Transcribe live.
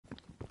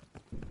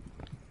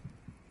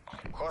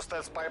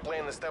Hostile spy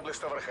plane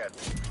established overhead.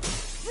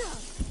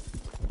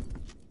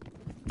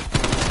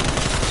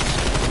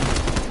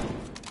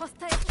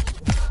 Hostile.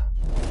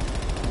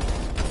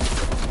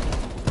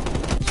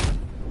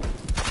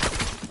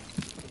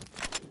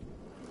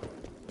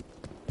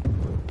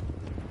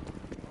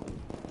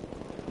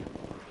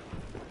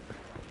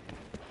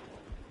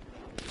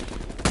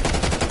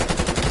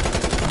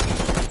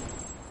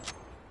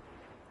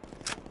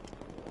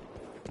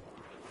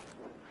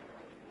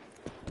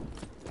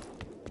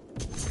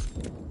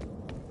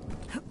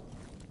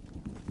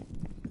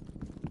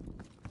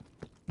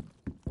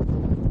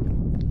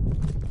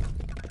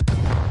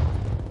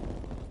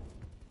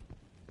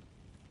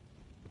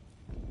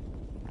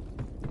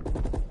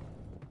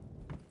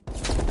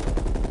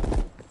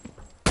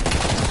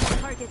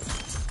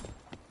 Targets.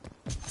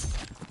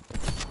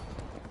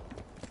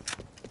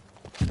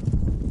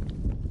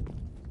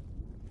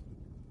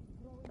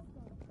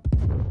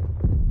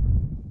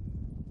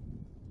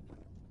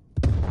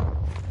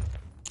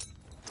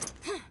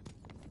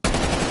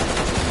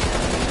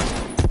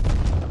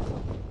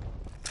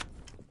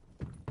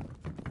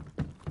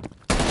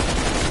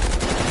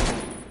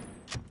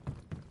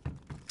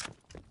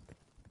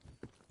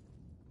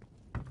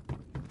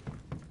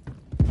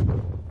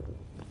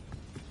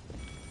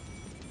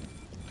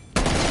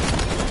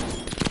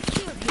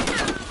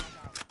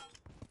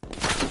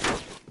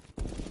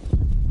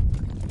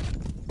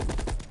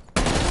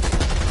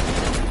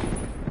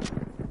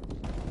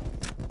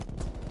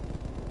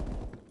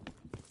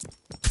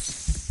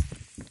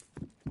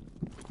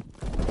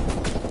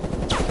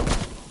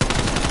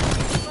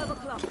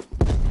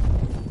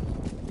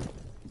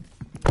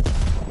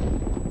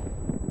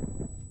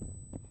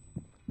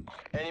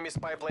 Enemy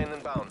spy plane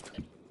inbound.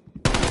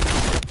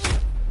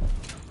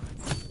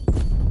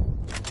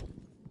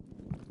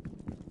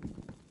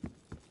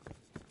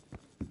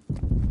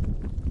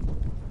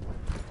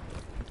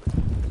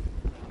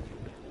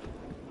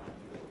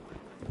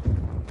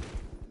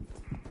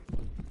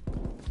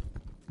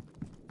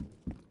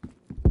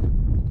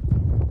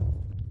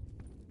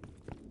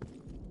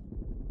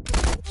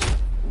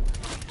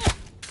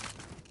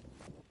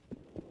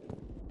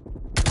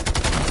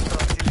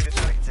 Artillery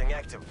targeting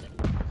active.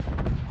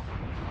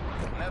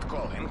 Net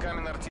call,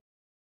 incoming artillery.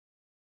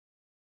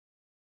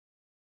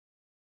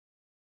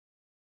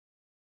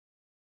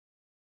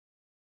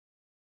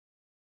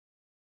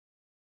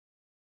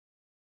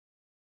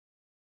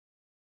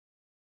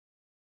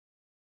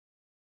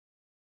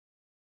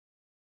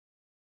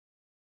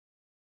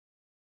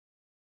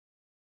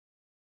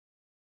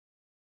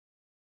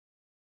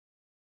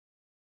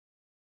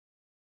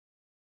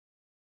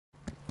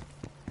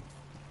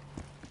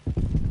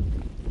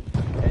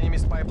 Enemy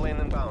spy plane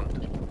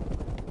inbound.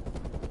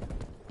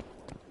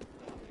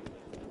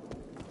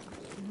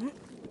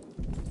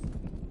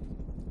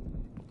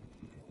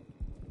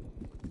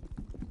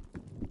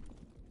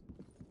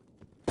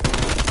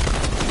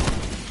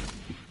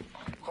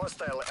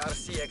 Hostile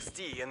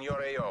RCXD in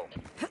your AO.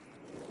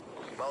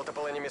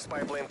 Multiple enemy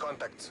spy plane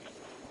contacts.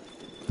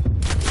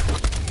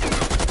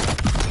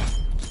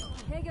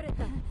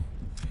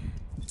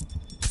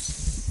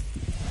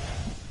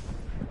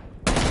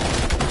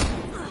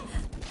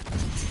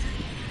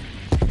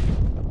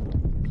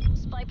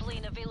 Spy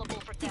plane available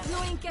for test.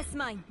 Deploying gas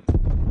mine.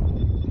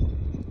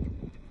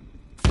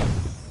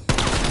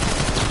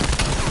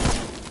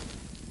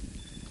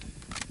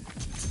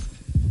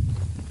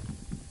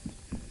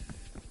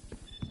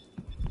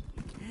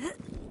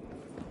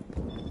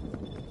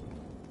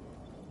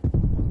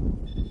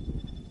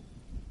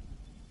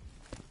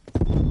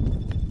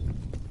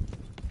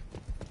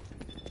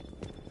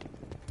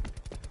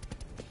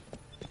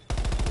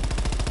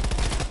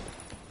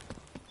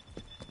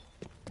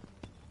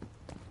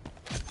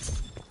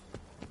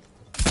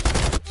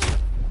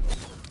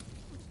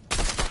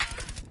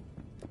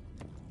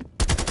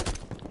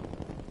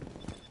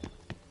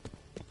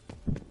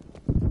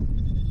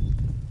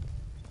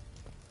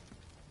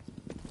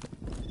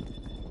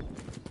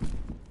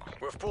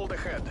 We've pulled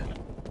ahead.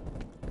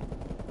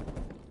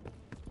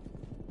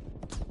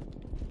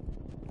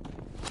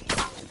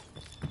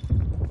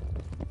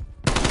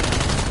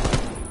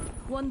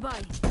 One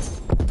by.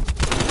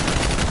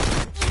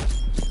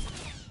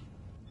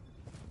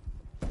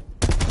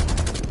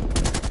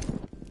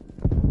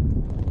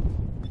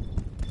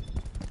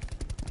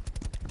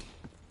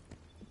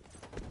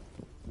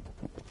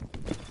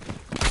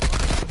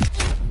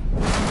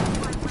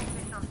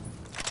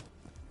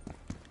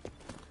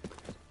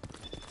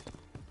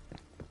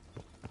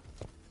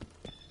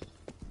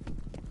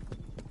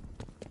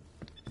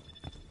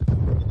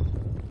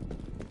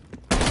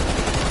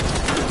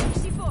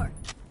 C4.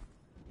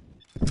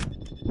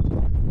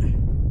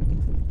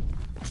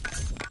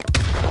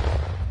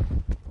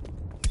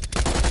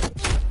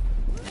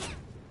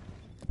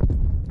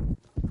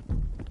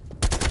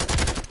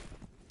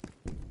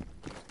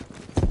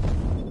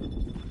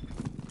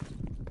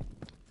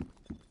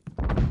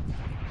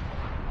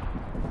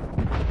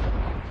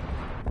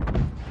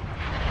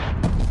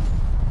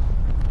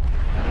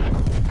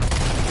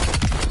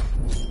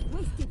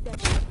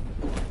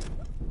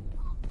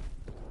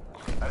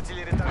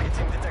 Enemy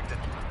team detected.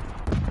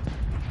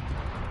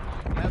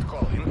 Net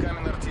call,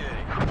 incoming artillery.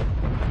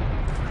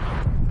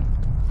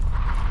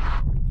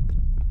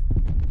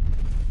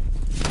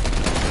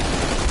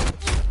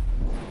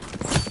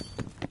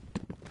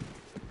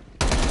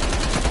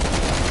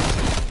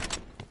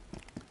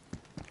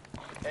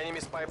 Enemy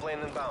spy plane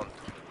inbound.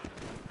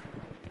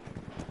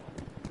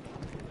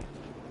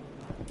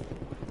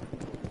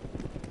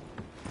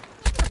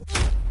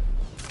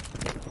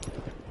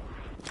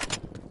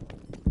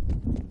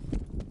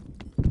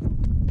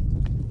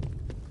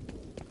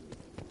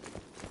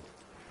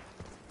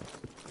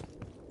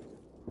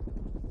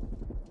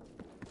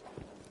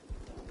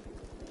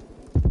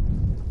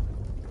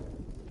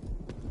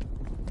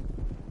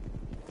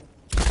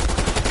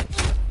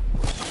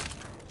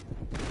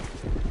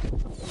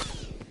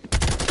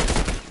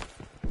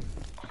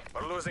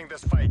 We're losing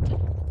this fight.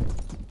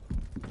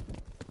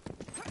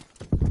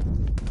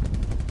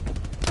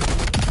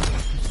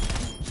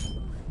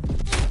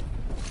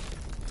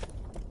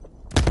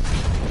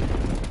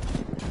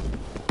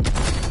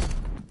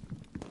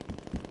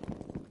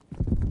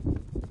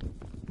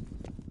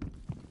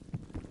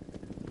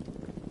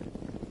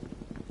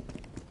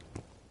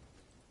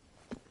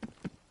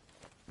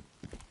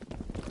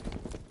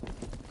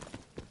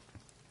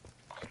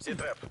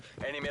 C-trap.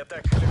 Enemy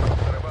attack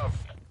helicopter above.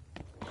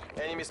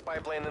 Enemy spy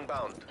plane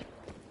inbound.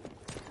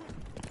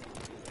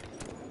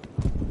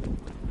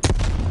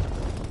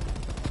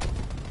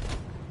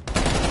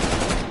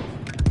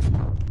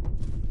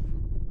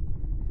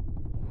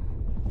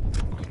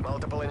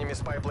 Multiple enemy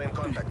spy plane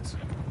contacts.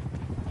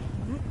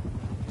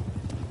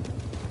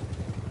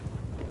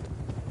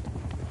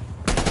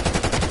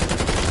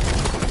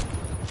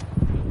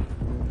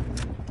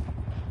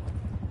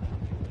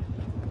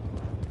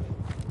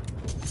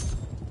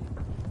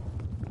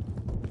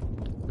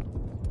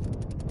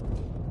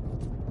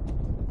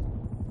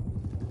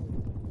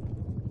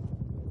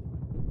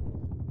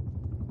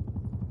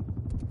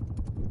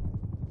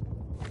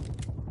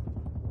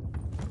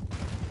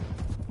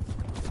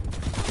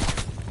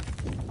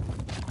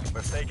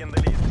 We've taken the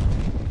lead.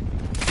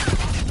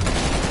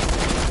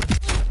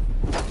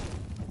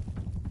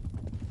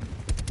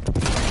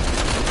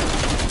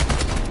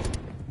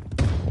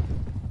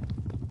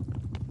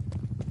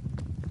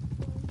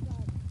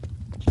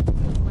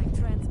 Like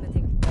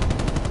transmitting.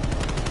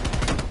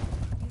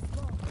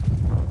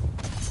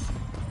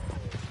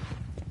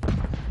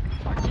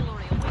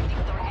 Artillery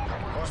awaiting target.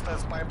 Hostile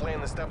spy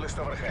plane established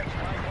overhead.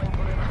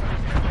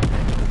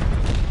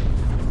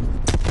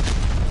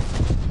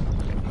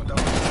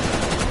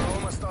 We're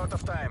almost out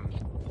of time.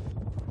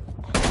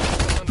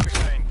 One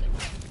behind.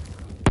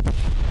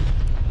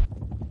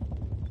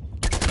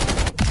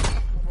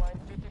 Line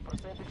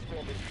 50%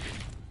 expanded.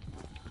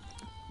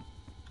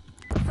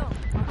 So,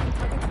 marking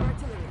target for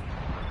artillery.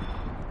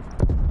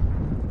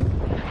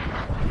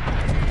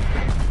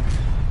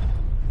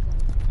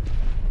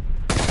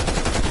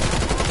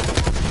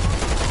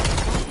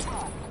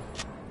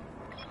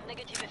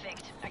 Negative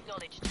effect.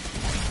 Acknowledged.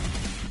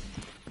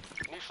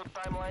 Initial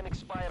timeline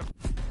expired.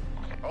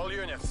 All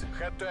units,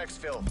 head to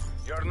exfil.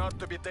 You're not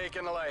to be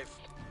taken alive.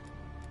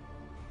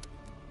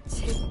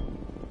 Shit.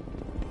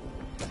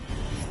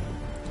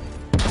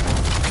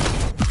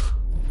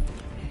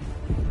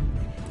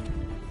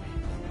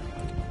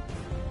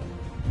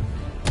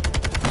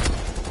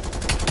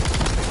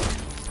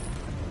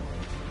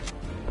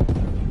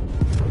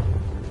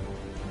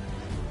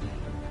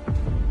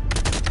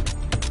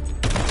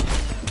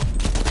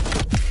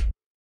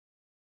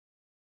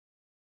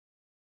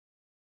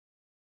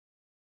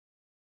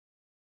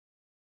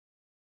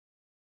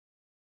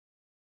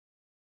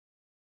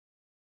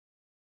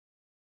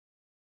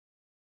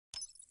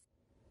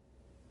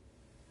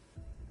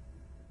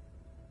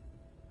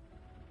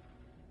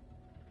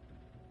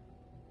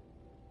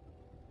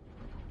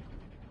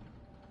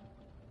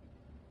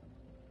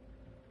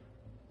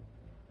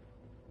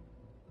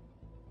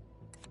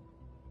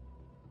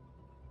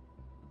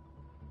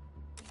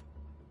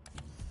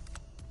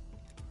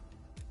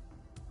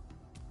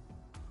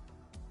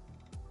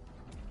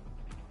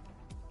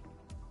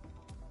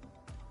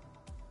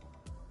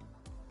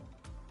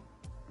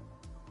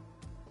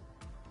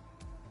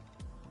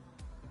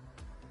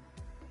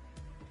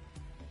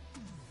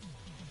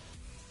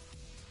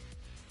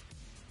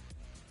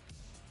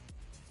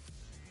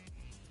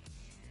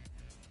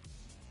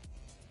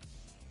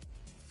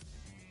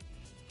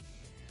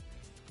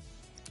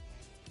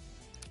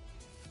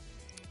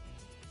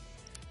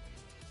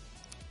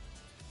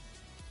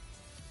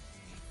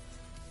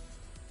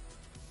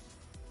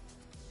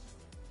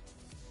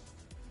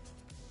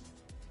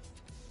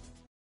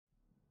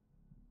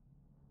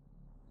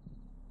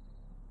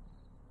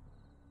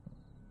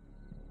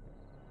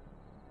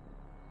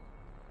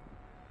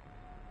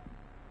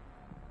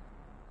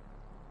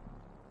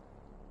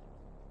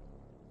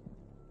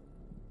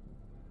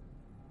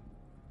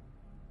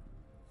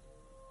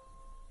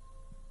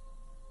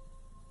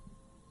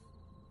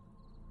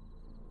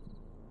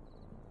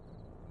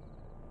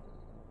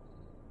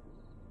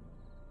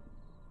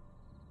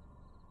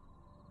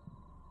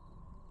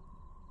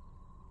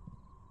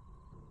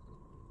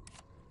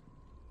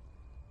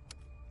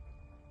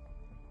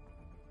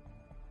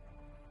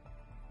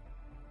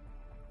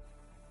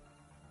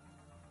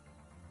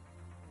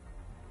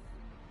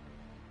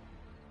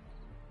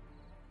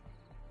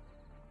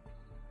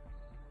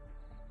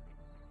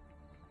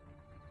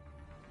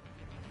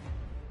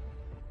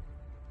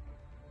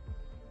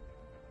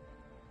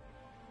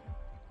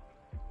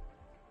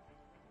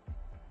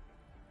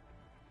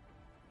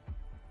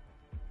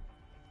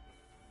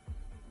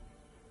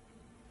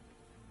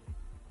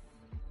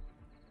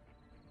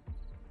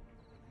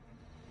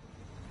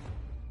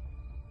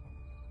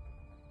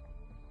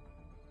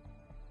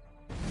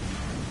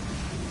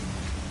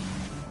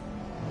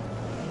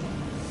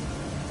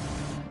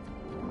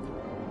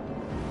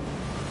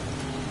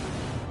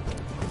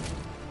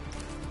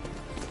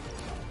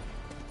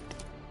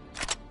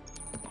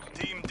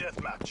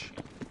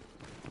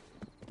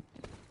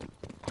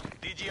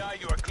 by,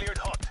 you are cleared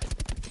hot.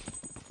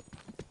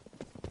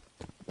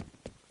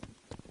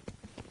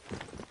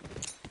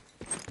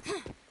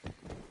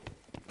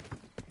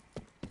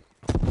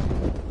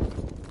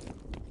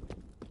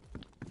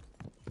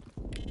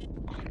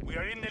 We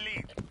are in the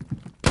lead.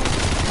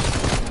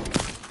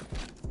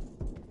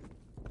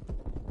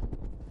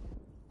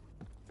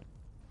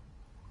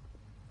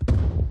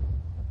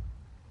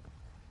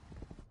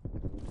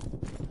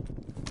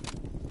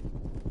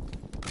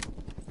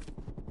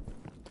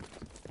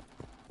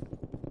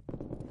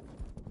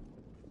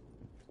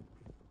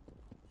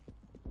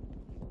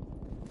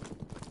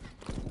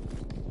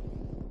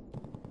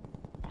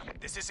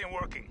 This isn't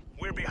working.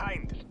 We're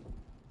behind.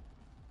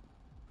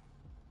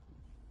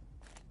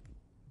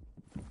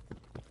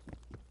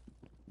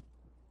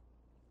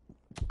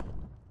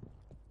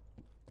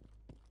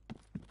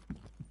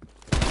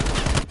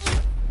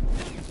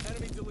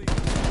 Enemy deleted.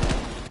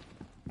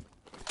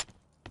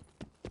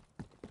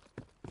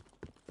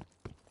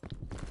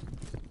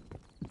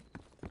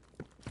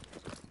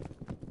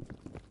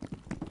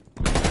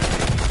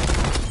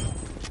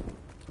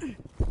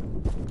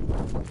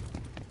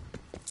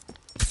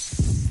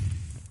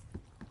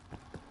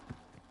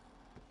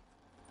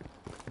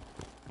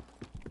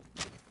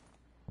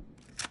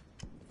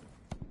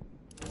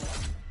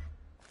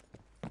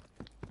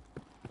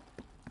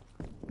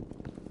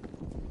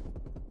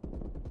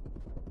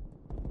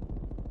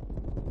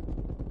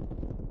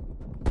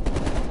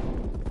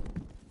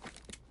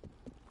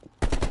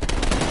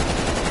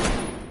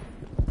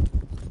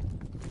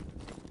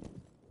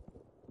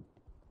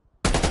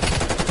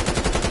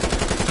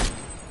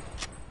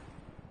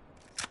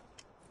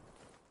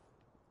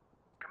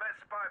 Commence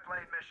spy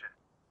plane mission.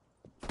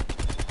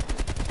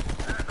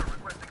 Azure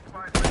requesting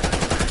spy plane.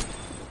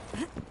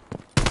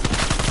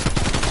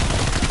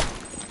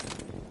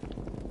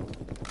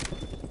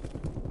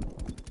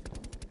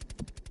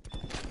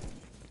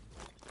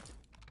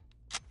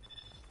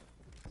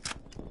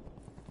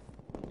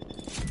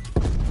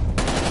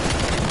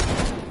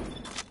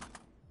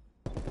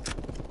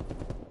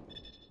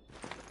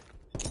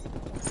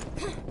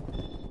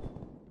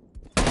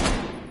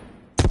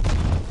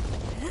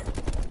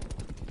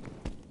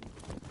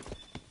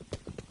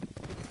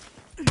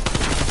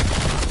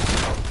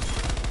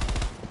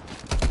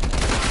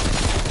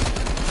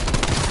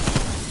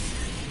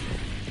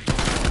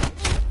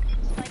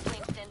 Spy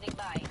plane standing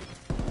by.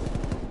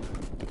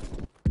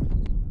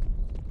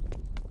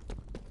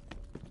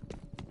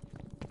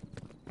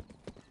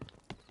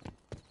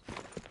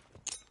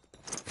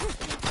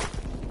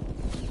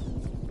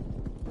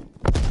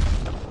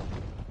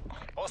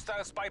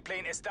 Hostile spy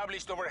plane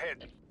established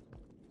overhead.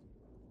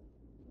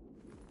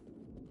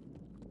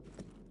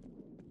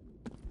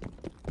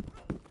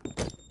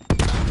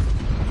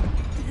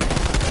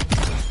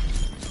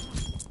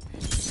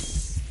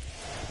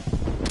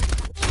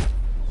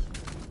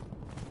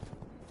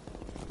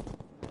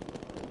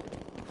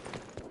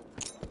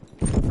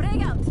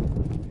 Frag out!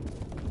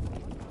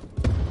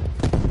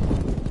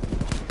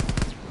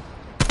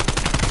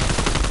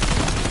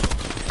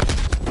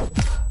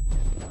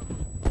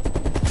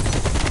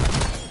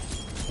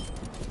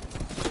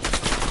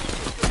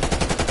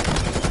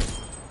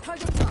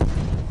 Target top.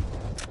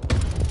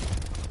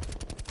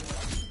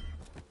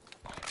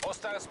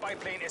 Hostile spy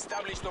plane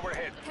established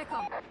overhead.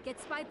 TACOM, get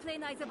spy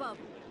plane eyes above.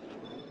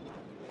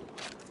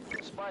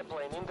 Spy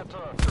plane in the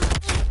turn.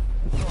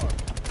 Turn.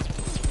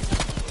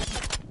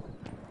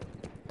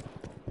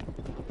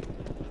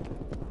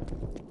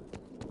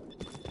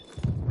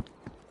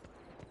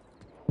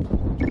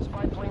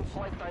 Spy plane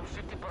flight time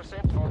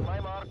 50% on my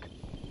mark.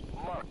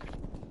 Mark.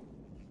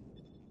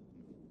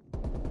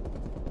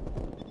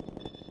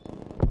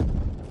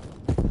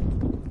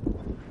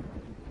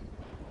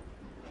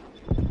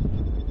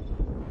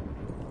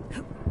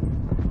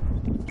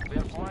 They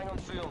are flying on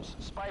fumes.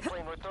 Spy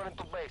plane returning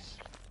to base.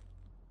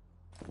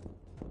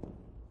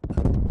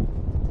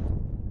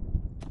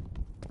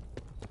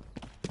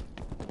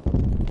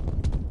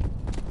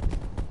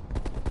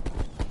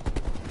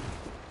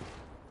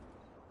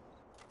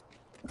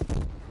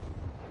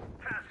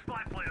 Task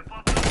spy plane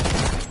above us.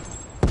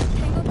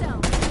 Tango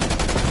down.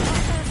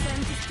 Hostile SAM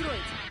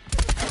destroyed.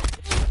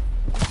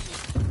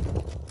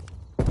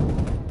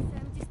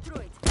 SAM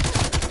destroyed.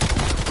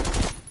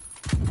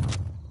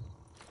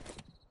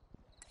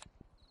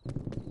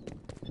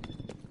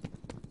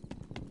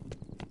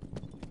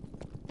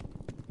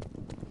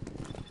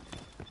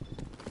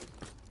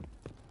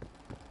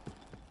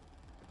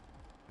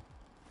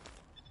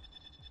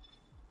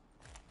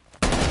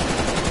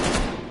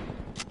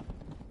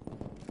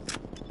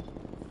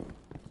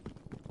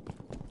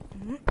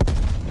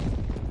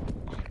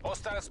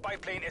 Hostile spy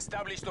plane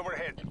established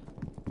overhead.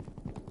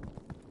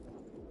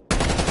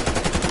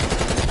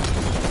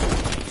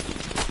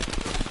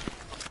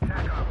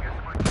 TACOM gets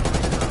my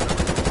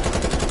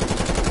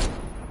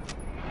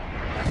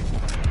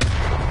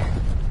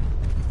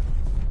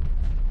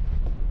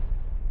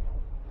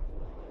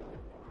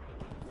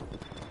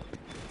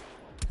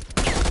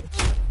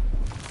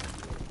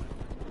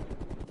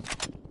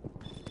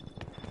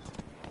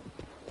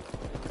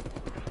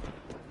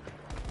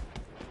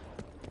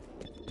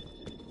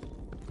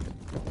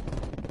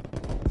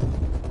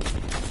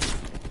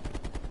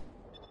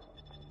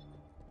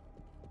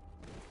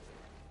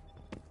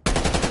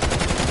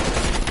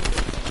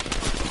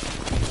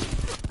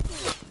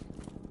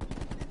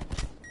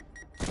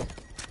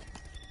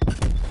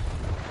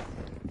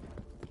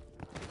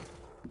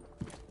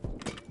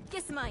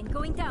mine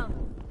going down.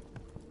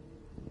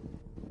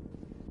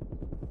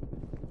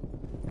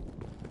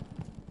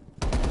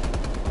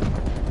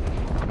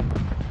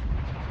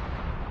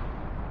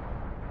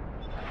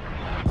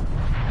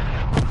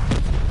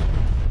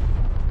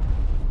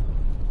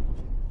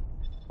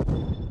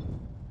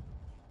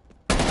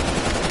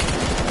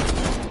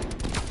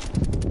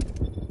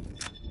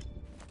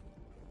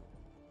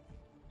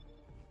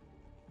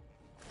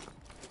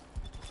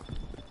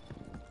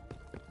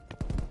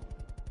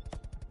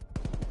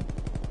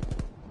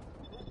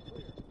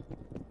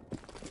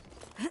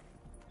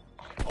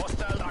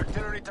 Hostile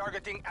artillery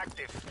targeting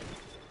active.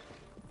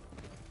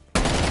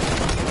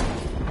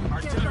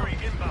 Artillery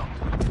inbound.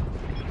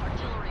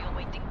 Artillery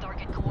awaiting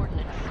target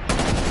coordinates.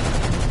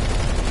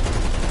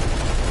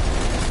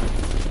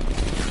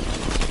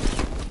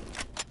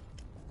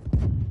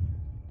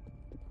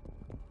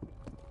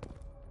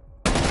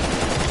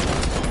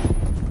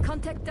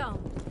 Contact down.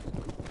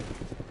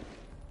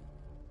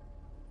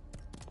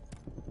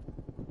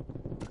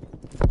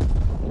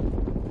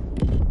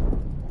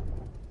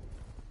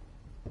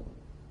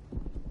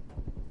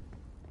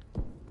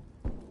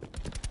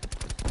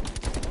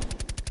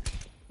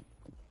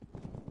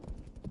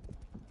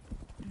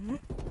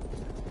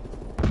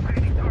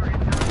 Painting target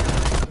down.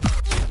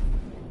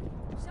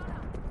 Shut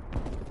up.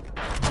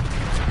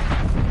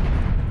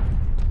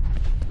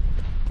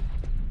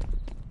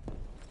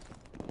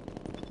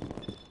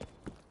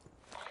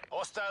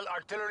 Hostile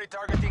artillery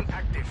targeting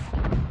active.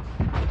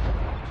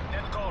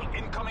 Net call,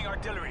 incoming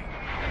artillery.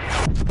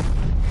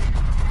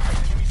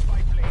 Enemy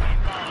spy plane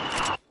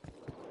inbound.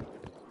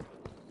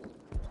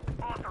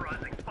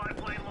 Authorizing spy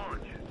plane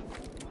launch.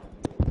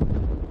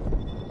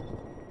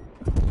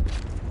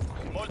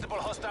 Multiple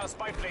hostile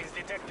spy planes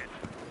detected.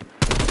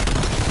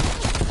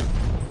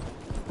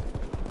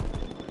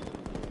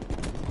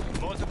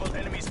 Multiple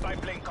enemy spy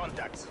plane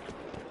contacts.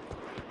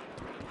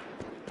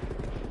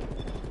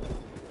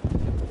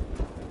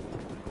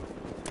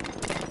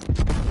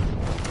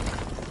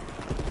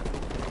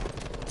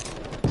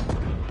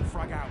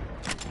 Frag out.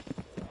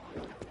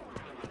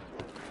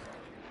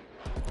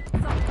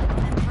 Thought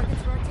and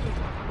targets for artillery.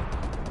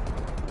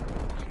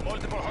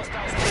 Multiple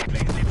hostile spy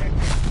planes detected.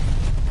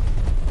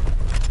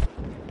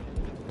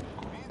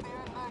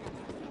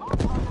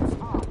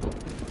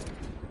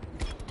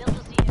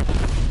 Delta Sierra.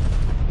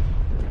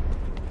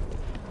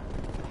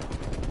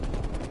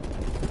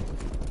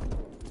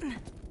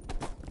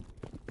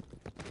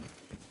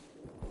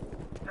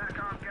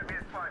 TACOM, get me a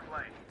spy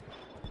plane.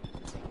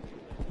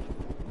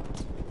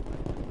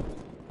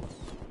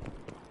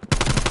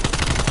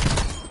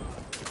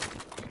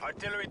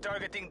 Artillery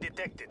targeting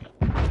detected.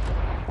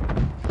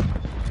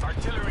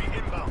 Artillery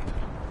inbound.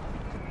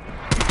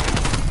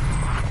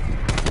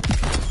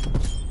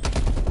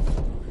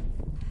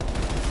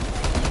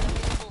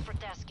 Available for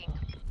tasking.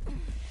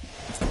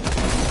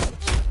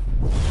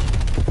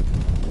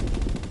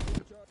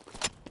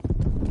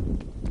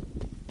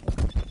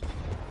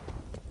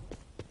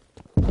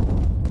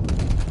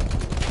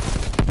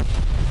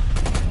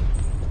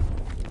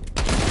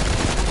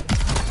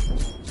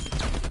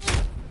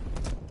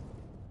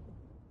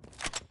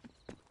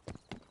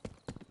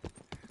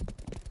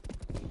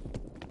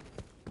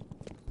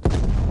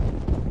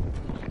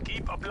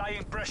 Keep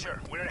applying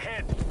pressure. We're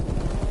ahead.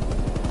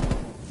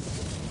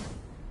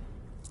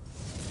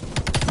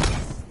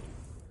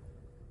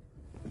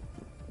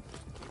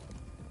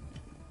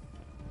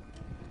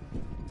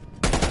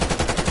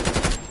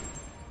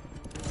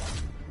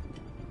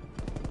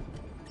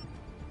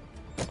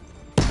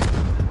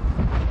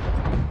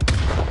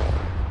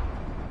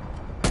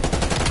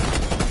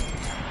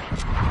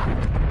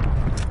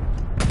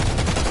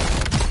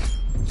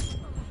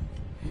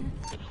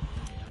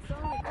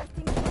 Sorry,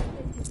 requesting spy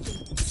plane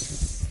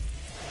testing.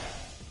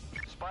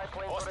 Spy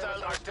plane Hostile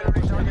perimeter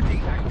artillery established.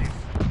 targeting active.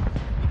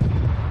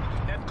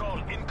 Net call,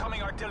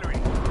 incoming artillery.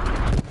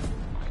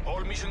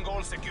 All mission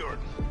goals secured.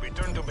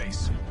 Return to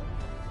base.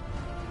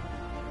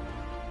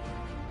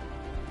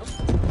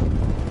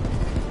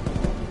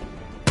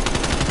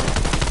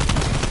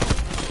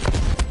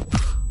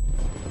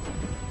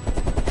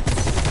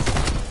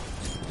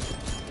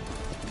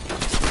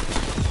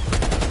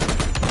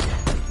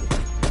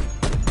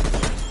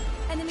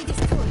 Enemy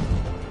destroyed.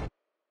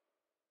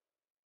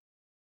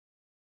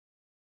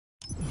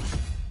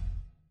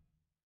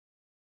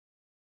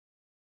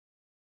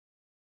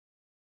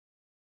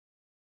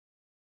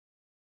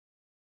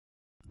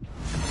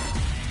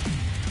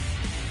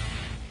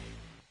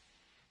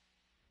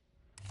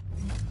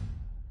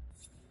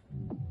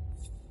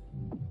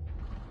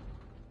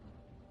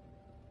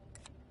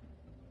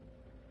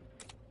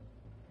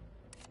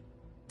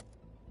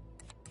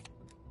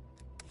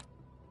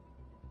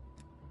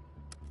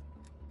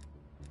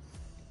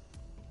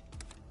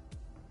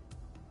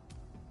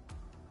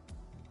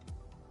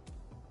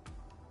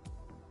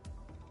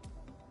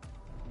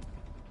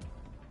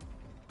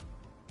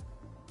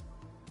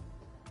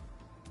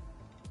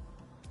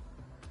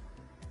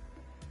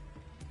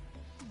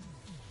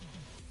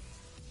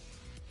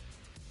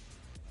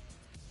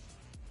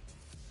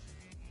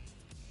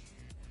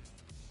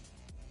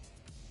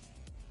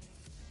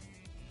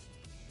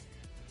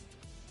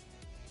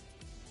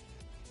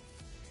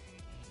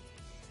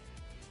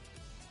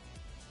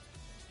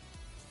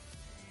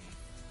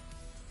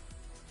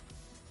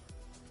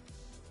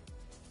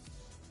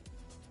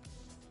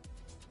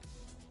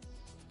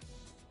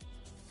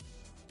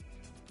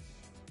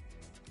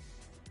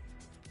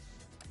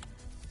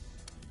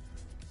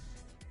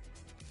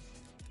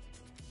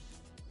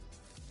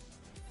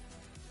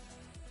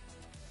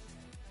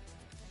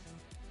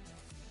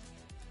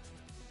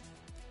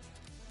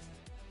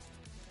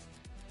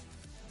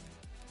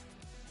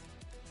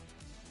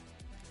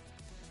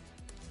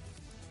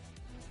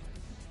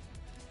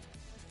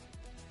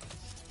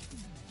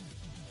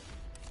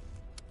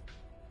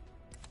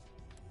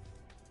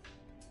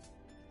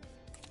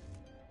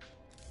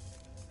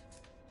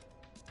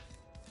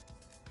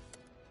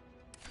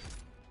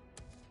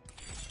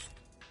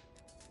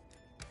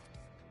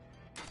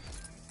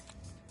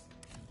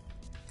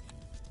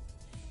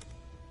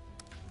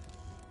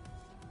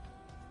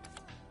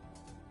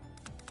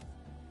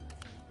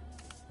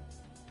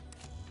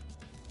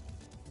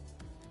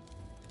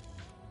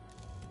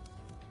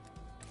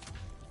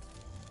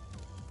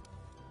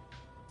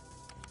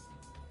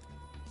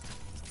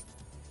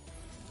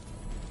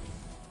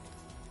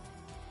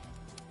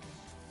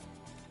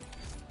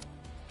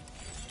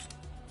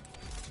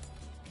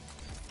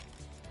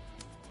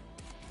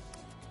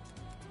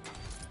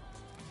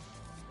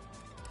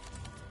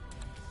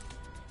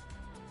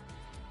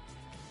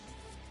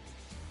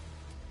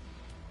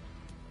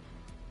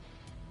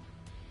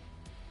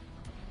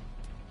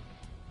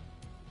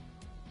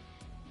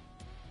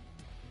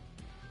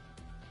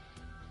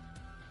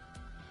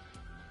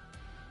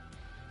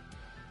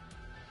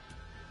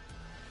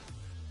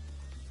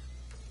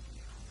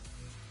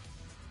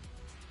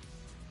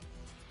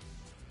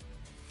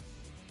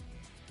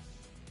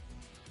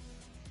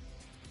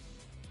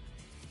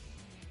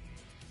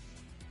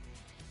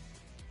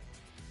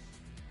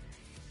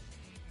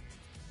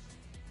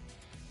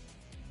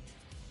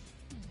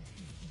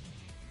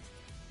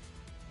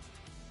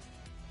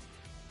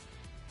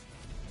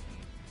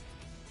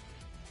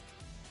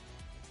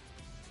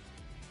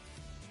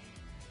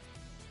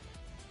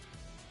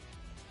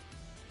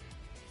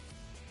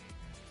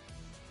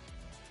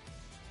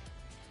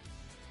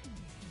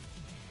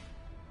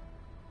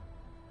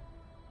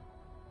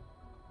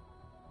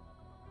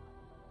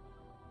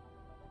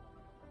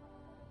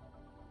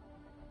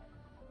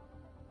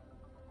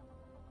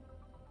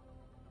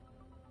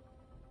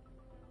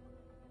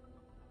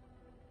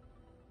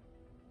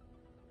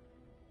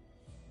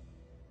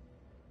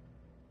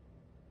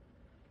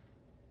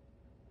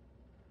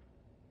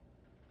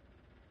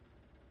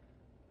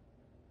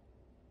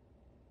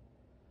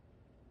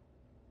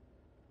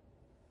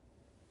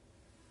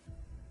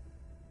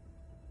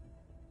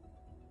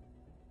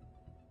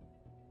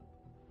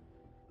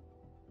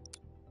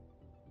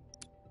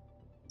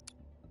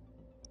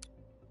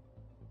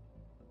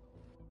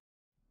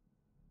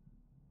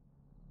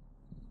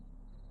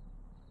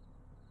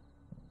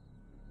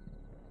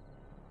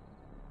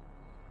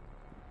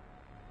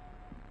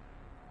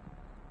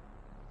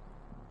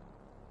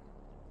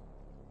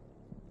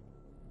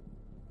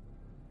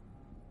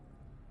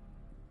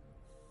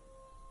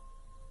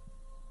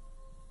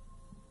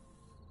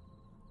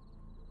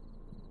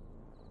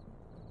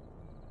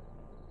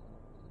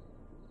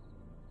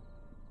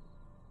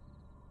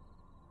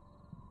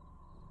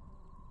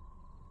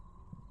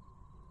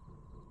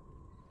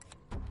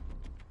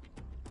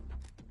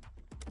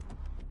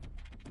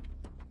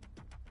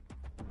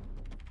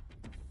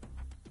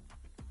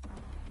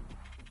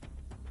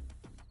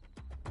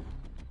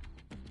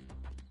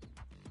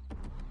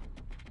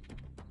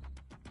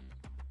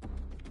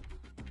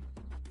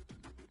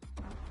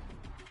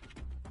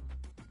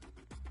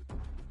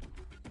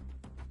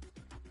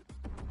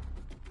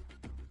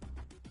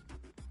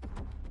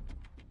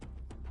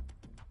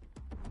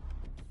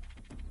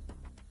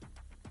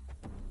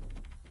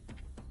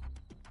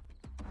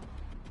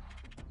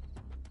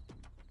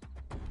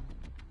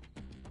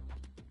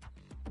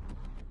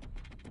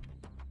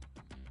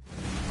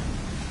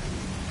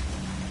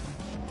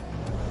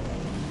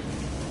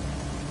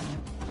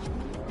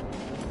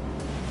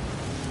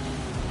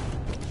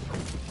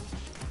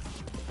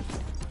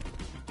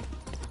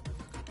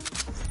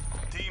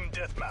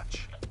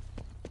 deathmatch.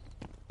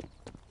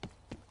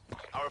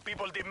 Our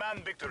people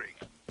demand victory.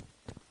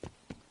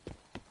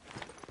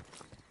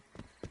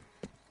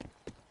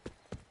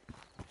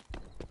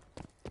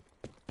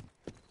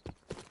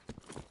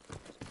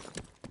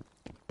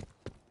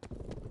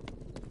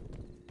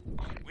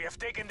 We have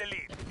taken the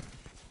lead.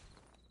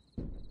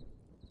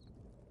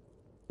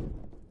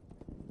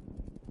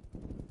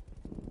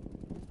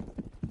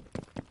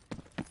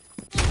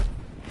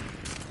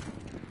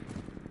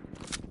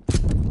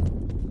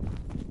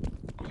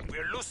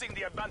 We're losing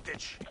the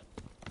advantage.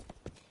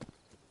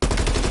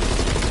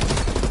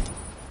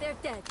 They're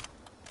dead.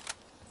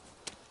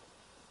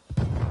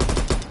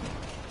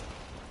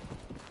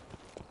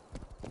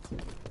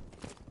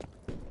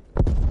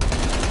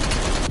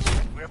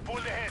 We have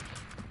pulled ahead.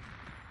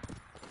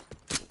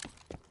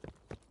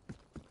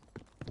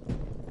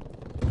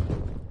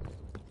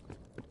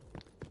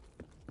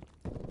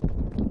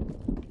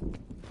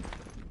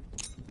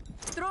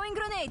 Throwing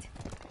grenade.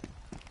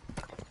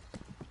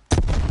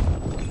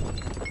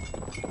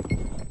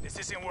 This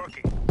isn't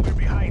working. We're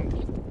behind.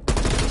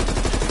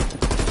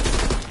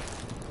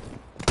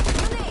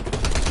 Grenade.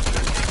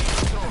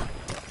 Control.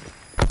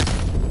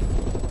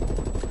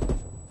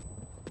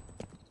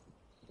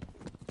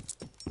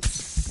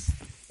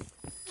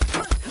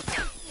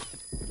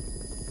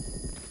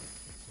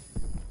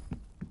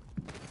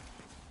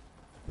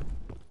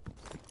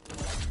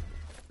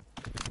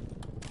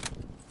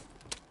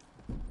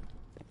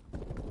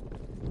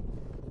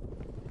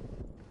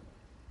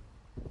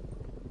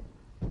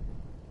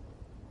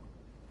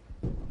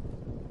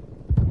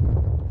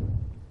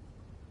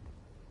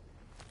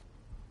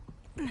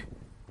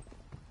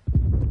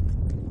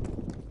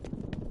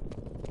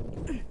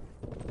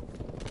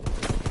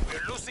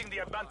 We're losing the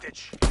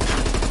advantage.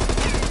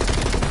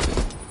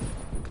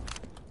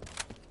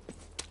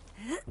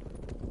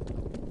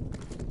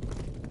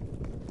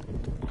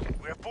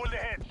 We have pulled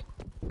ahead.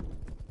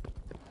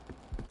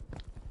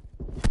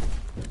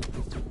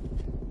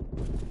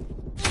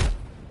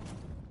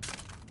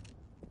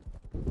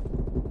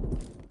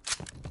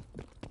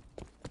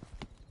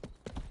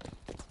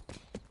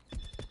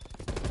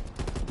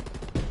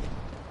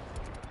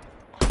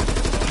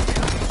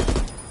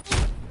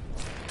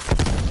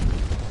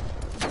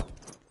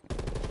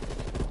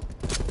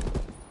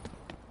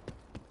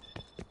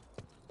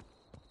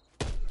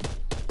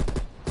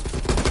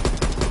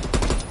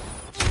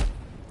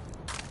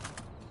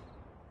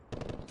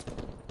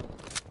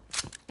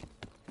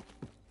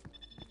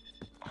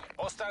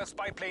 Hostile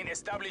spy plane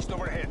established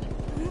overhead.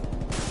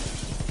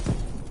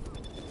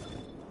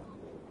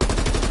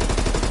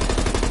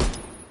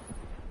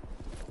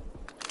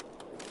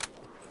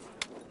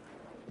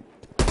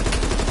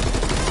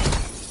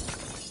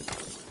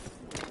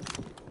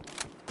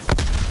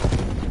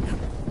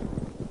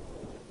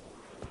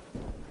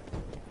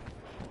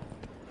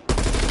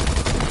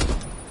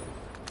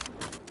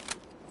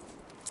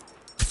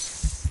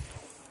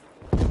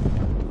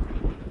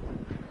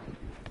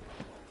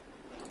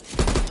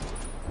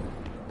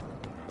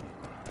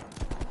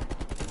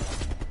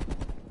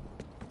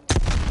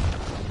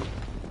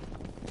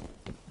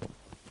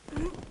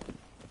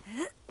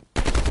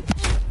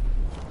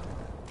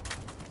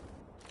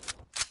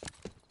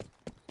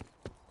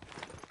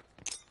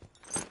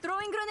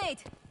 Throwing grenade.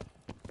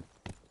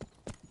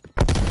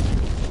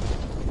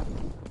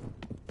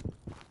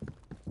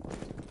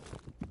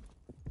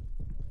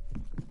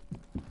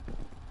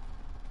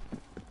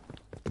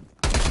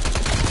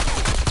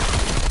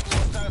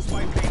 Hostile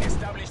spy plane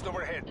established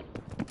overhead.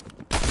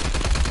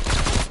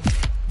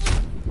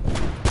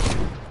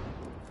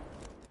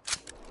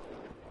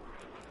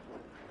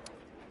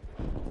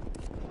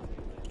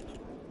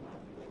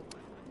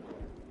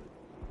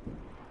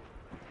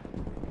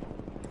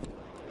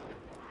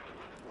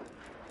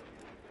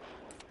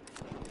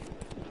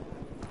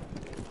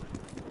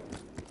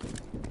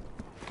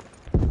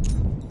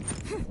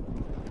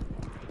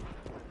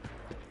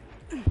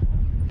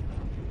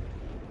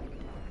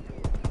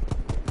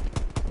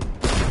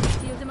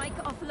 Steal the mic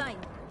offline.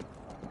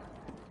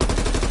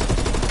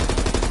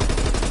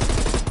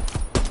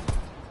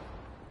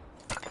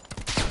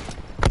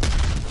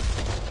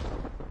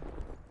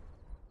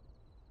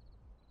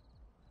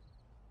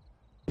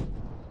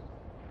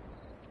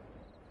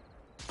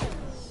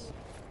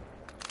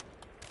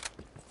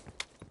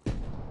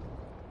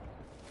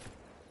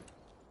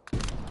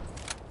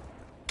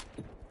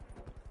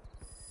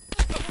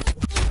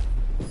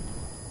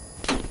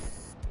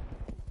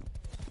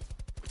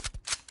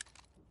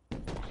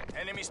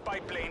 Enemy spy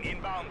plane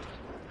inbound.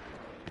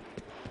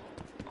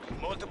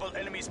 Multiple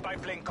enemy spy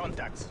plane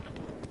contacts.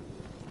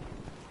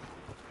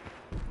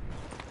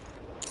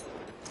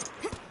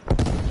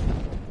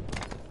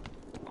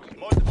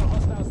 Multiple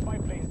hostile spy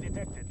planes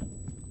detected.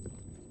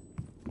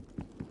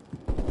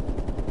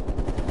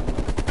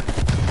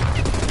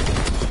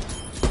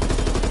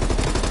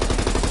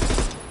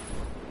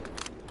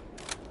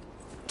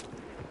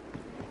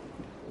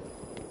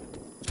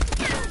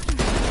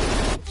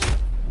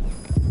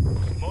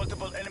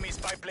 Multiple enemy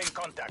spy plane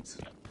contacts.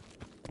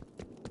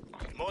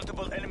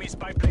 Multiple enemy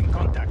spy plane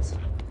contacts.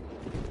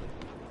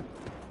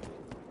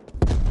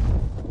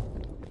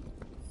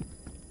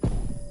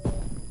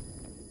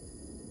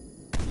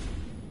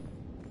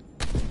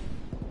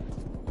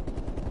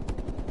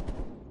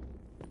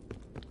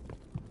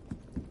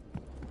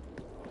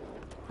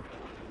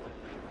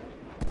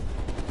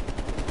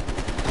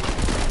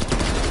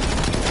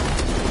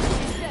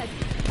 He's dead.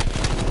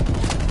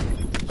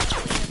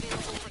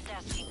 Available for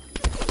tasking.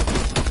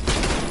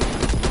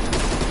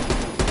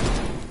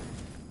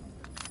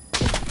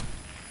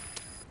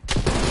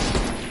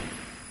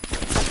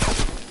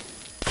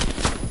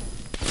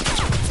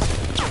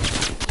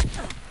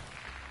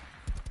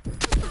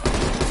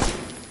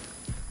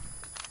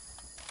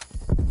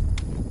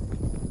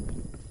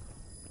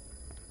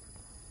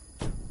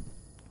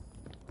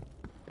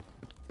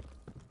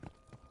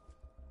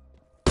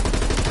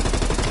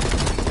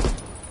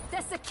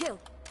 That's a kill.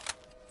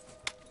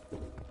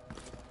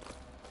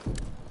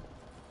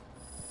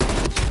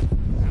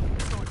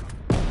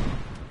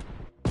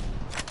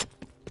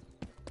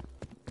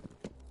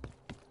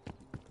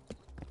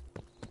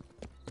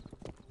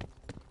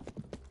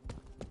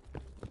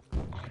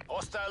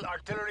 Hostile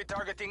artillery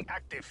targeting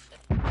active.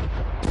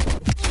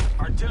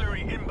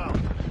 Artillery inbound.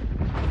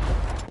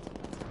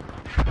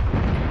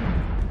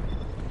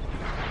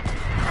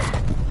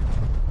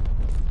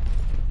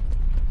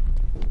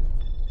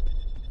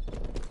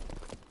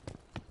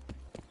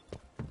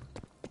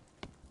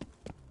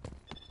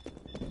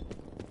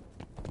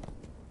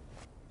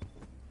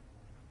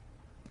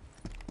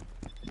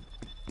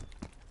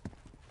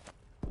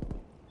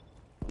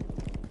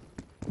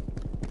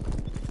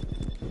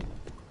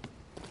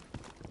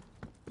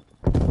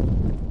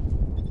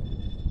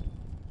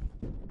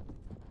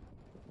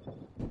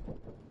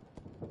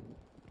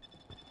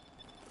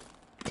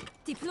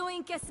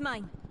 Deploying gas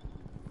mine.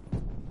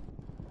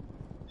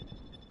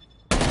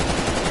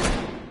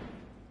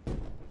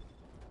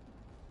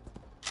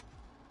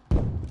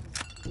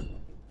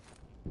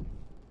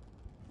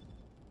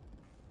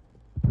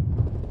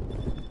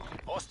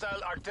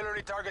 Hostile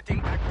artillery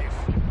targeting active.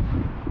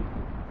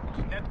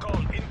 Net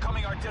call,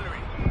 incoming artillery.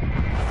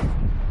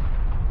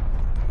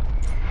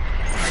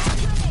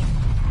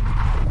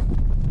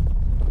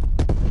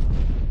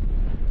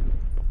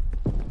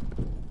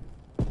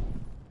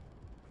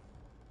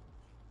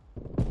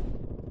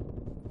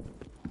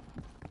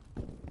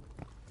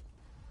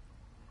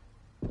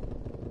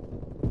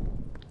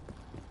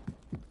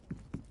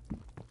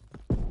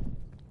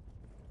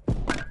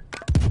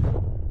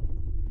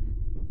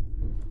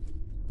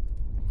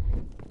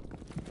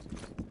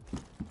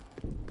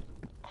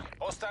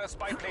 Hostile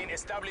spy plane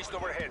established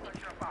overhead.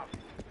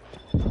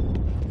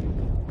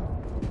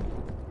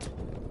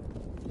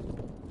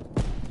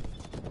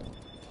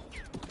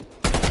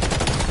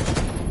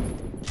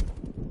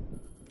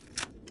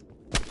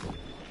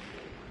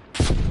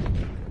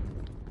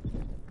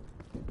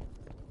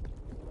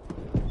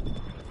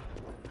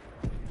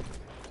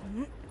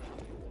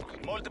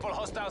 Multiple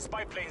hostile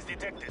spy planes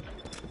detected.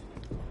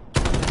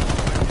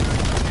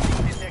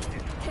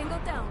 Detected. Tango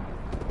down.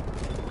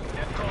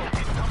 Net call,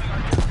 incoming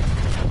artillery.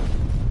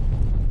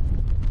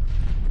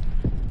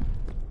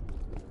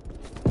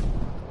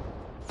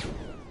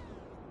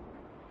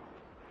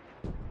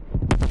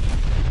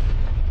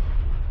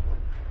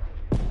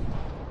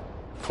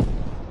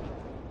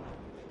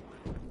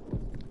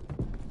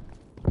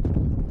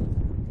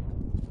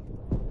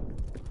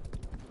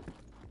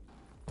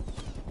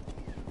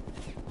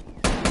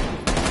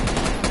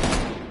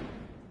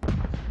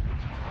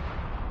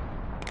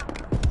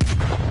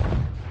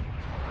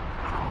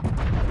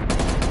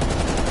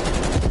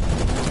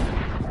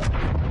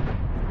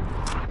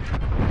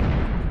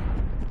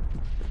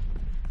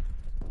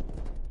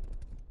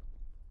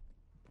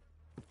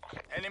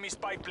 Enemy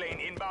spy plane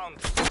inbound.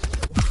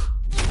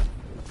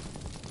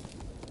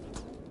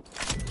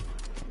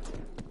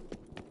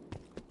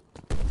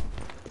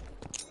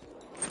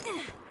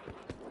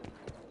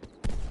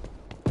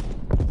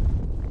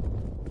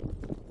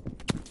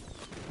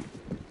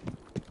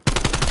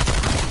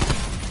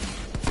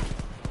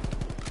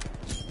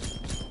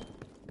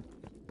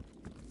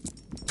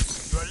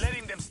 You are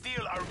letting them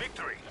steal our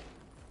victory.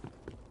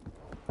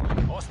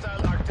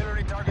 Hostile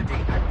artillery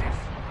targeting active.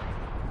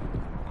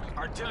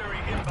 Artillery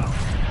inbound.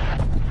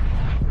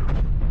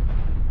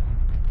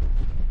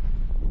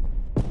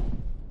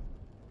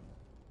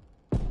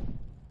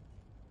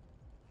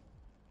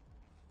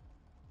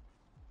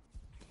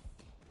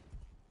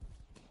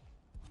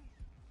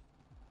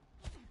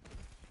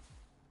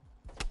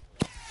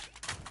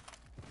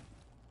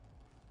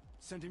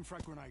 Sending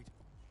frag grenade.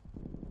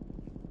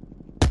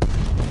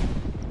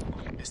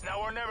 It's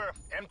now or never.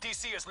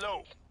 MTC is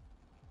low.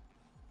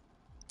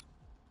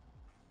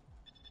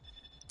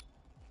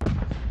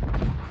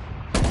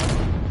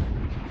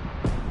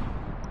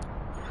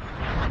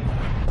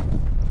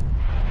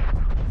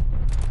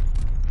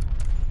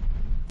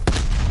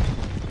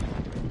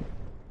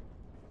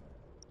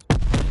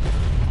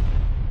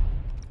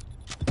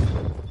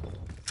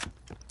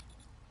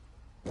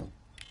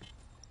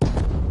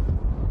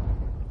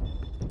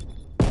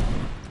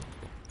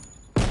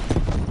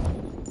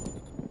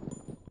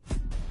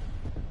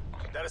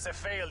 was a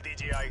fail,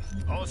 DJI.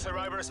 All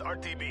survivors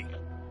RTB.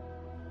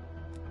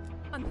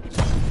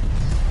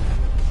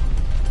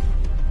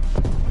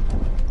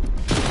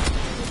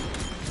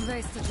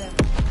 Wasted them.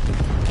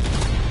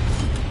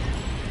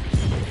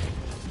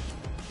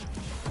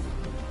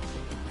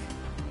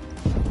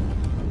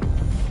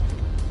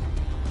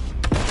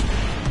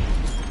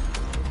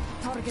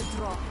 Target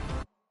draw.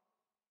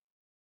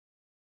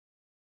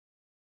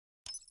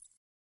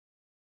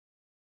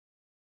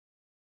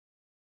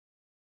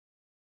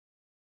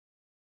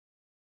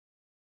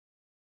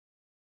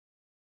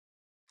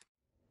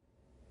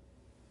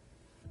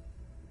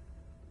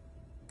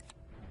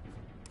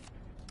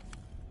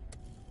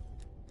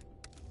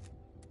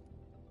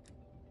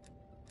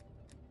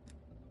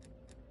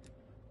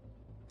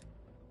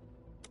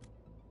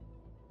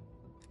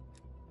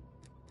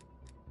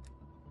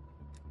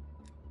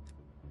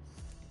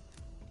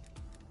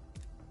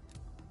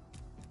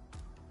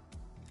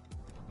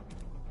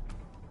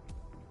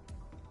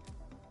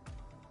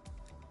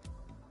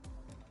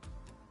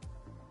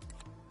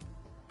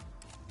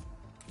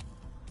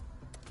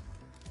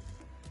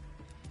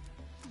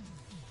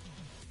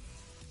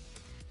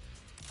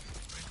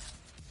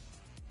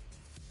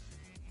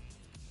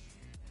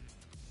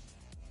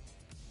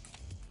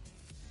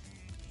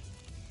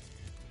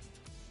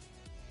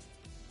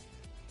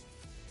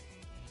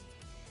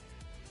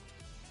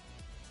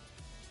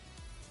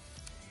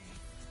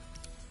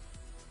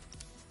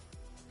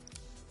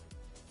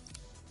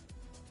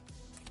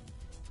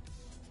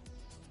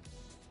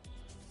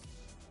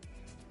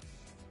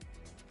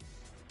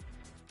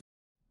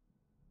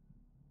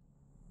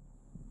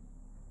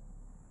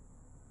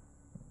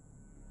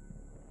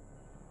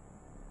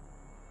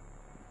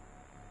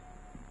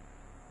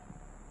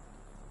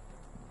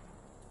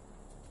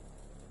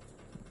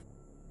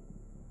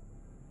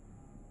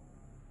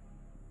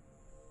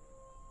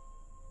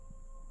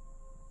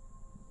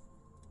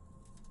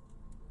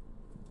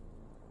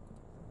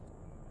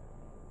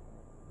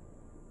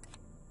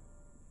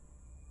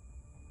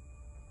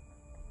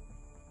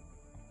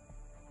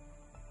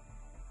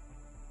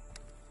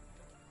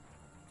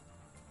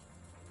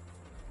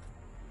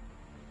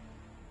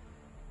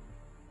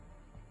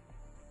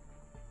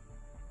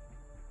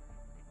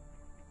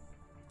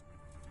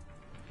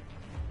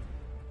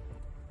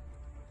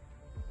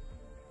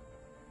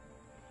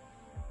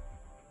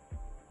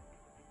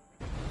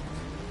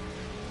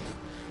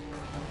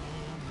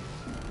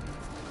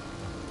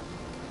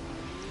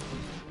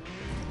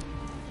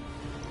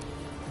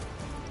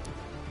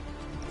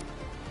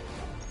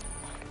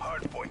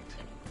 Hardpoint.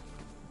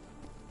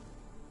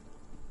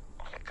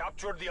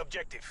 Capture the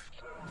objective.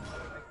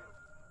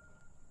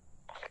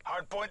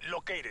 Hardpoint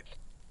located.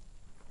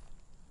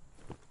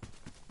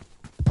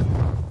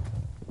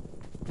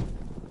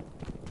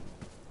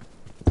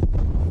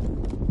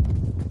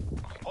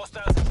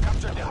 Hostiles have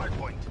captured the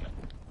hardpoint.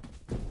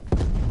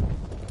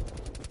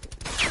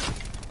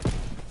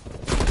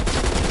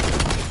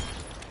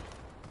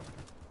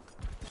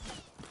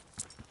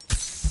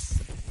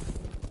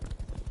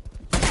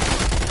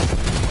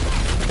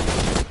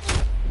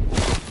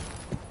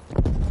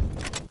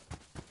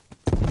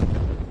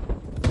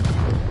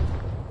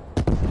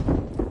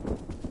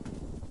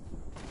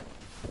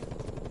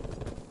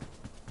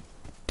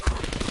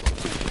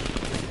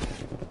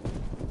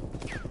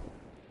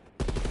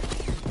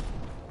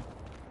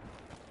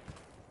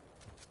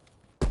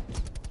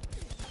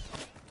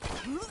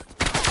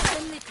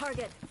 Friendly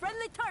target!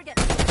 Friendly target!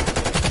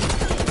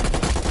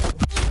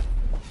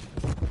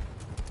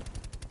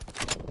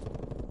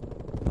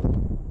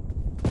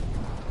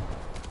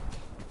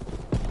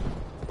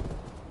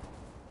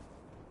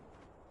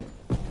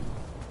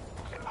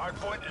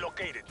 Hardpoint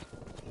located.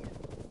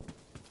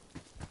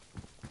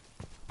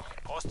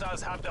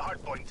 Hostiles have the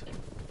hardpoint.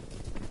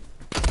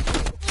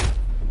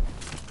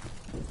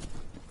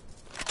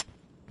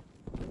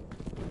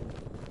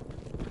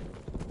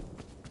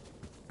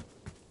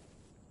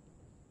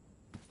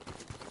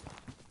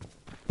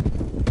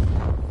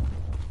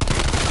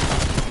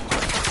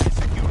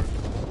 Secure.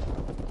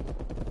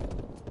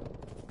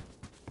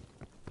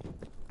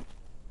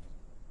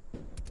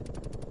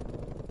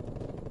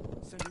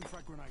 Sending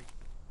frag grenade.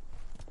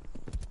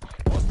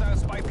 Hostile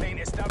spy plane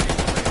established.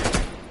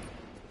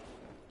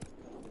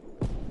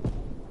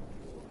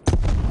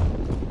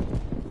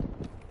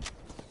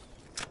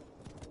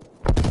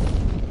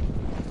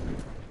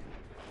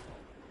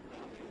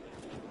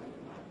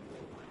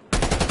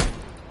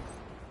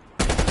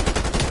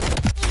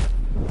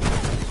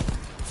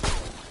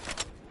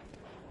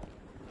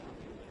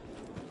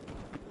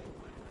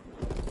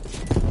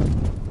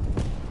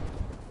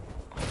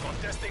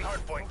 Contesting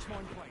hardpoint.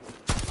 Mine placed.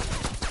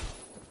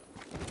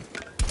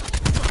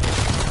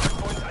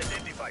 Hardpoint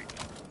identified.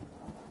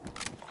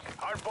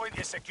 Hardpoint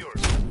is secure.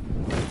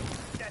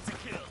 That's a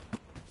kill.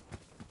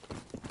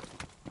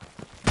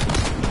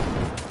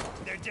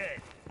 They're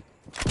dead.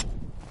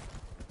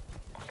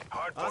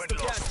 Hardpoint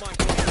lost.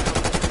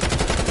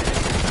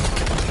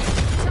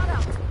 Shut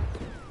up!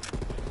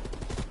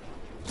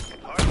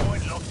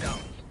 Hardpoint locked down.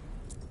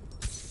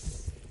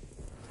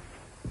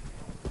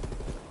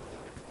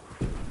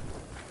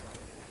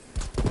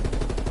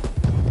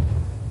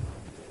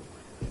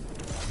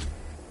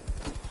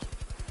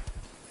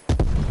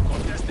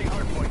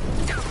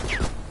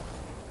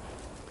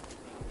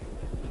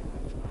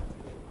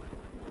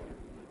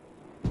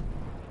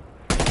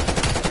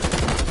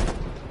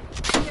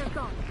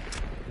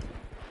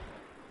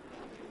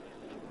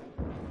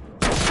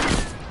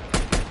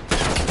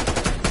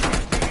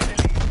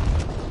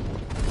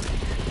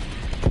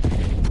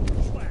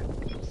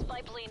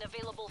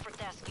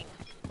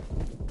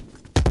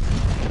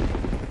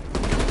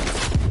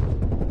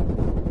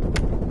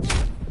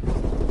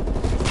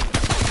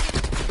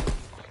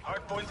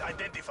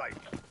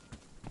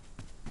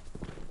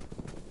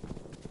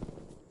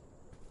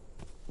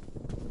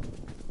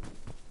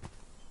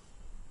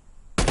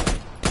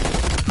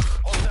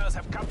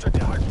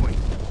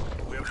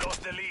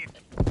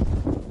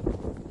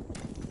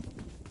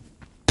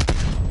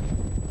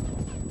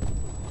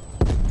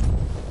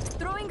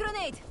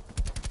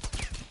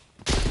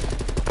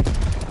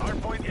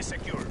 is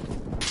secure.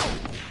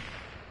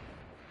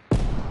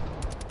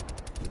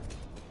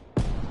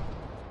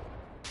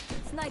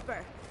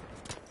 Sniper.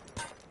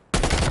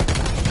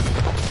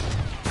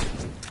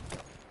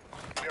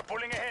 We're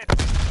pulling ahead.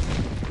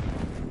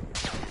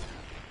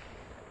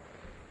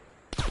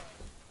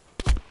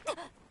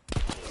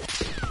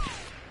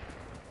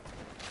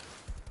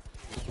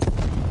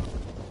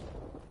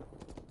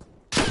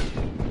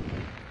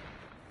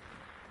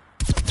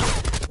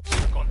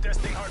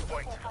 Contesting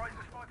hardpoint.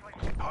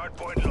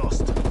 Hardpoint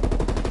lost.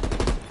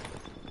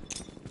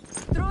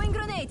 Throwing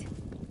grenade.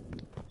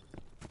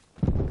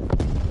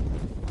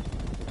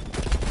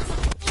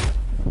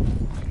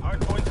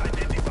 Hardpoint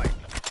identified.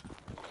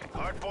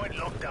 Hardpoint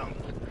locked down.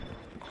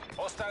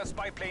 Hostile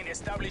spy plane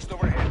established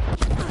overhead.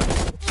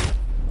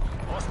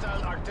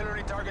 Hostile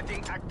artillery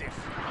targeting active.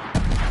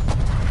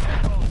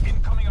 Echo,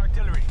 incoming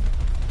artillery.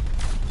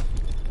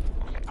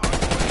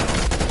 Hardpoint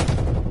lost.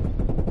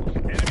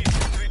 Enemy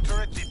sentry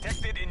turret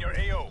detected in your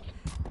AO.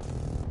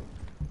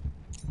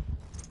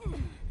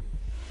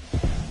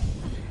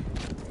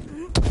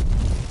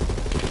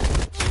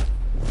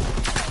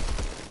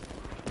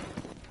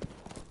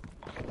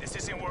 This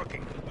isn't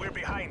working. We're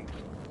behind.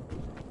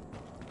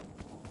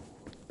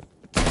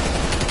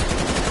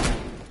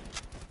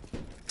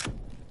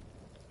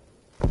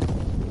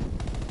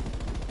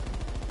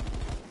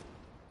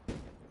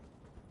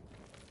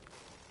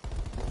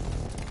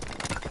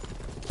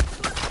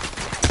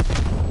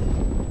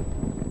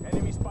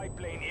 Enemy spy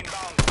plane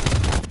inbound.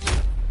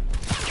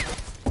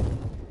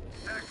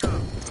 Back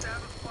up.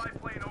 Stab a spy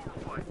plane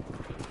overflight.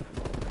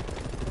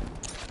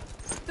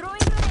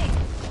 Throwing grenade.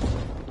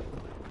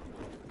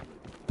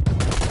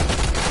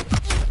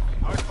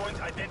 Hardpoint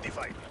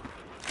identified.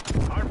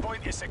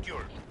 Hardpoint is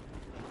secure.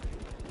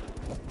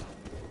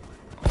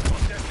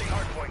 Contesting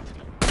hardpoint.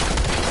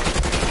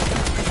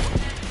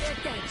 Dead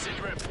tank.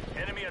 Sidrip,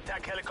 enemy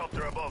attack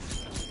helicopter above.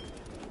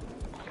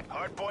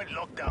 Hardpoint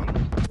locked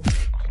down.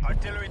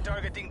 Artillery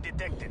targeting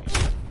detected.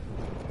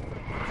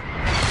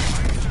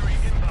 Artillery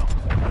inbound.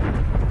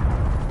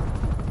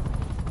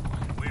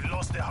 We've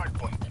lost the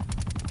hardpoint.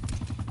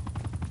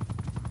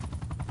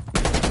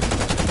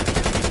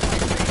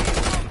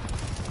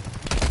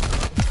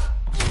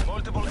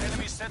 Multiple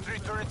enemy sentry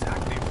turrets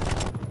active.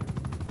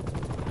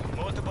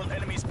 Multiple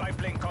enemy spy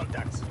plane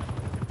contacts. The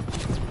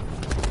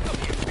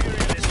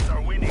Imperialists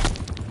are winning.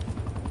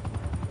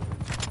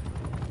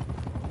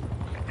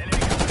 Enemy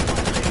counter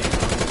spy plane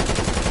inbound.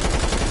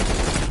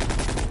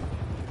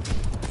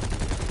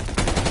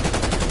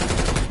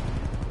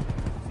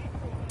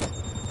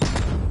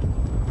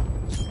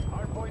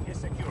 Hardpoint is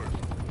secure.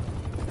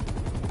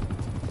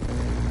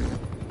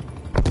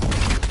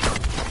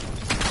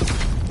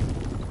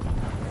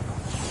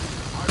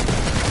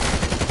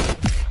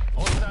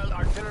 Hostile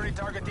artillery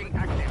targeting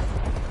active.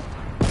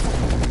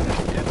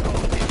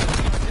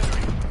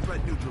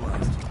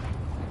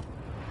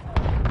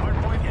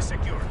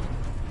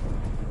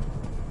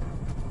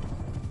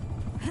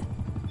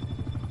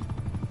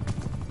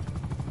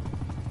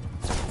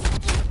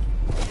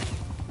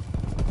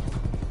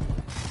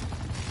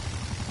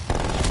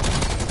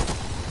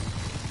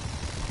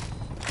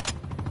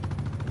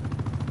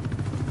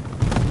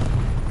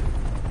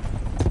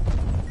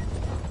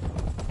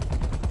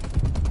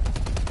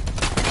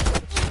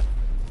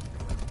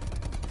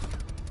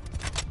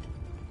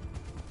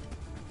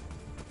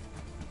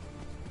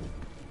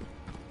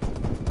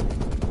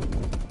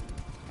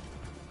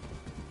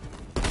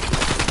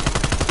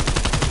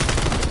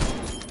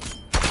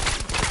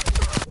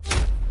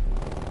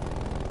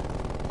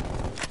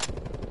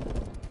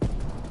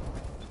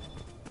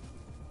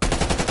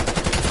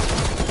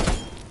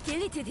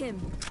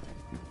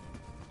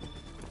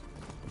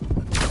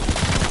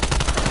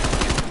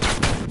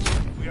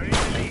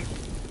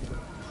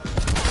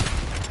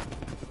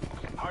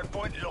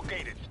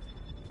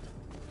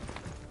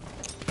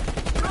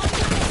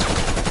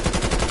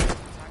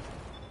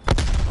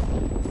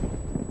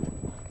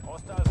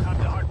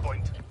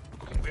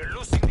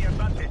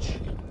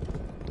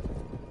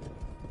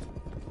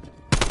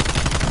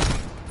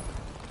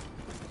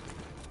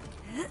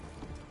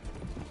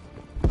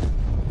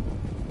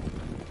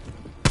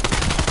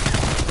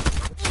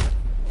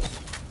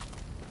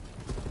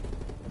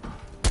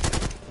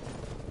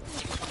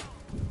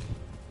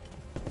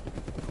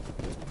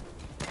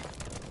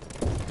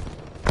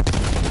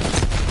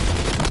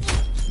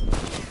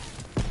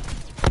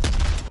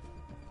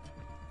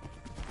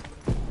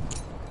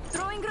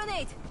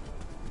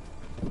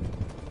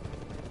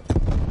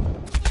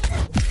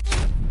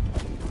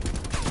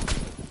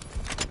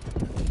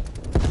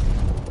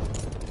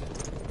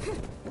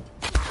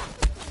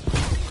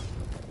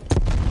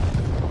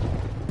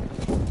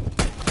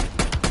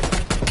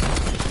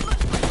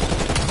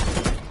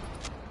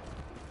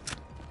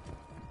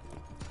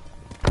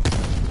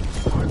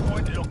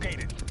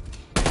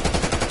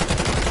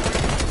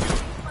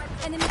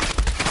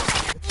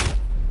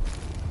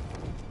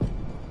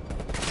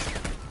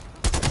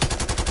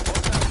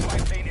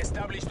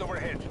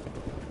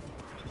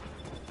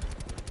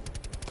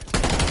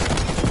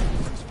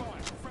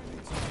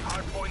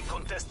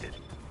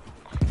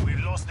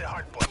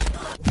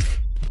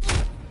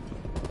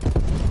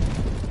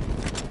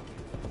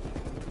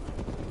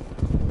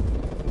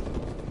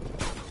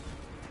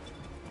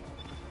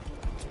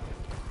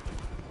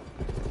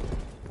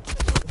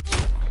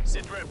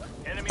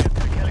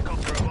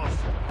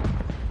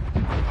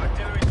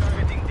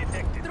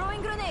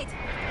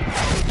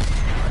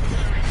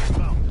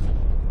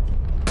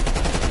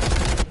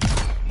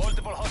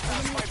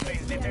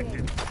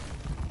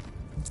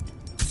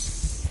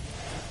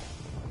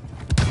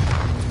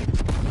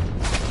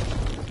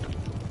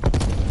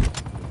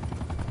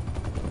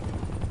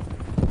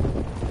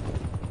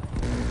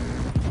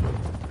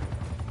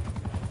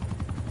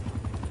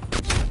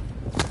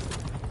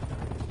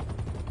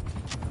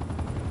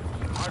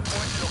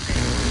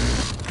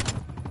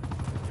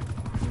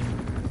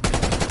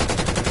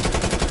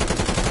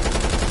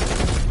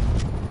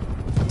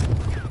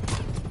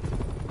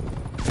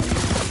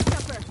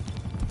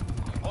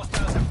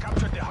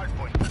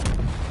 hardpoint.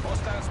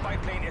 Hostile spy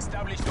plane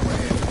established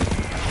overhead.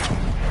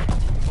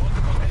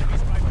 Multiple enemy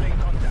spy plane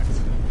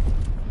contacts.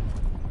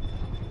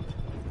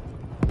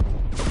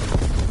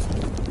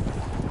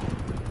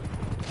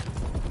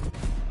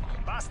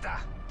 Basta!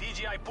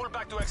 DGI, pull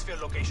back to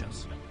exfil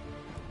locations.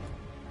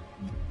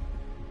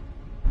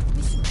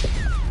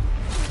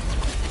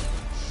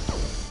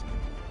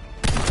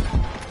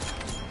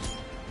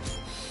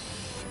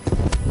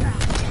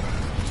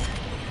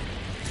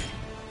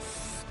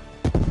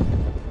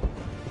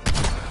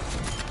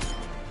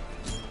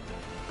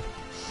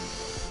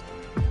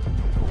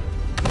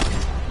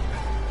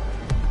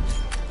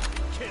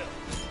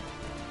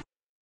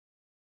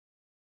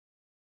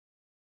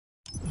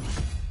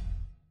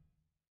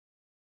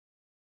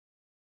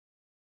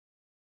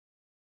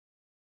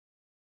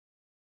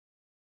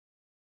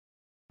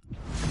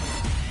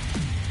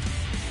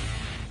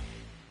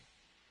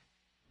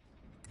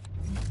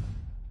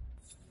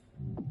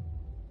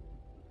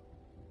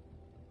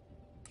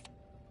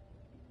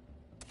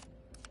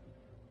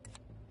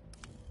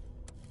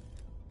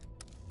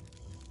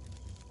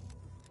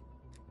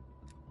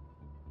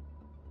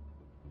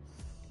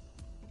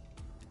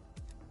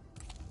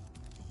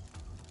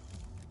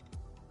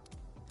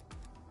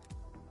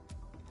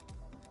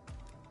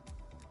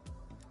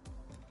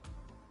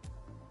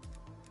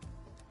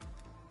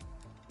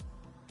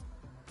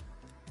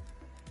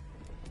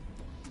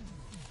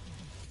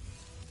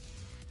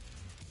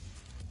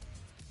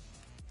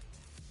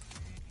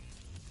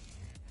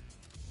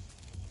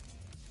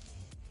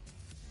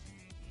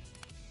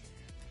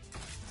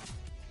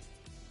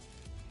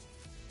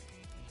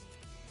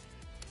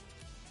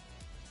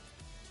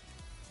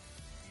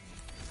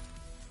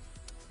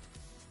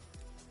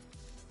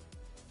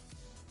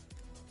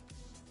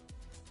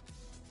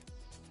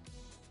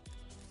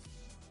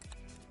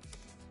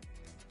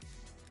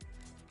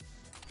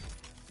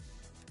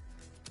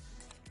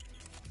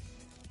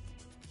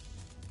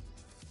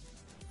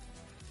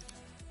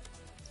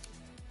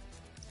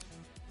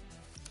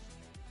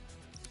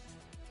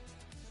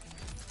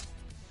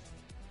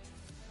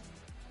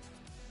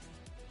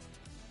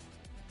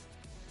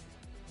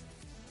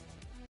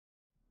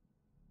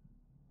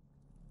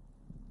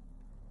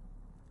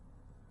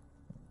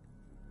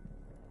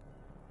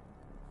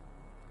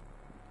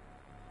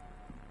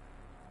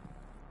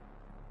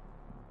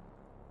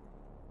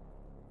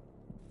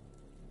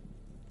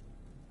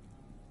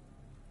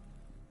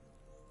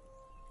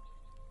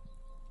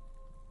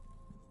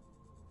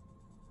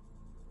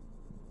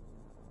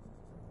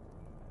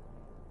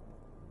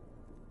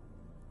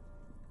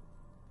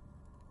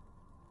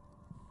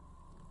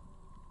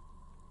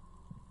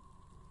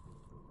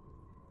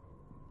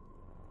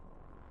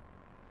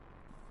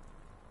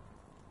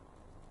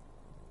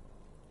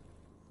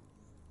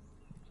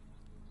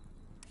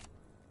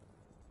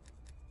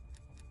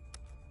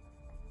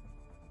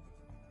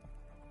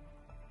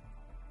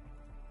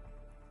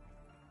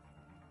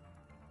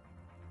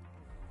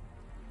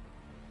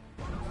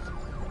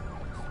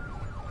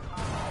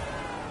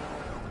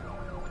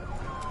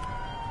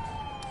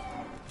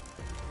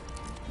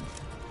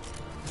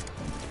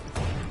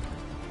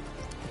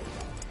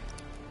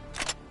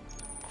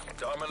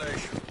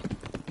 Domination.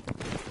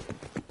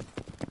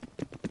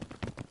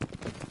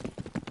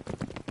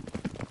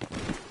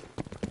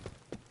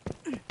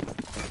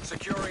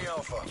 Securing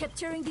Alpha.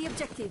 Capturing the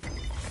objective.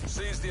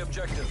 Seize the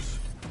objectives.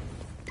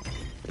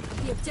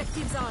 The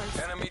objective's ours.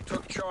 Enemy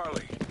took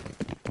Charlie.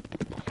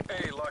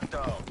 A locked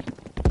down.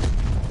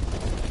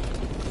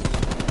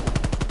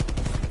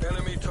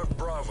 Enemy took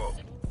Bravo.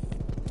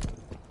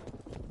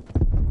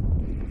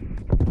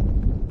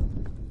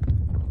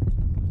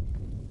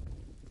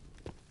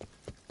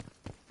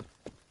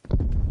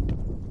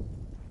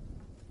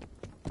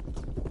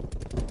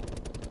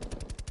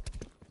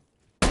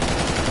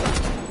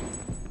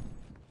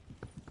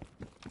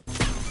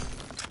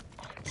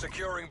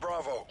 Securing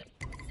Bravo.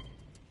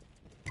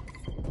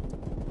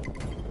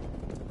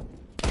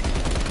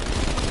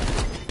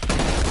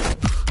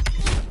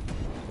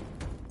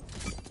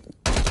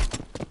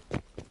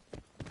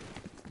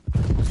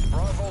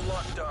 Bravo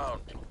locked down.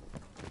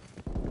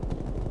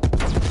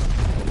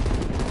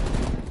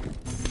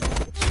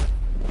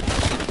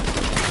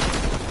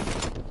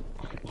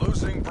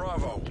 Losing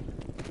Bravo.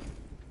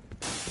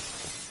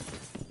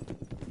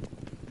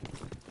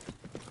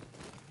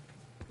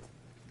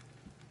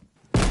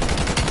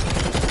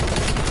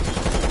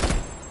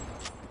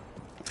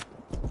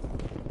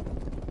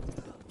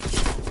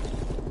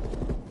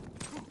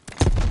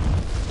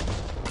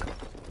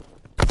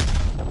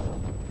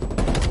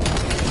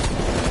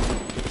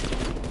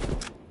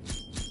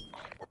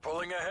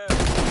 Pulling ahead.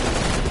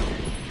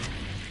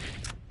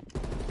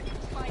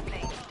 Spy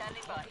plane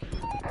standing by.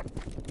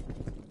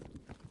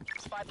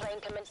 Spy plane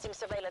commencing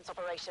surveillance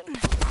operation.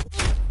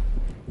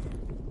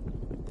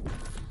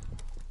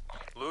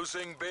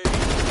 Losing B.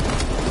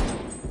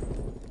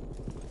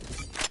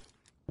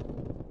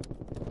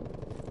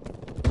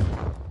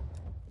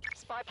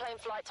 Spy plane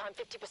flight time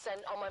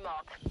 50% on my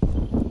mark.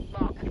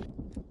 Mark.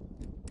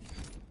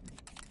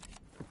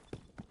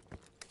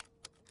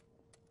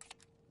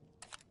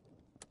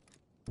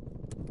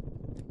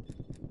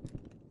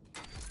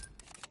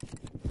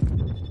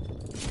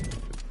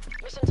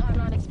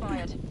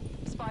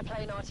 spy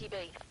plane RTB.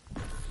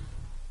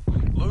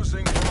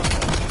 Losing Bravo.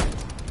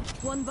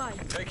 One by.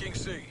 Taking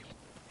C.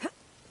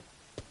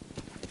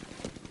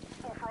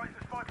 Authorized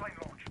the spy plane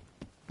launch.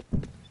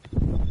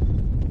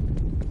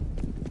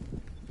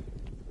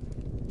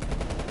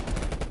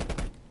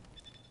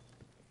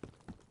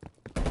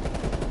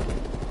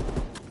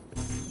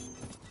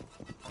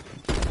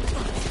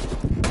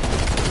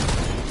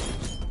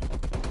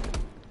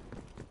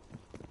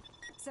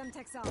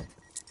 Semtex out.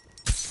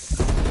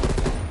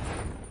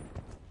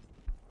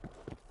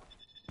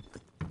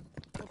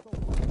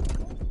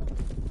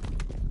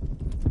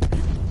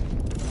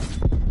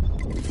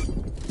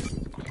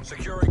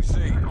 Securing C.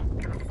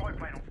 Spy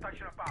plane on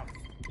station above.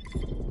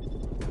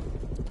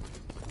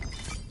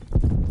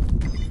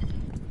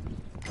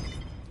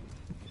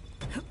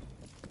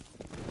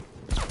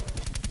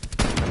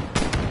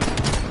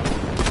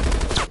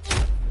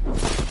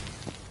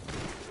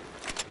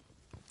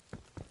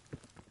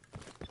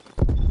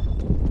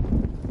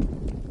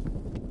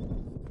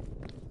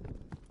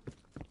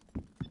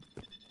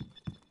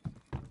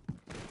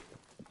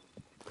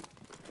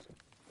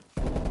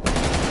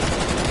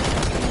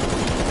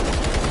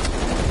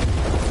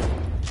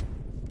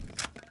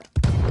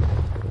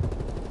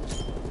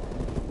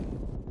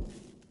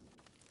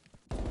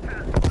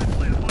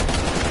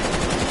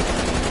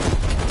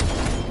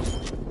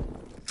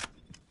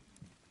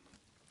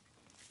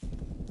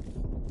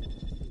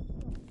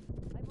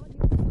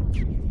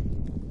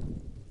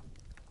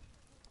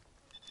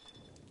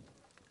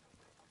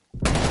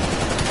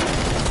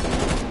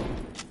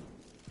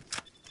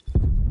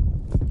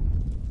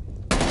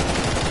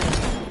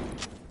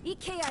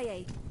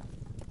 EKIA.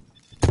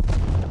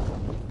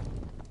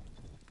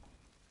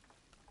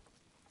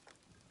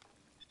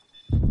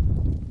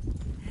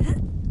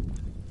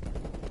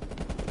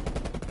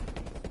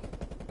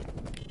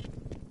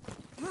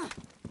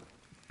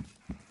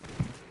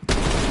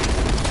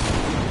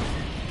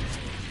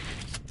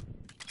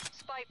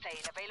 Spy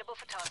plane available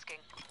for tasking.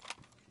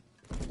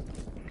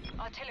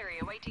 Artillery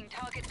awaiting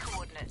target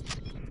coordinates.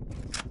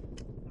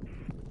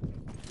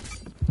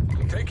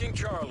 Taking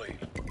Charlie.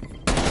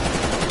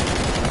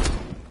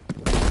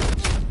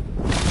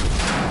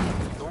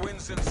 The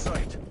wind's in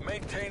sight.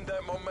 Maintain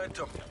that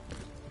momentum.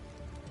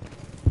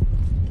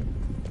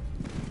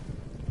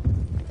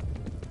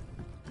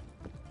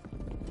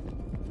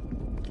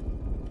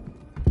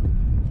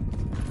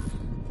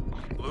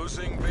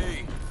 Losing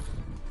B.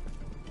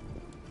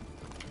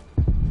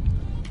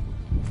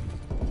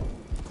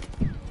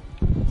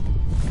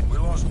 We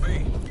lost B.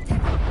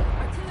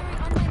 Artillery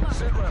on my mark.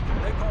 Sit rep.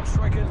 Napalm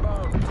strike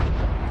inbound.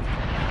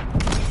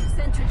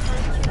 Sentry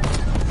turret killed.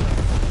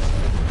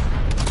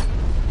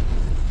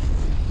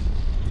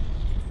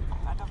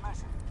 End of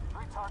mission.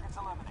 3 targets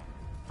eliminated.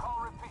 Call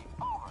repeat.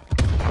 Over.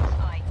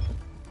 Spy.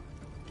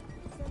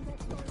 Semtex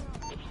going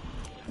out.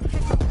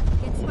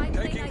 Get spy plane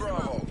Taking eyes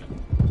Bravo. above.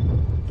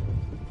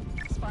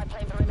 Spy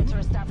plane perimeter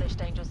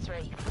established, Angels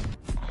 3.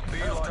 B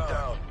locked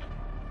down.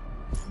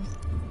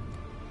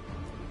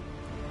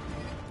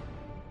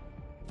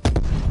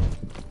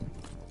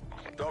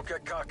 Don't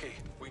get cocky.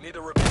 We need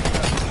to repeat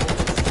that.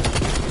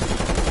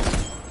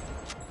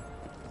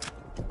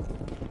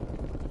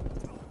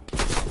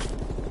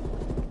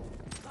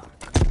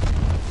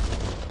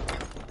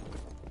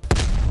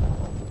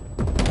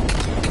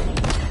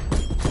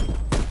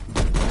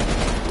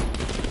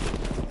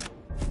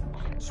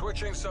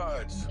 Switching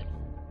sides.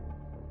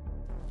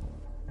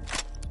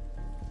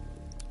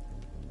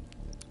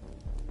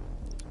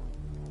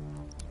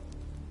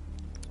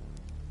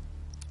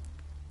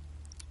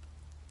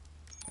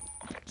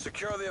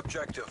 Secure the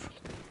objective.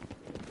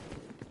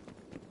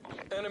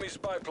 Enemy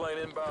spy plane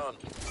inbound.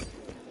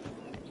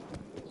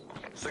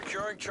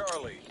 Securing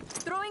Charlie.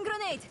 Throwing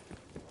grenade.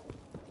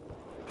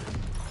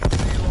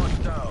 C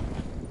locked down.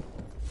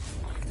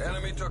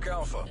 Enemy took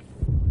Alpha.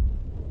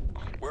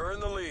 We're in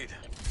the lead.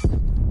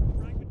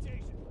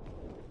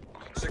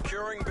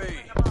 Securing B.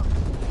 I've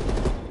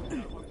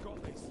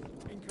got this.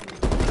 Incoming.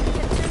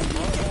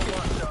 Bravo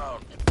locked down.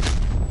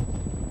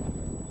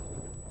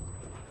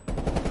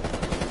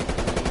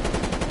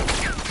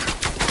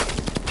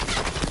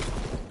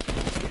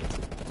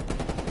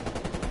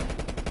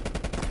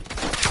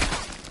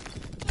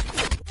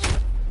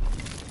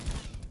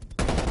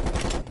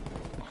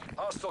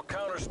 Hostile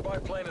counter spy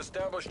plane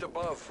established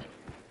above.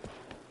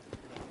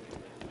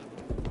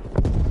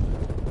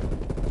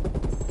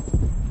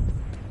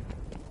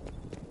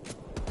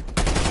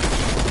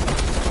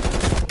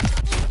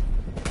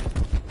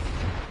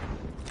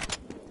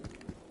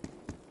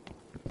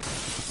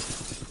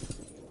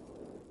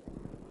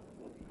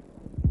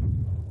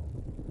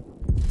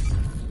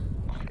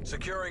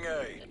 Securing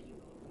A.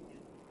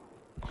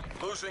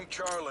 Losing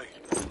Charlie.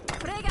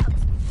 Frag out.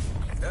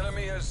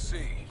 Enemy has C.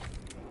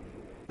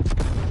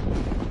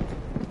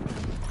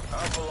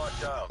 Alpha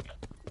locked down.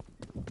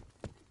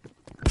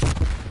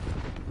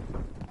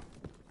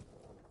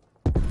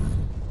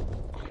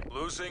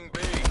 Losing B.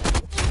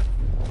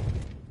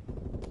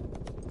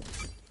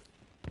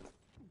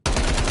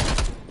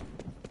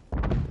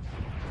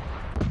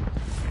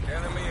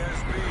 Enemy has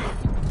B.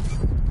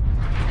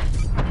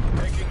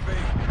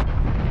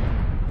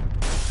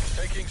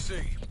 Taking C.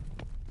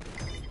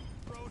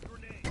 Throw a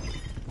grenade.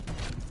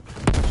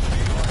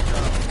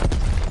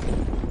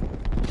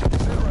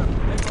 Sitrep,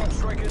 napalm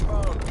strike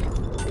inbound.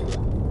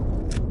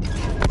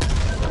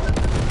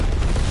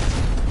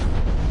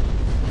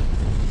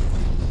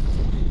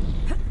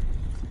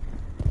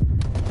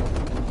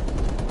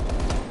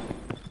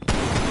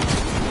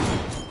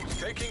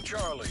 Taking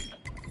Charlie.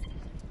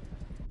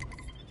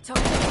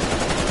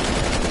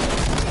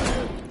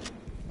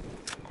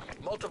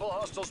 Multiple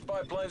hostile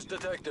spy planes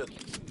detected.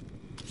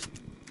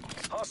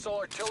 Hostile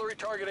artillery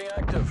targeting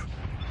active.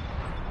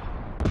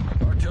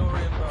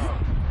 Artillery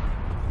inbound.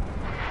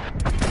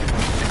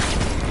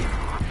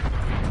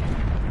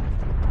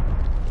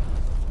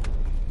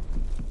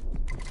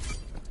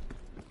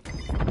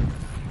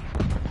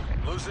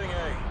 Losing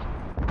A.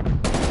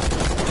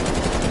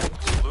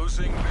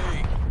 Losing B.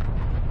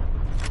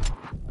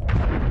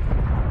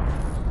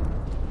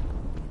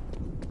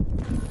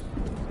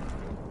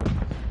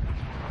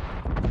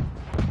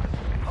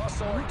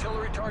 Hostile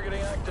artillery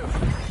targeting active.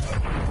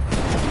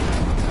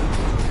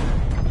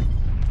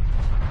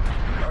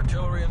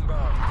 Artillery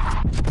inbound.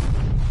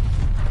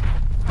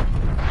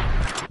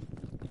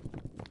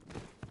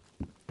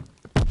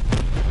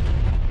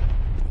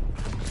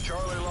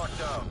 Charlie locked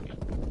down.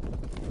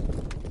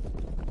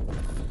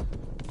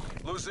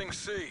 Losing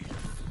C.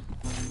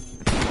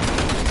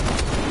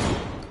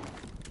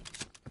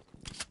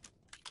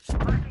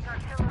 Marking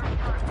artillery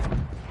target.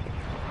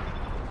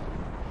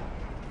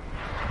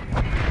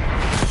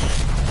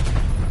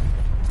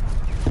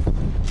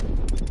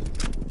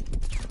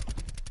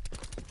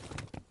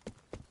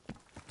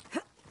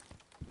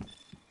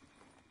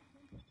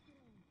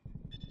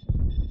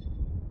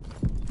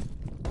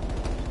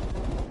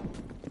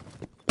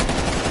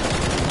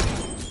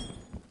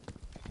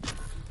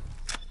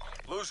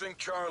 Losing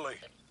Charlie.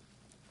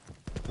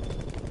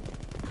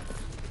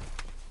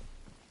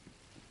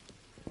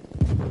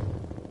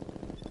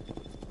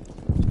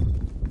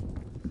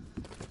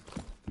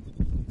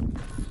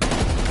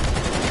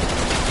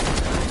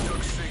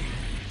 Took C.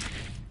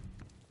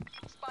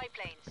 Spy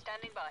plane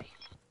standing by.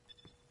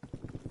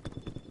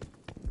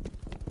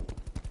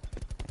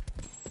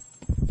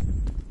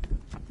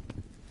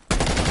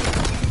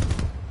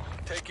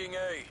 Taking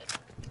A.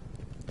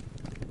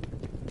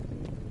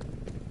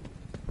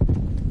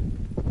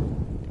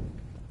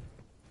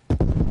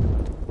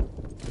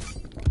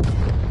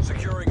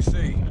 Securing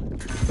C.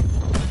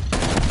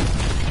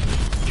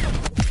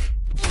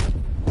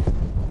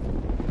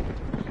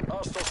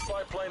 Hostile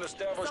spy plane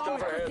established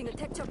Starting overhead. a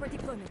tech chopper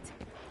deployment.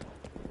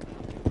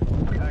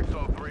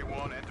 XO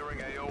 3-1 entering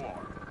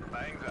AOR.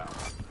 Bangs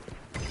out.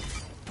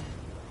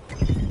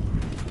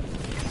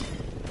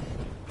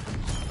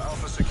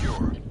 Alpha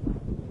secure.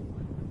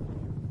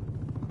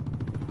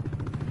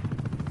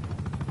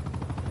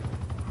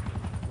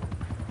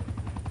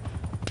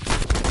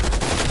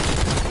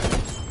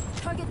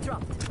 Target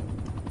dropped.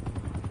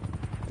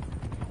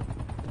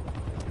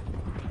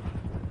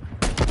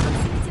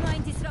 Proximity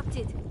mine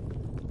disrupted.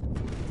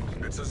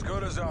 It's as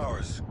good as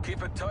ours.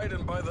 Keep it tight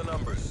and by the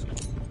numbers.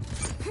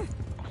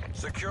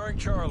 Securing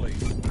Charlie.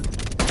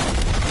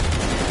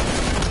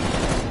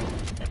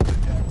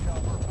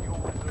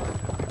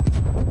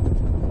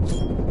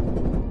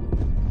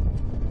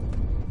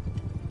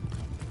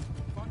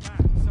 Fuck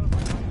that. Set up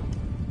my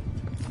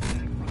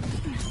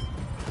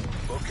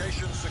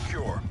Location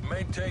secure.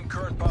 Maintain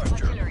current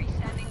posture. Artillery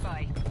standing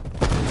by.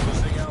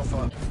 Losing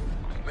Alpha.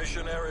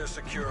 Mission area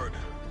secured.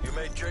 You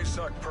made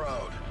JSOC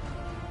proud.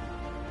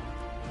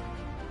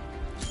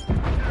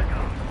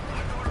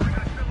 Ordering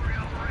artillery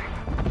operation.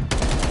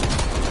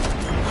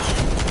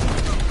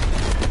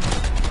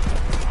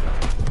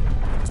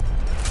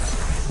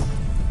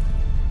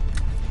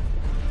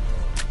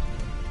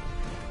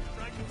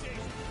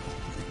 Fragmentation.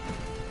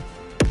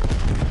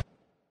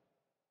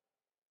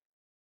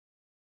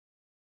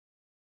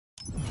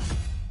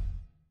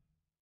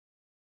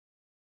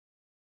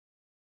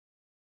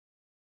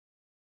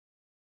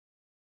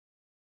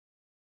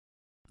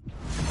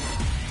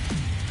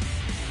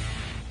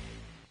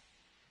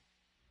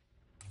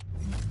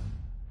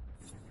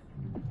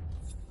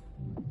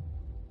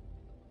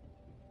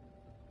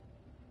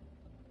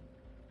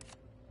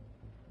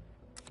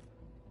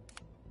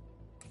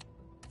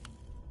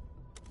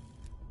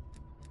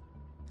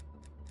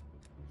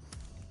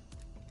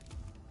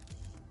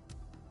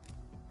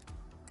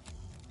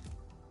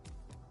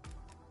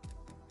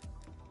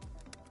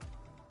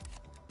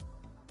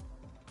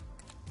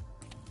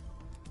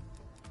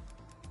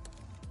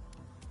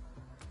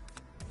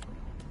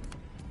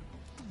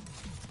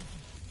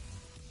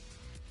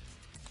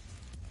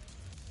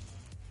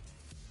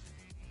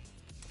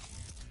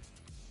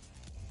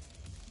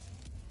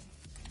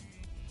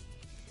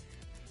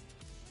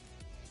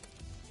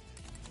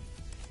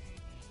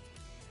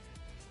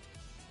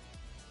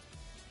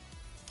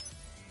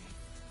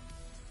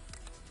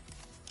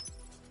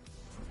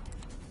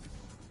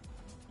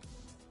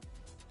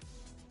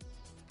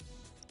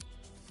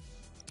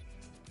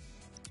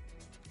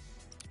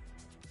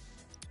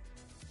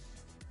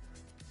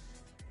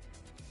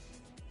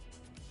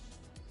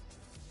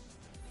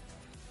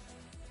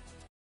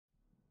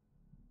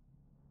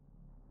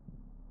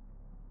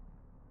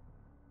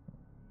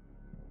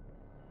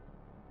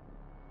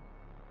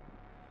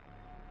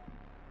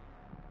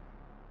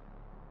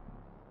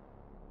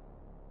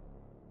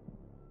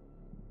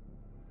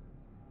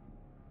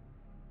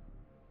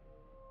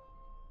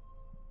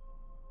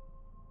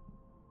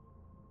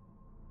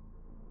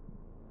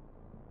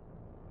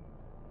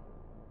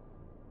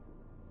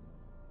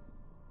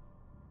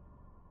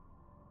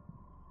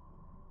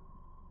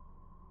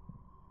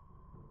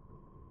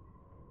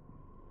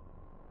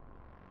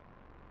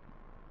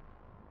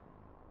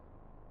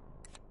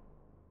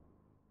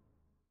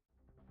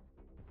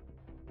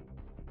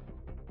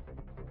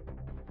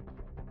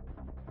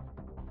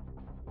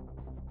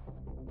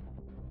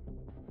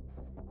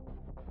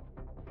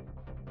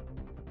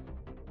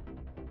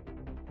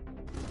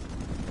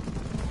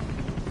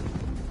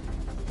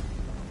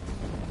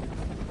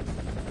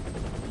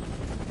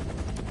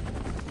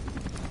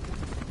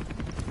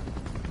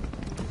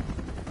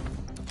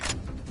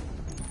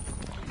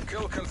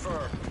 Kill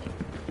confirmed.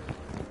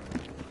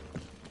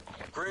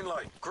 Green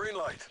light, green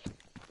light.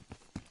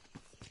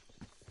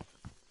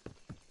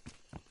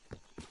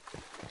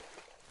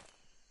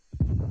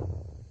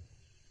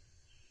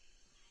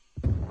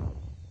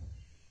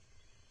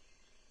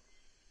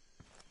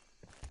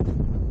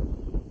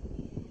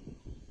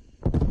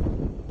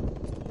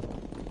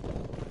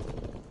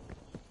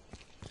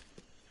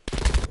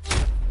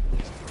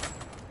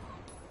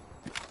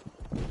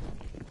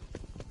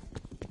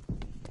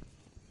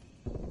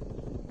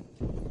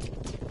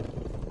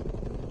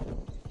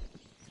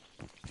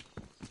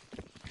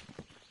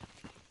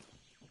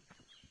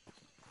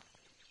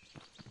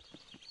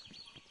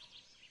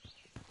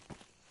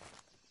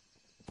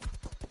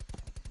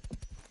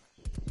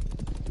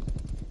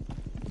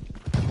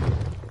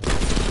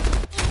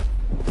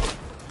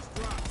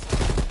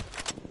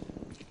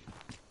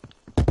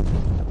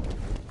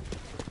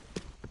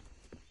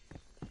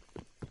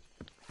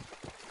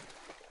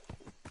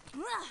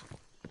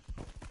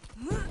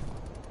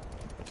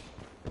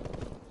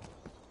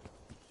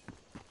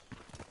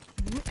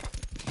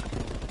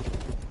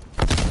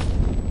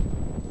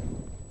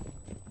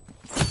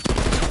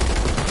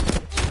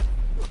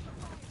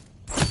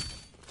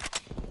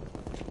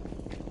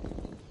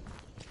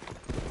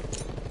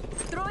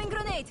 Throwing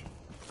grenade.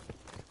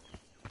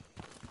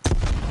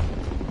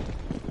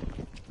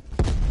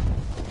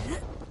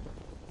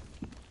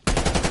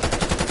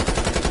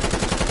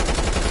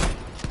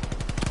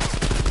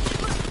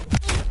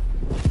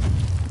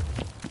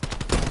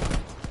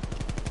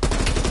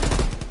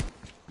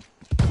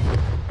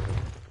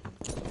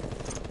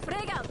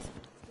 Frag out.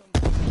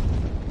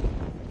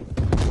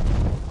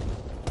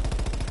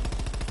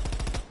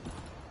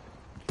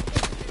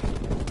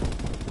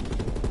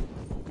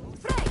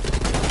 Frag.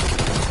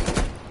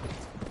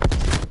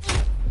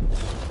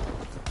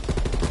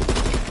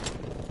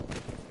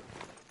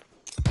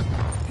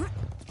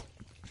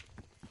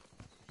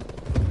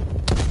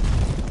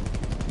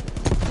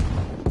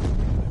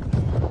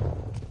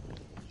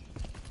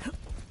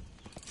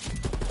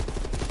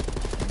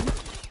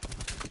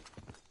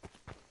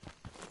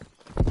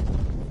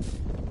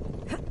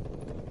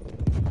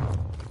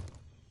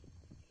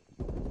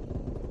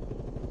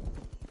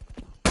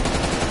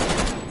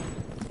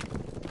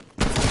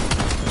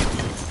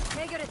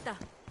 Hegeretta.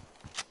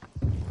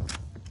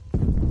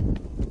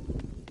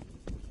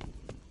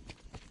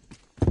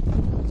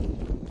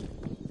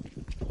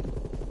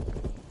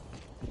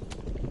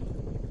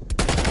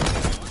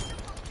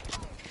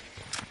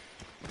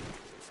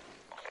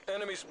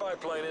 Enemy spy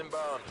plane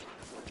inbound.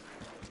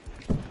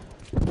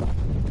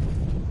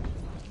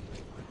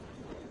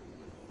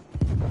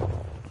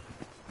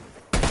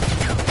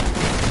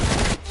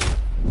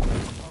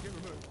 Target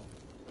removed.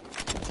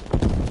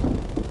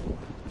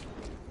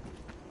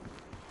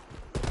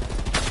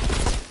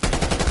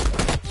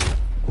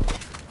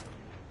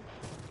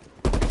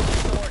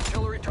 No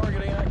artillery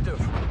targeting active.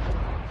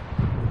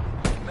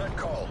 Net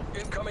call.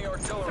 Incoming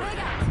artillery. Frag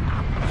out.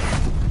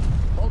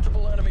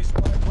 Multiple enemy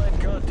spy plane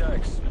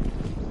contacts.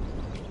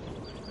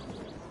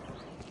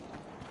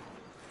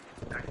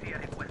 Garcia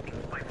requesting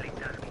spy plane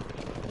task.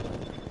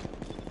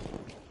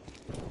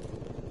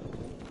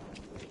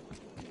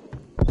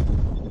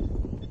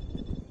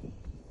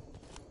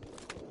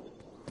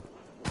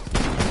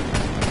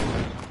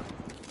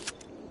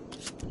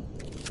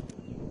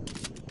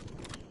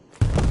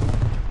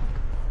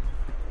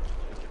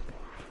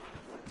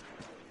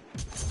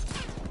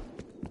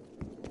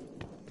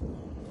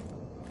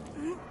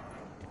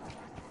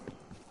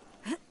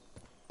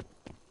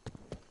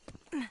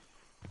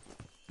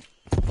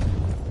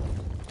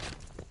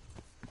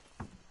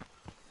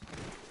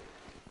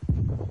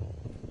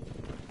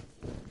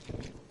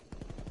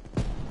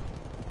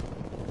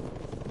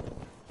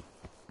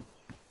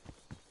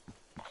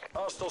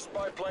 Hostile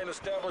spy plane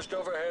established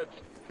overhead.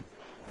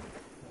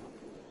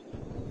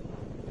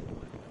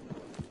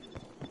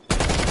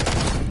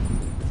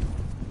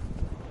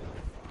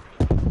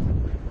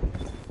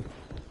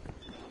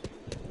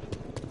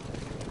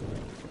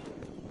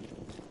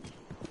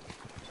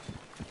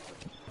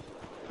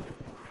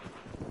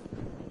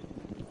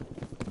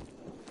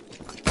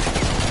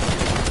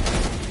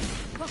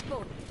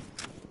 Crossbow.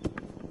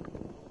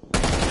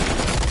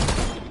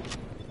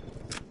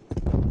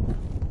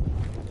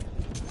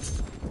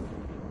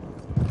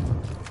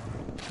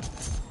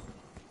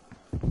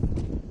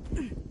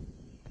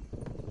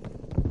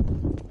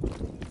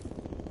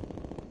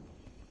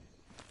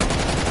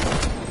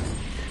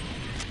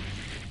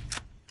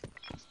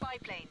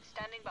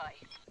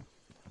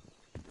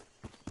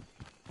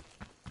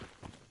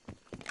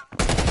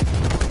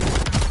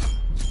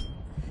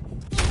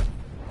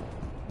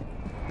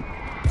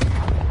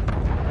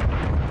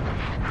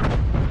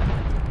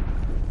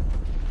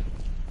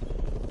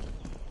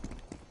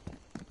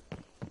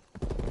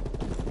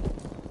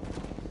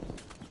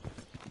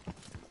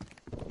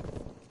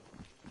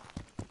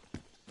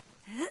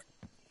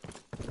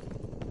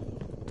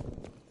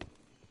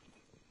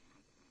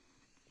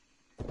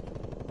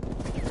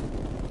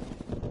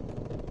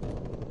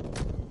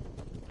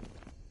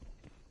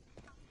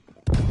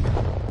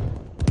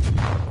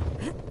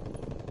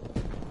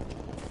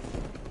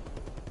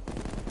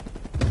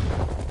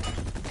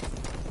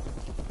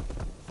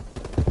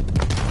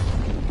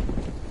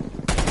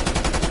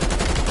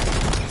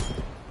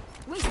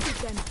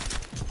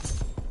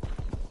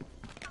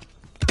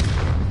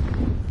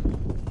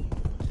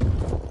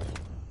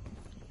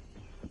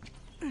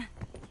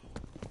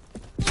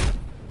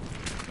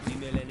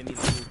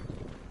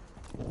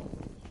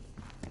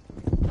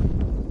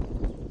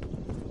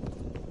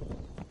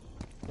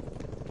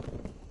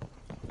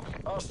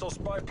 Hostile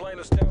spy plane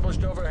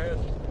established overhead.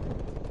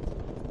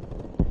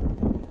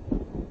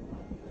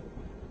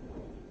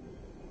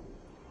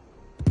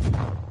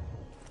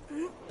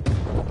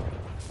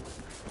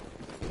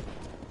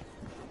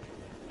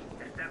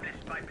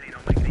 Established spy plane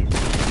on my grid.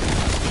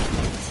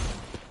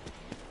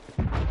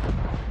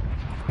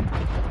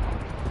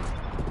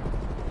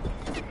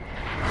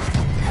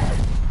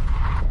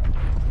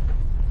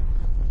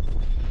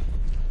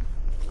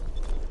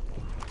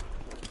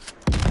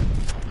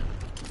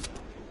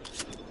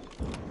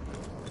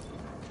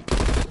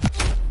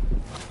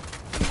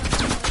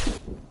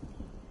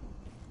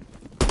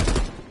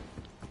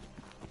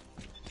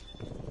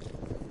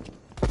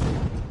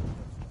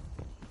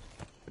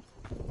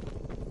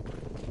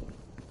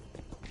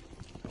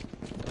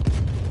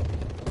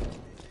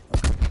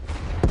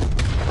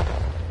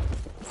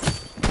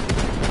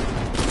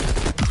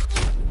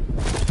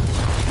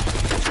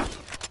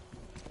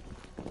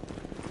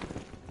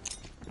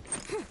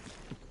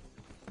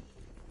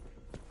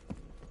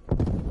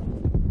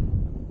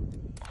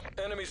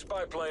 Enemy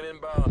spy plane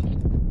inbound.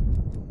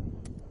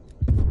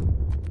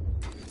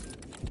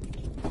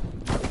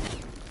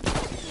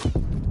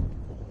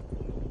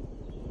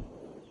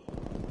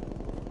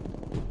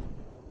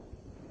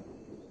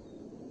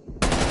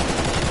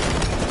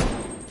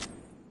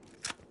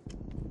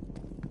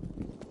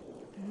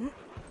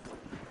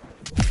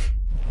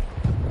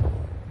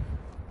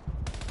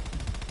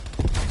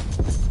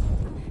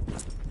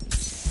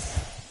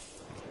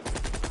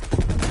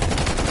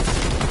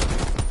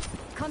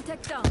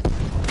 Contact down.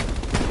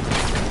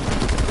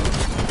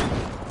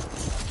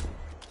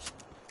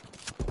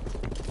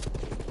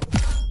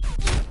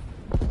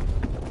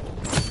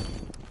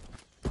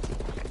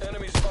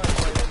 Enemy spy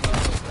plane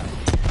inbound.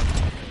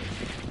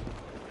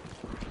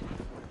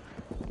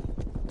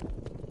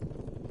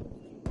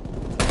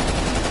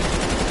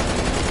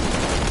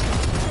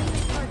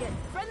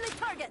 Friendly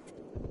target.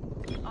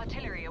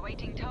 Artillery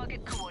awaiting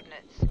target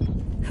coordinates.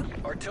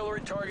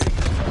 Artillery targeting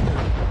detected.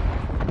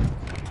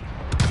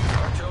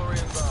 Artillery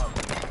inbound.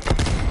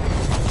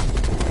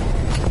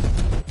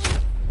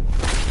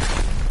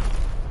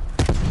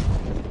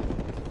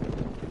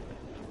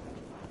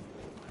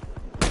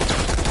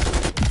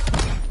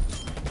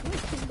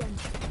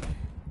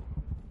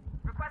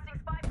 Requesting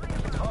spy plane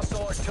above.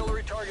 Hostile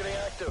artillery targeting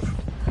active.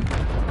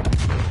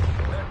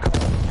 Net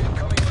call.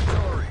 Incoming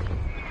artillery.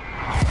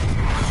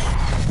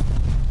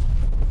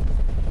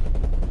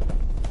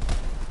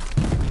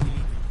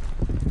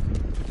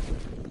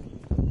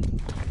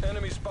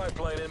 Enemy spy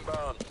plane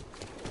inbound.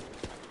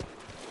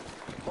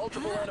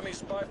 Multiple enemy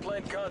spy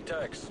plane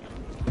contacts.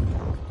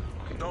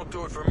 Don't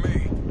do it for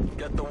me.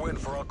 Get the win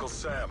for Uncle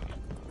Sam.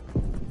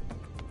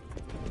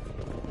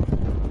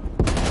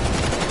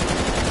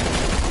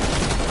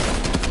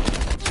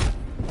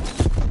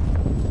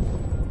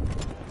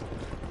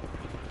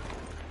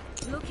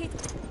 Locate.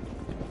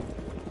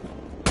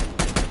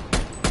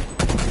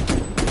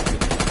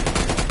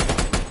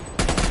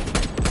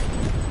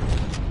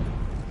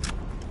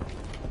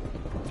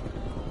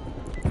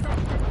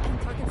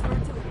 And target for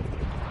artillery.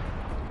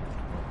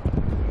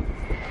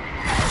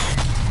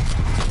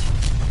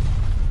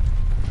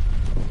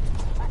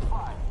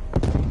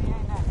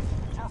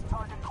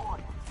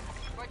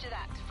 Roger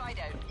that. Fight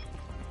out.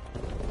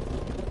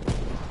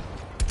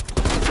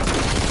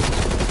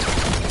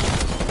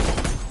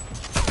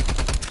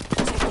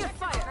 Check your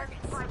fire.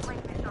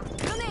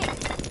 Grenade.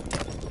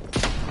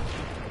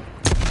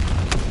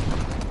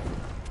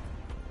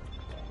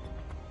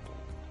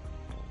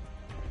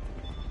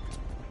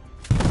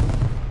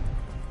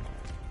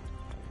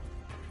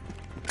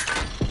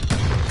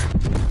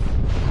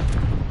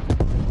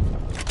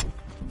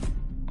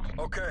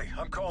 Okay,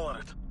 I'm calling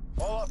it.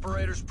 All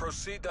operators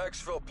proceed to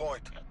exfil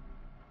point.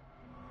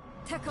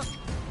 Take up.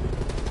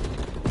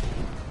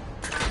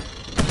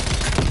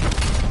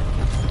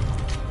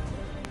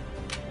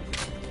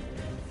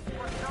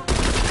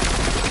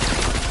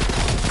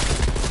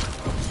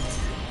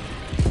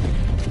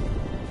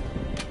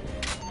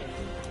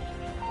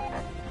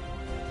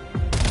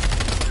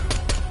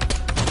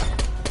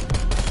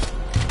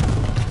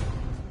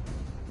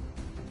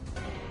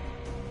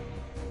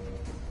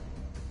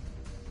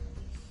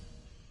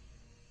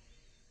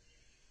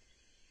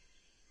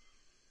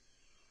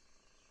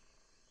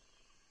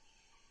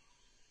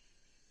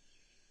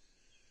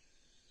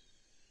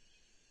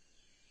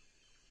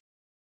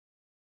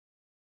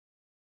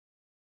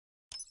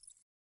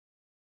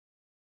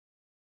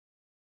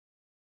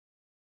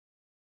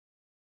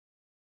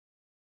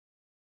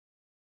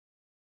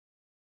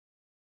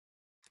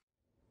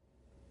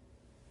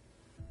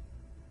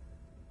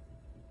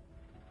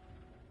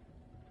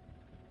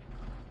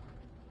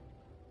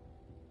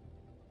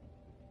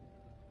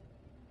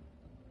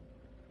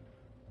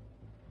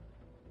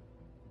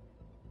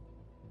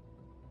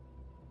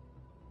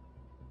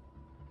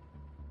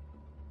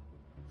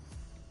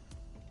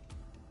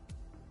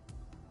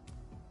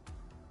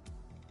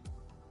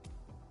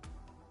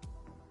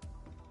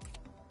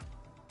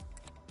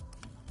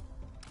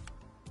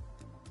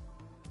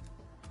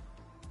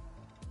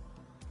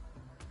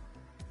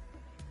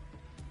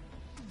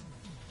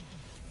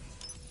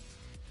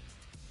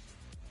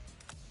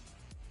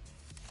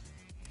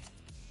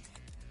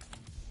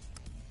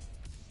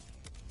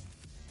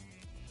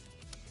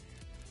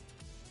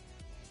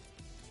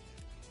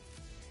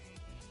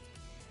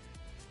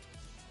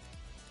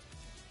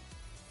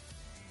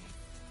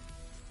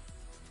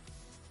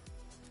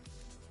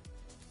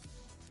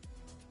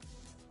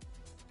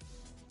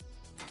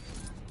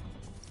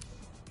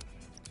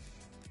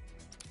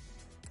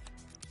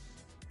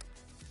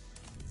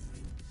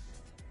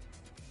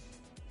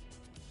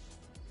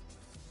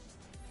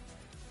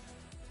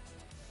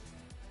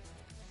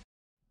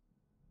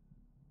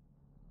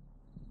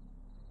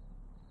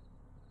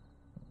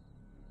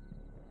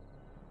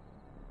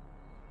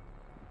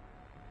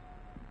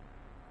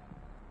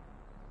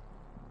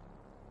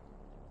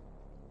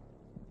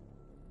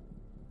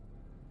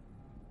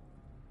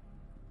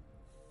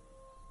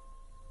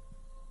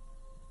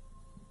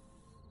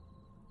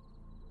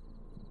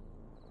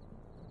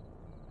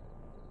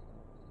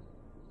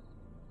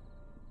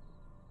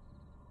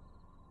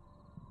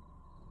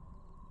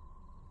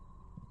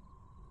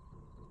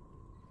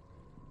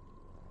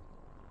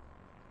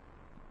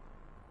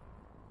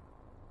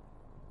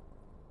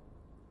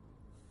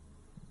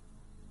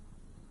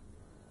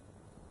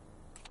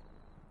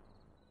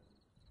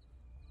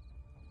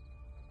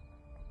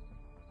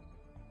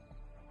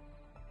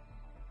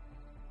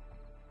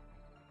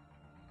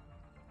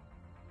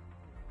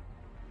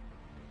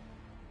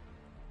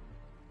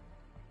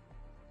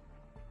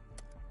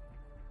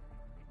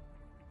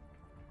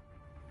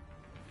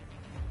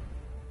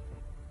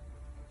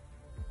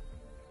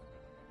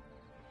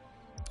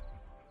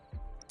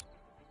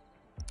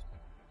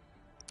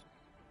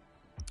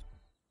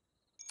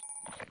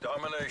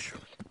 Domination.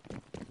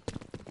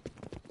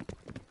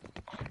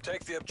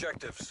 Take the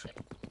objectives.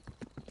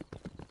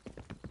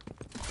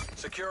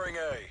 Securing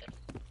A.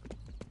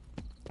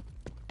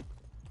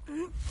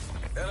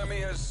 Enemy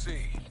has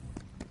C.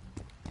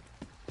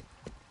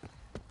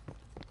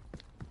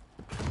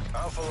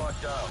 Alpha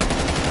locked down.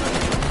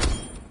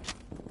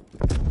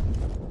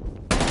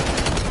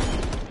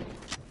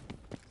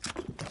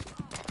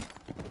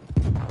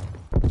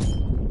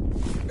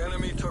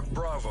 Enemy took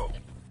Bravo.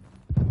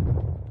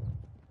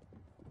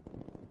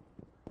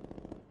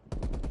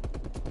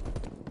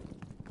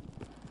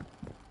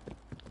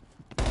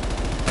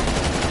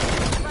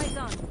 Right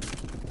on.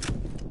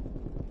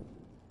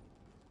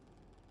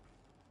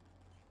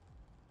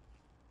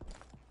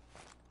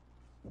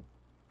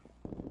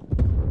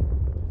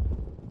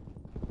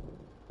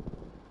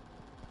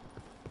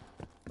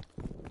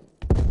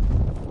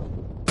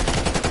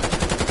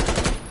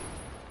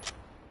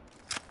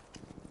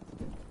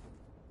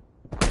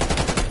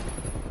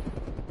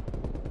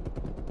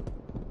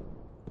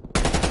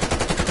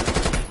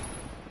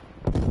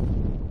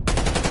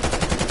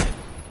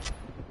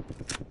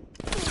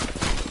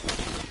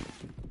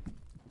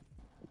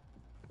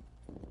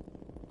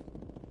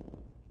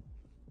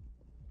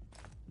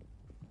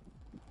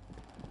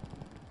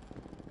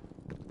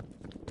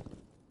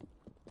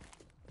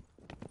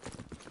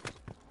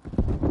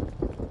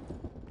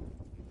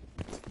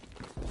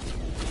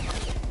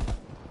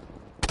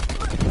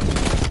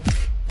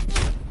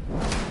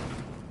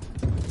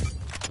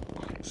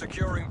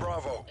 Securing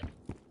Bravo.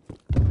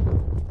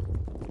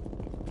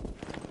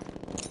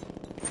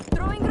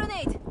 Throwing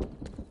grenade.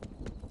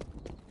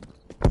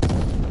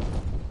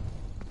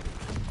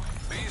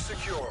 B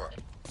secure.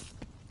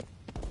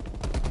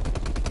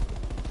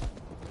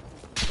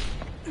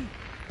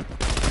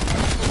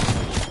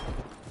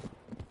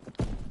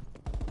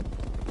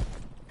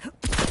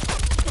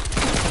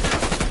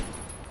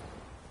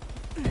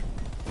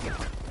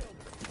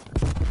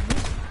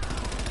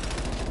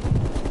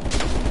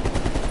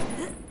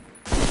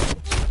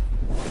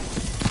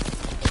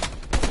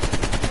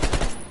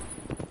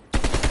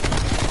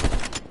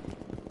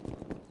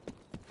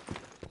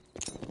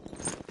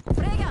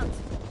 Frag out.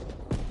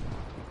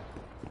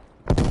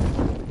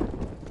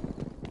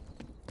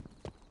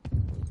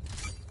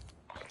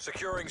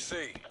 Securing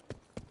C.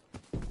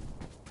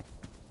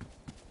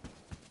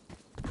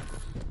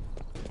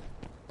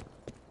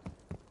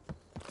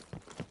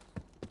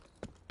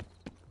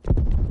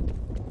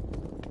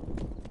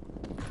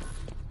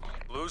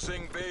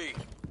 Losing B.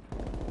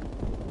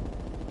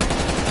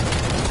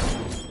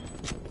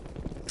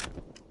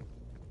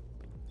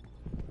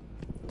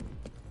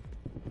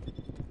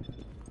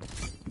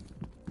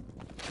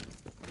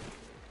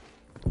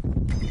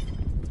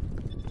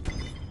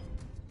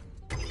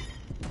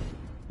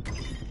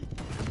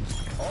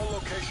 All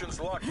locations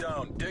locked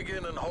down. Dig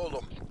in and hold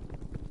them.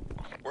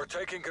 We're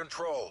taking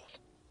control.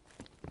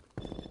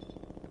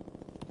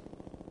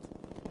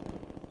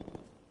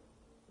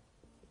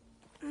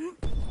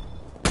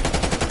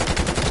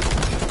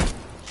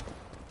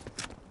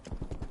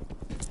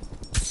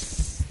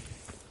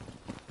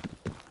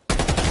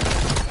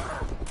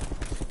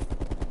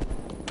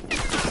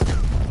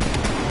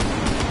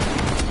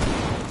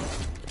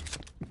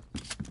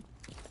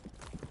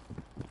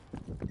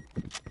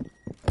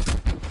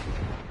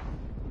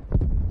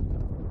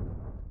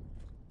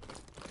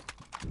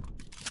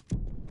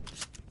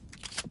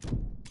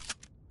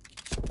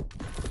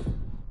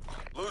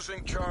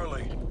 Losing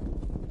Charlie.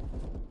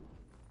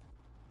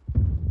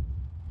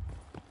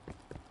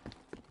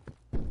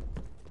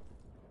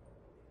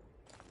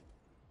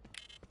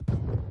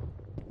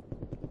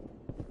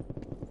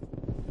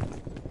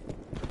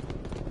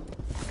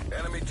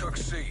 Enemy took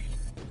C.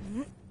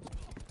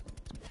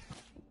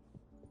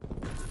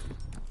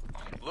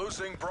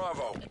 Losing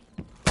Bravo.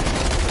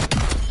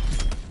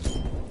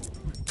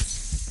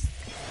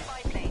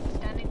 Spy plane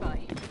standing by.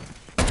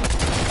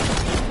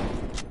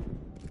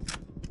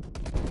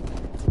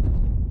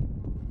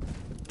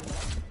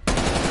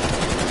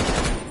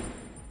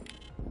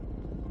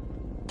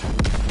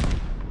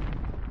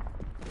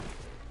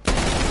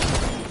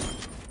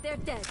 They're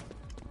dead.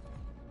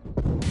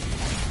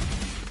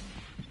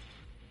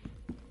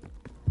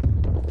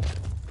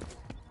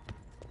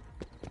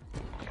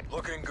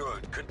 Looking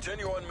good.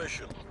 Continue on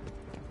mission.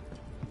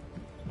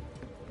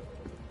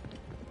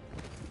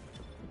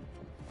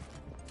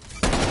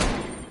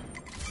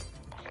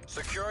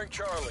 Securing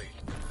Charlie.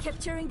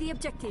 Capturing the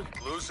objective.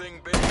 Losing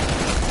B.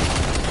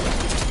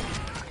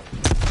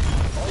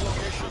 All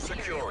locations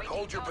secured.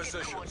 Hold your Target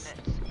positions.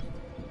 coordinates.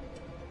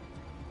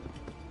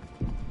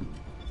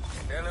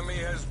 Enemy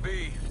has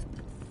B.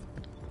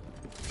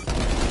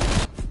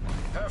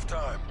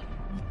 Halftime.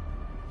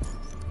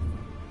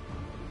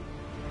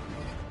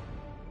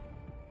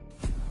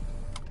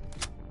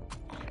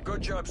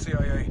 Good job,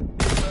 CIA.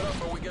 Set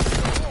up or we get to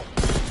go home.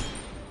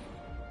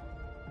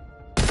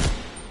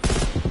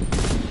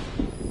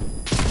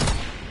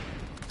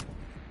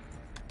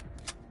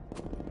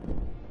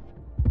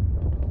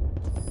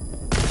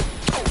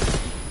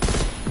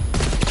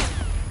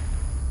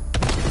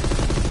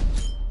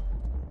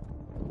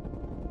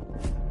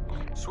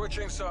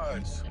 Switching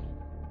sides.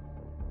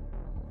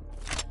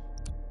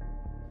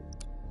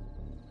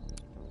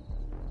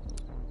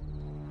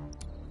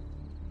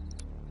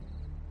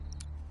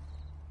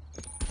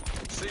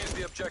 Seize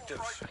the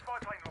objectives. Spy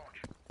plane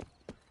launch.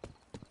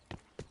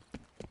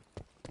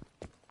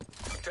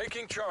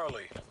 Taking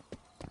Charlie.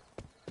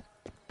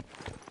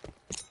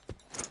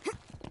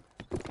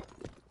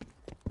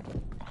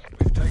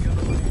 We've taken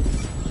the lead.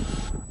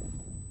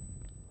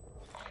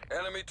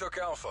 Enemy took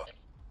Alpha.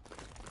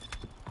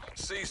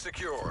 C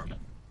secure.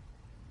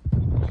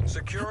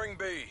 Securing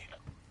B.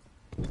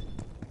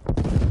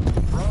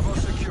 Bravo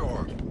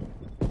secure.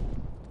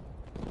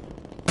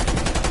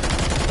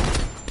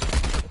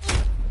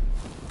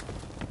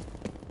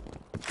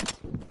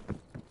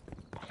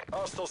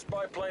 Hostile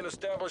spy plane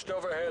established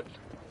overhead.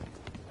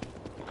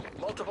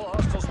 Multiple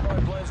hostile spy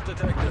planes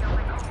detected.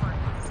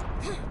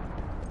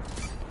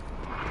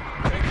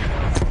 Taking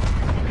Alpha.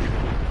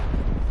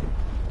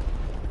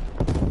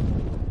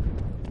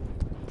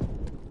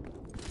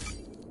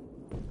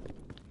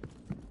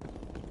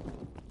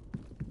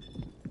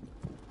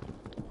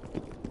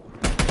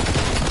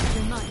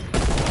 They're mine.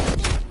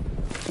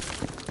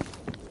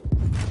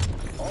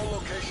 All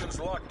locations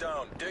locked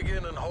down. Dig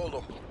in and hold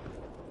them.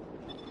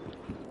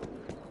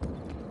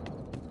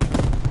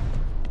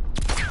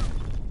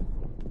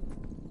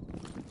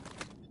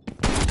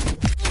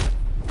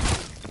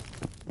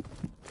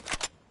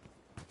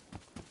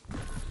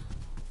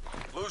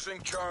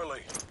 Losing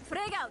Charlie.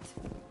 Frag out.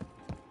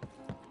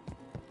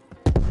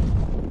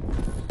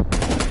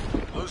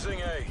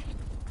 Losing A.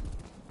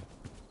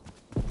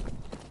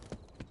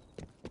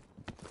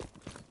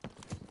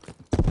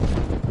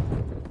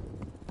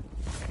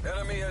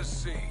 Enemy has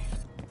C.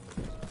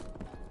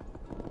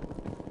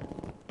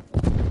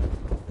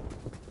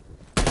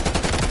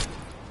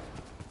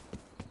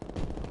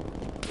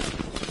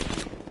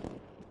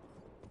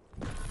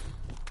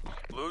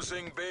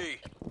 Losing B.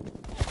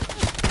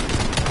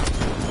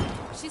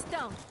 She's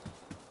down.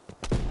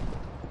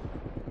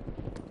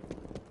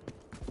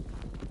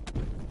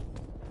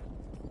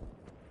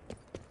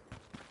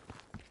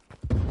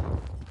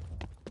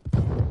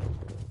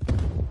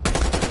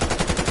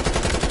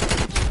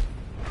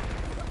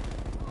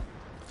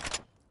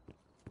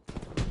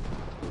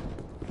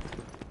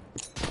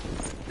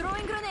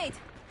 Throwing grenade.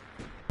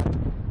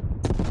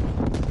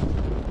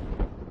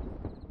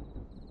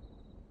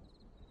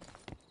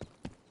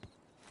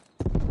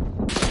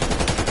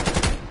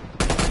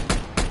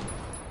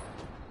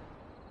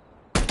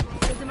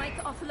 Set the mic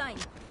offline.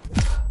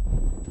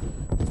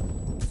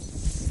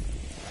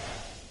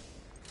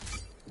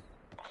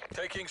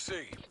 Taking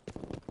C.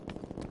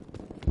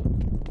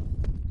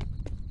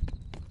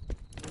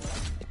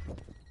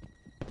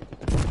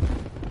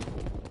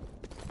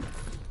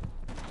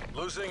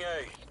 Losing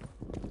A.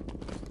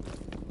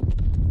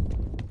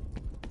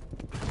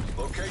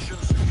 Location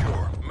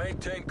secure.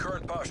 Maintain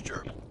current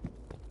posture.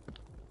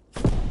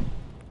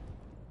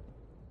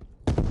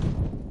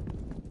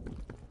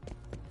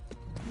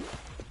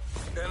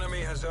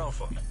 Enemy has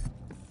Alpha.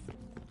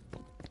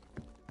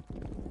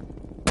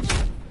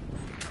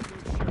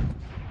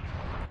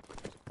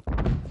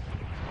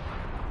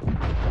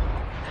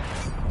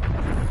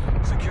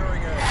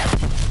 Securing A.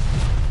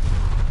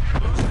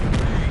 Losing B.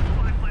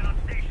 Spy plane on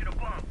station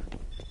above.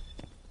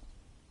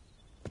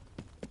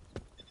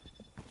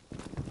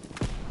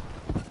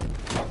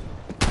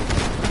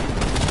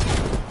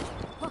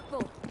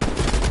 Hawkbow.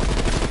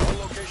 All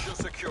locations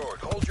secured.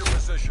 Hold your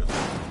position.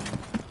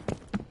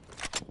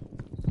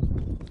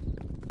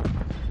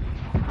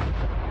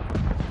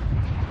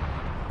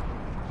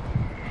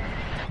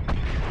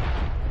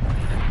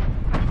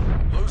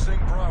 Losing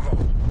Bravo.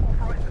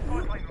 Authorize the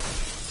spy plane launch.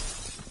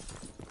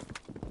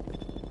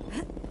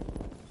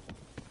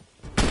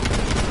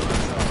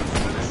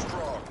 Finish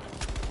strong.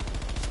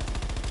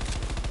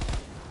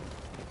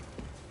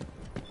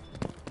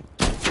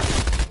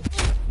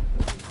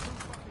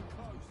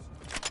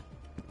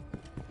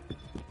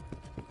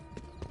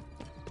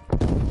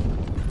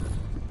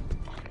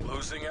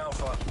 Losing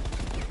Alpha.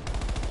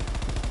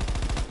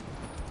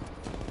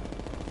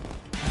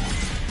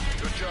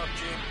 Good job,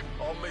 team.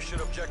 All mission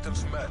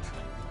objectives met.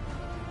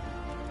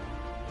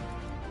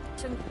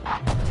 Spy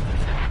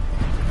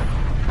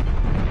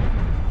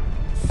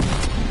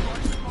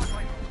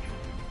plane launch.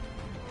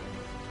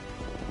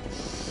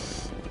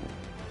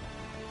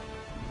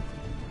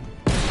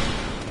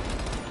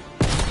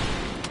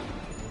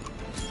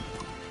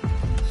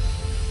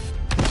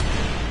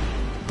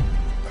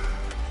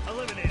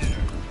 Eliminated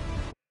her.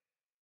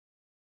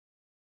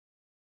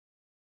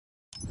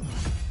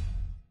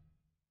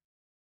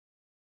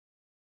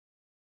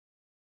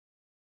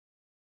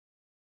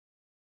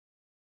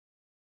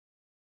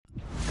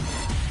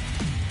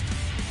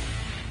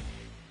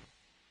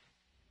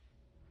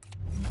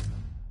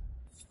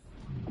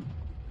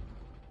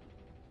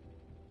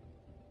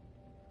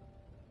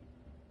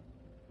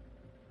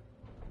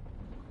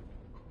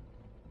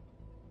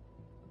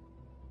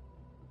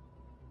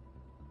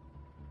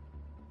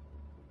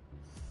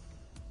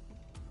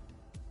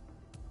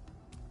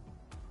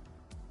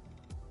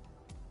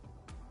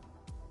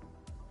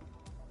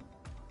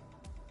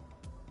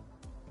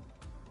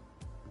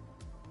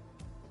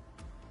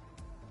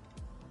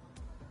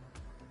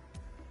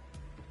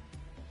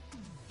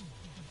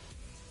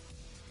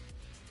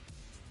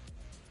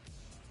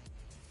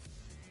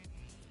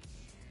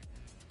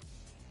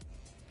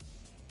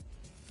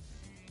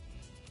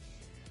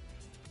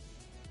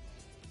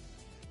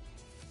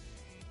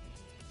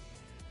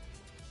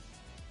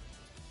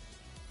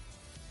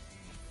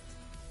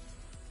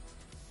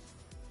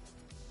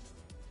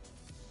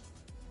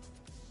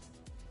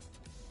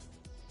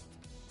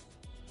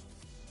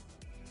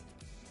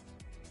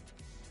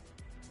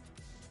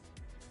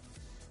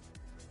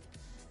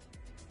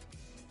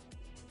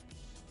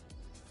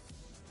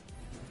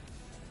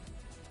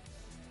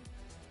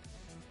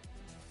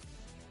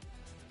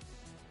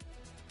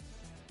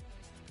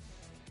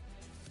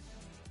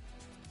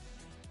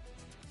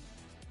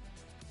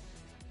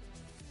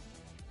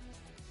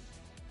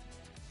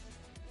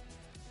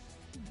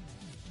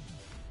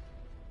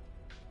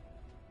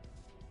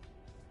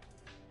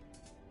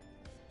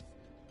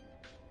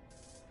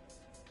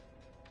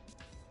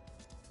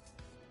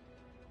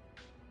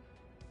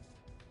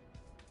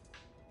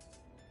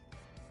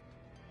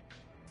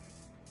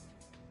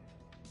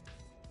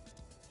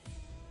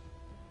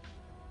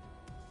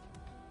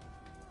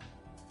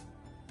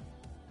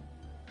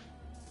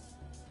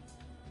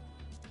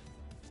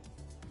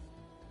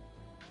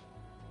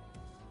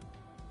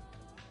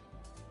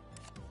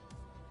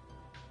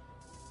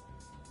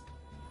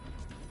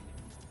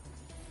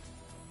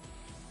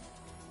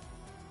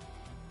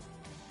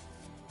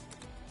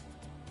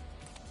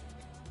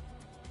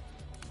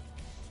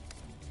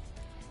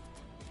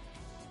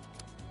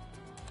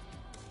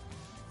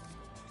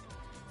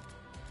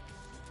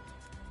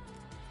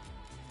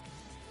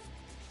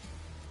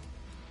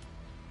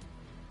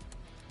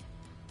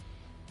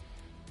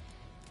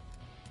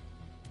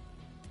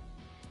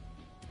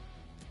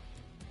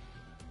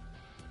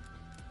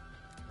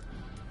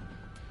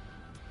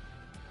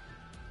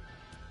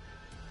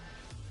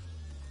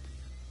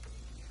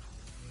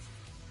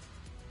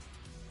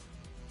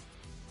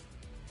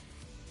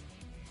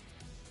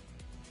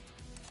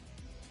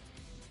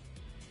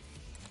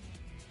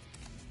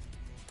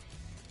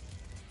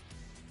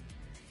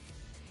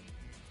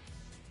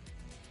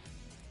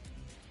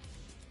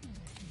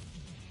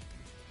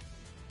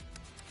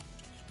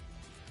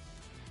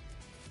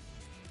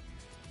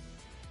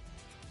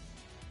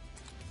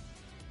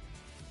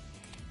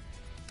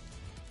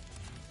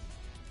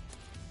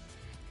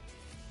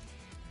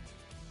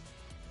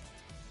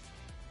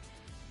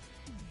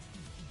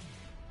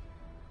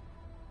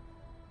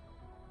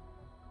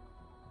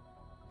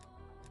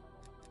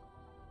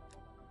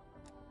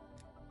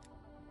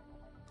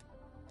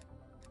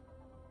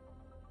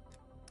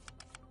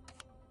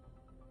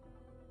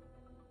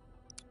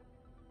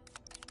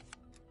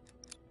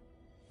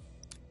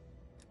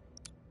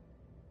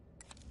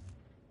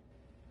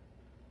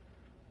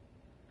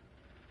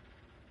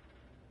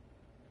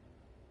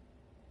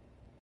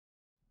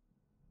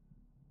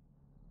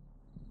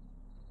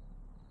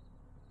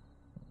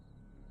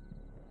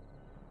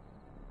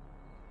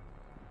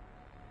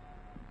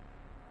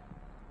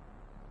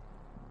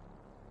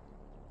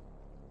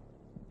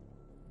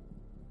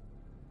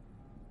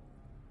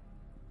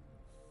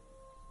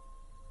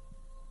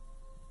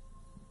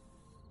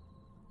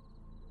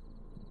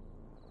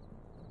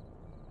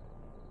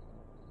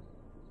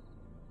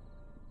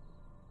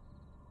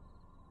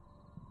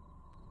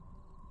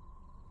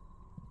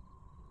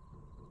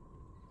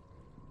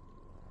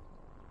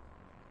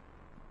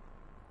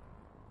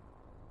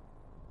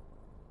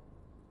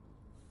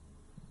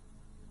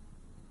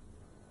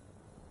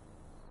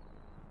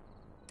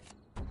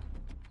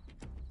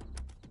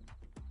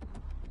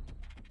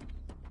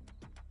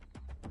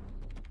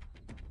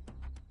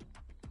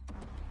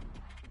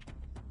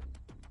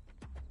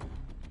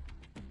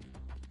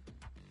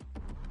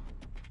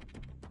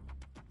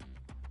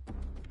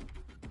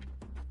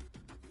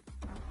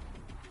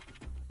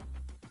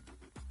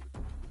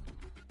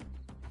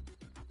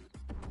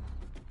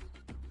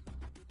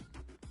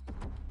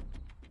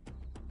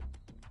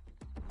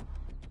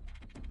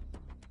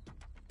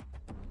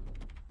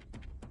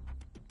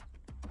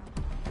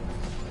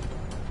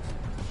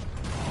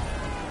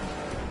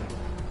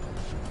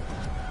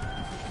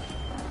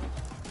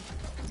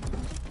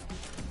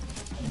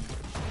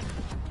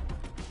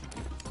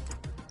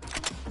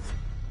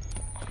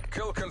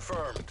 Kill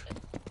confirmed.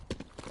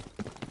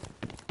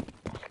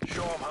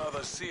 Show them how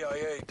the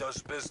CIA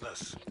does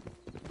business.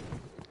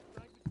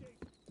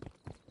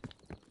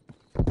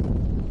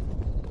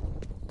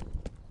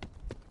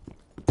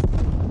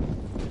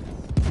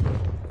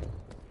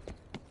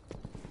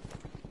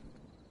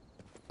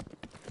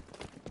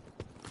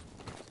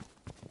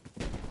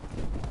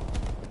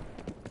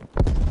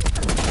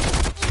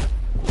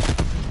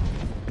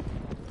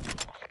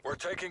 We're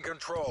taking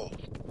control.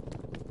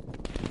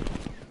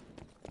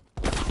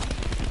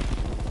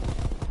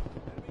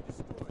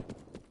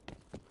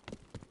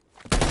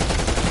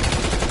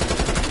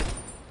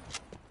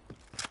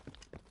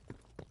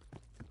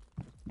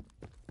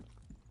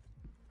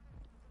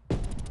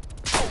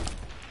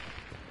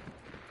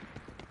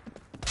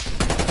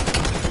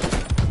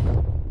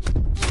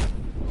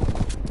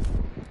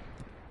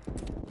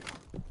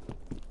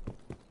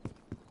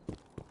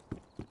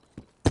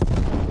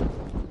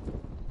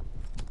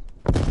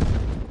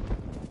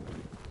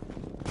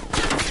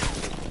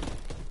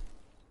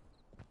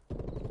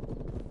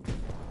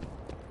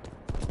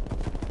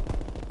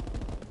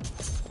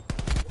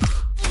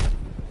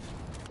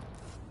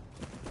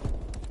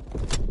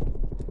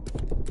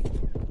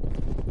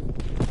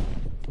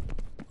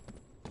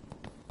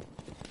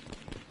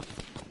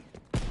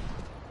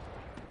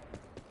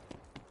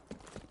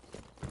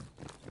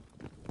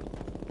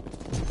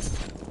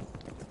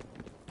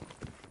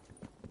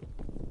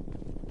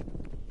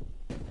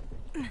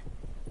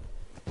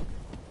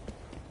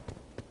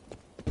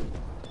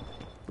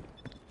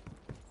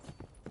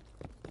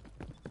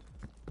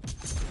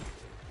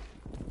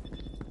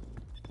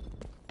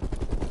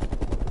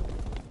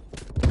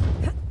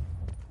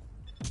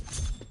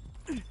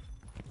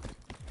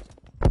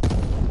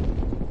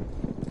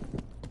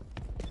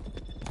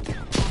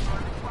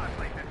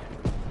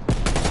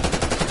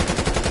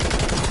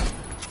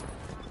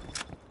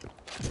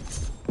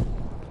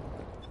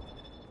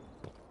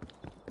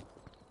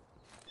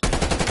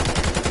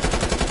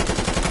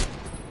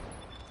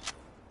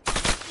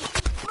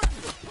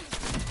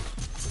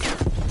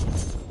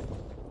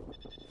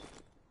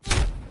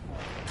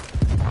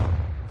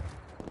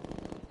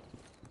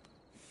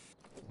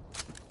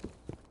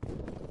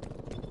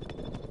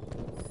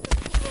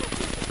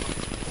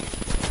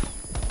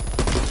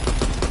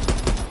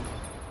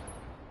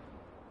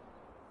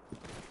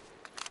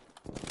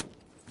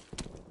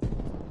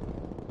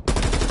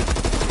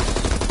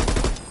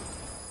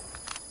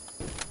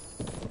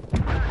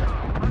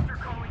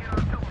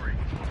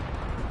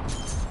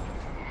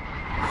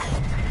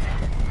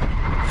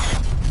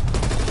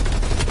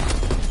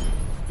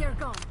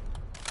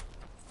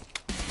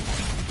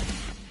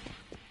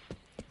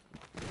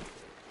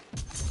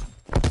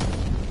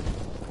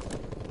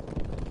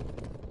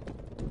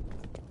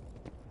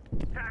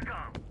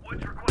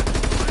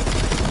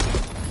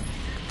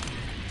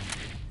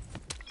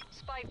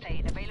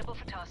 Plane available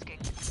for tasking.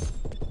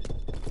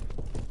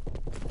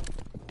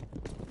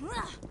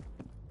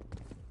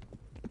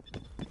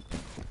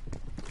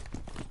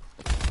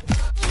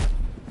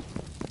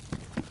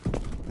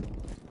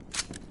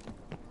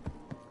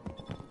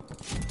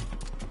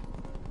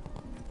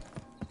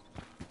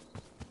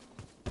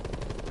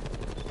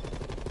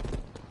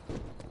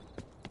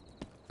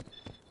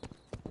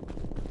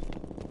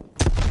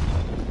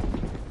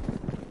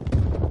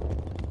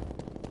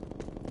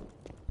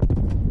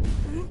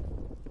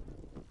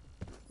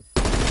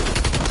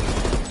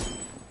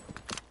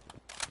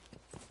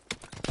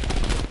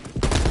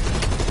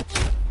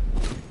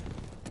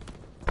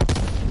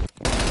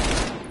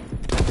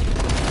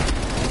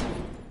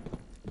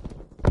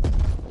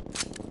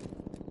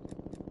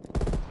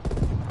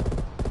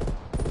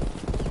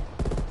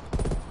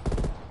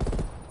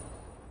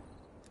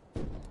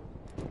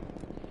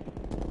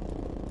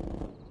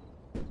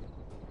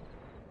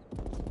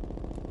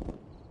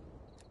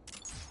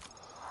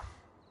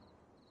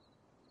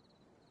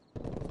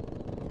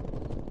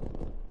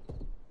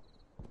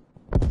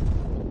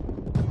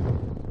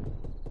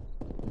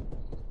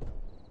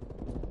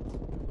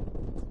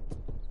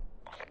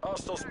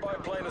 Hostile spy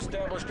plane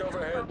established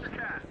overhead.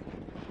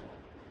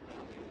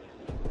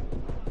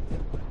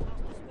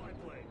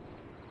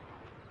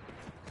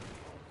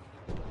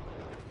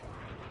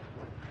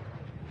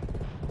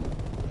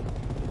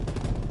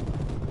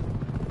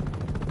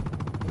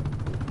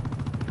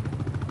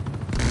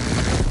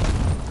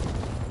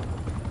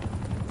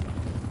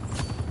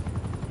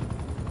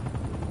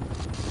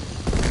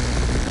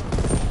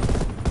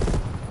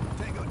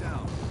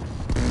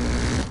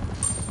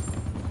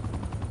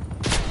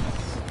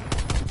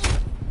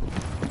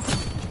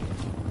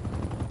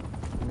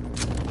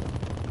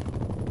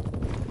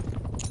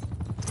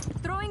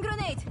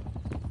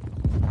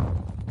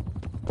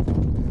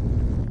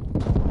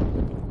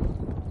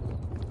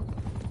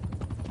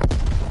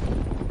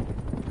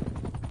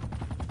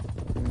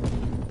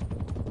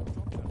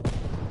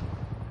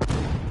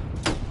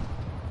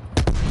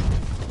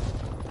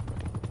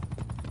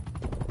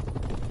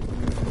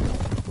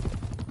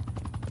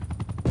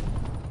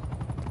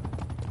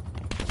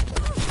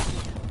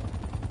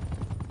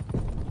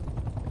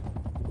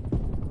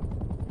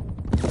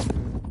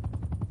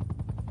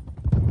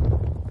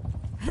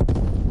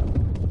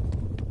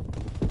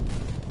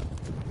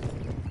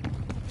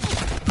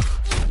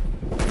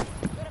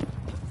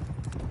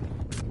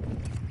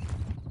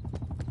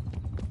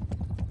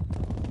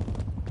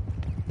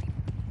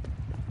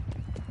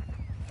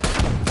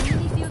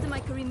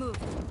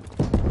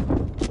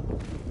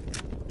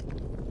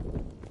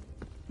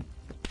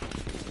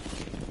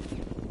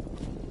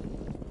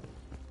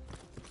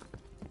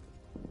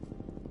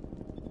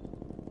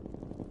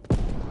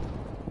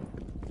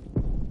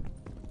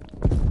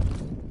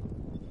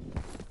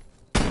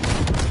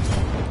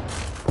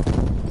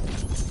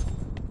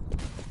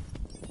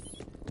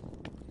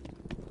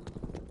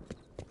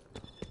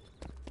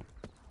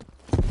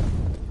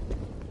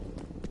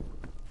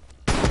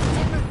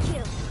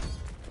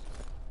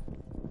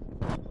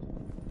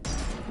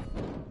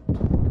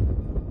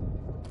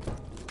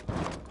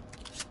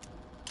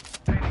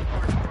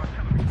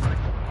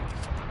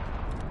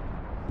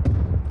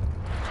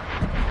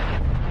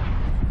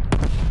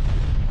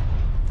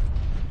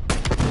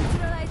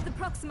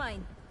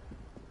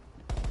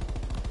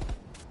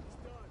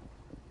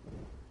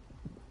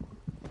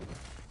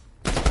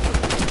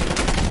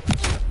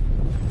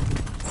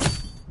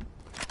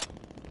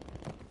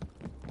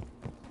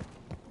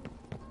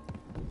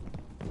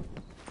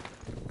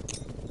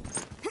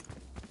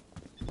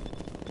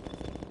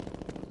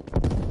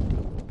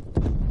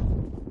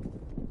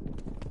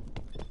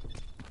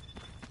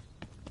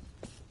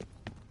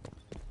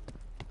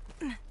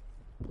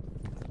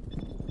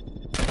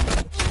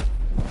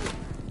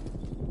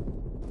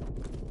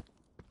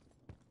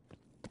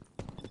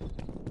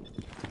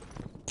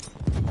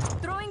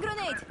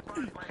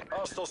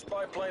 Hostile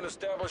spy plane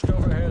established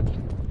overhead.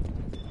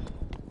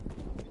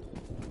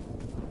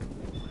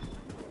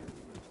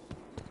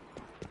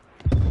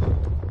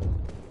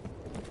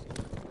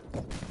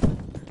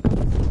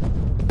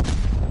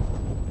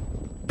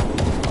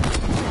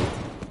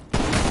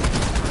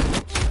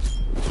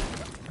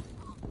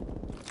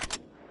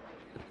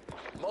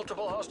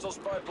 Multiple hostile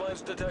spy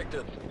planes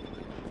detected.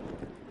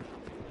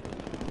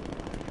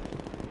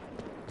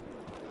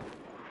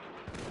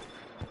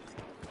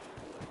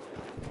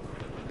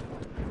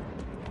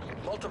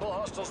 Multiple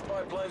hostile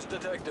spy planes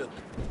detected.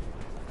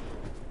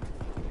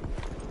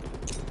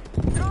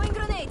 Throwing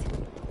grenade.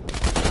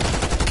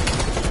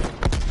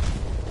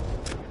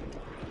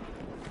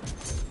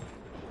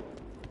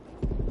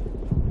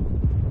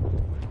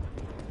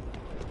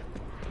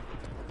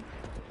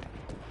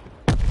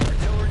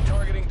 Artillery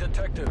targeting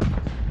detected.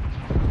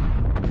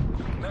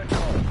 Net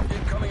call.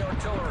 Incoming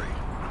artillery.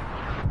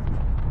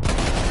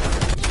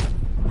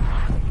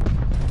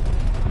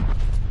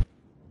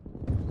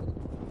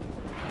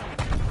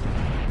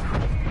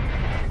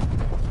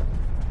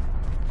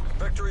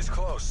 Victory's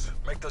close.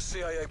 Make the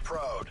CIA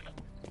proud.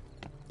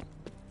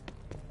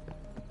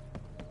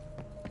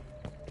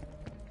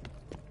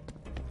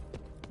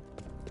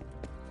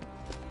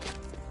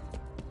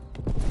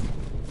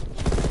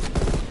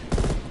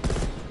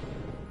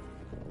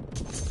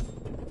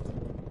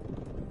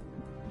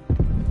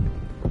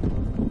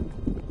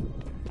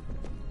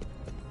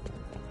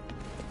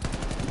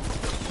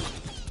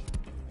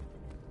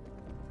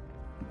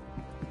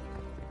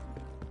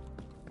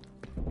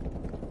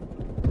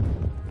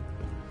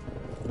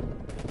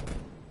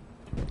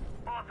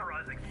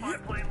 Authorizing spy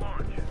plane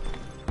launch.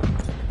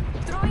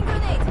 Throwing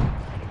grenade.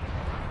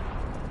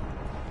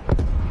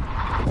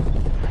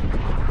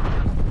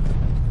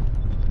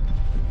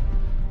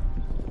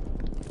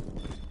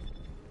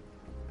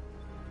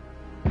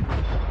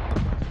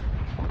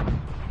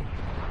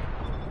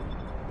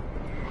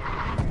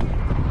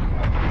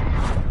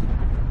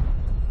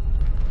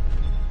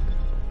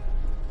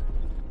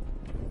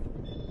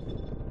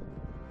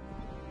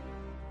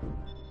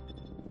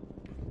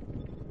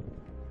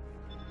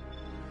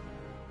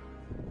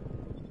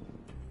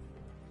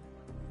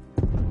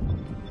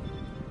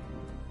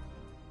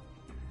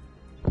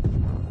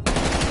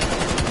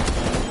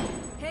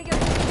 Hager.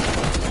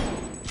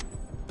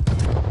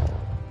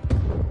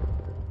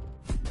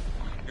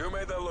 You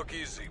made that look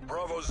easy.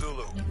 Bravo,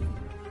 Zulu.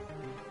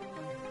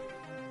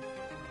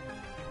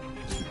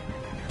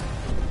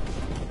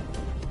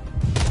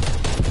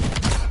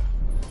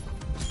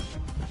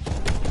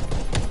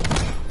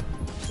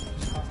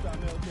 Hostile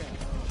nail down.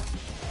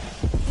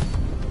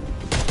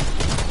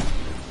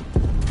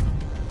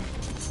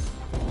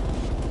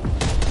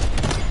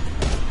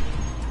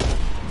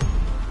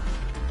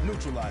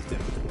 Neutralize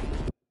them.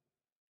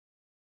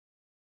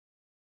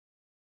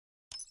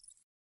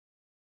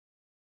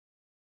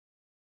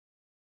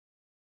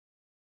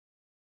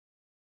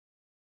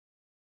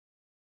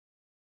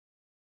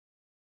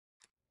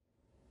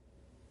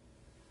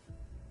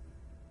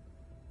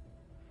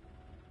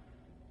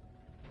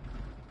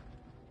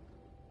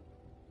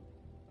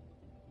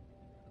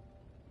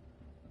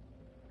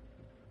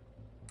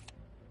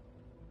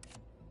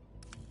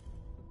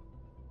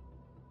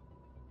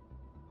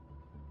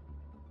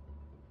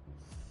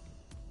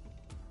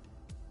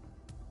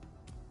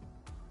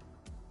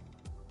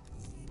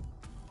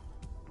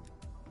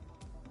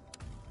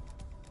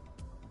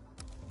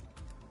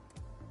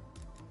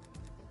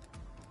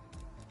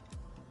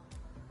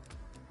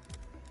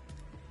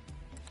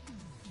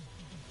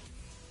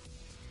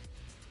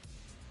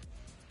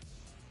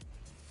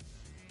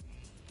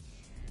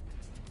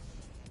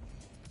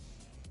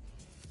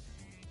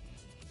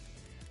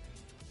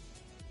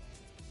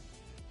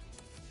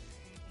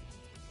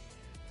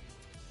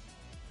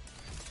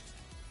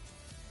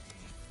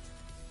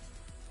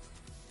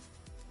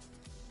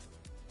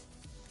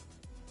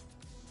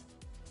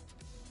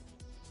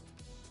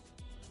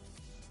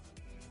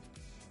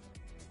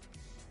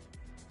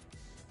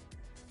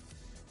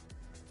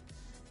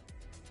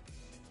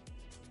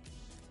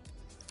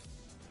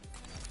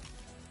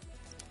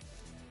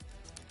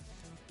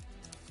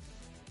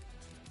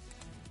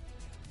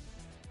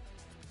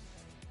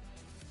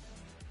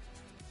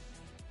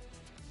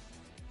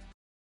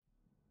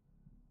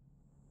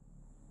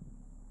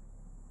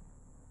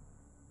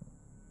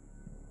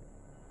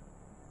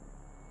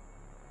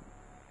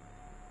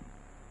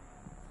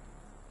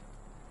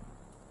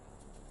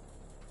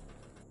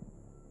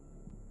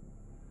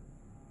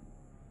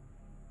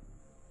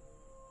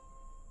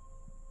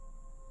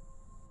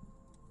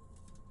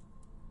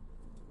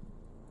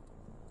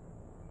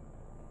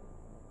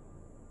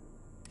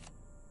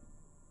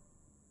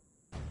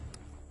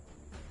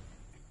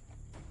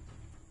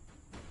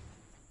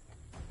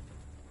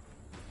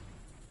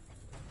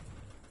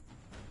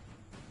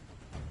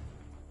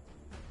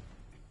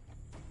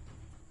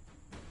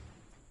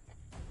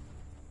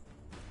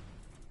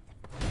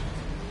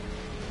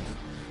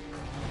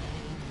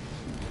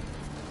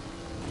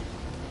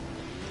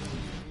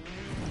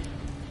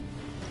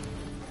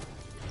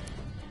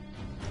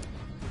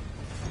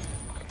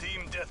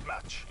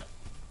 deathmatch.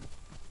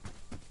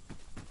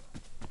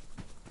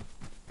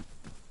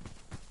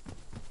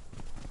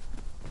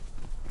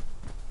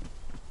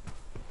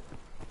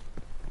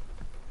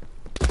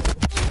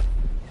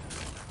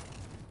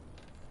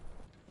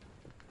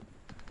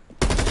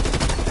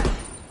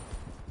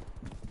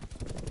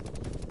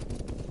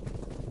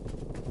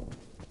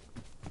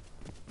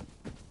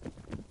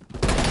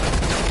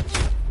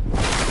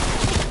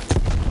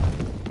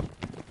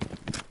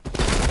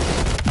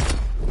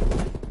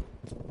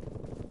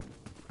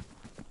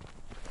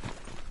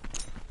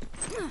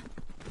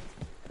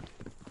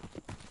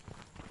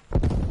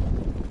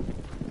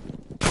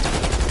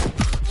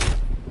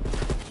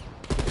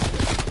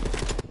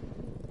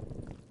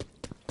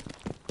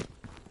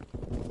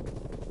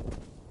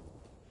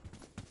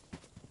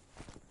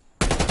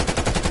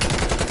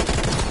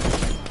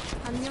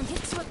 한 명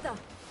해치웠다.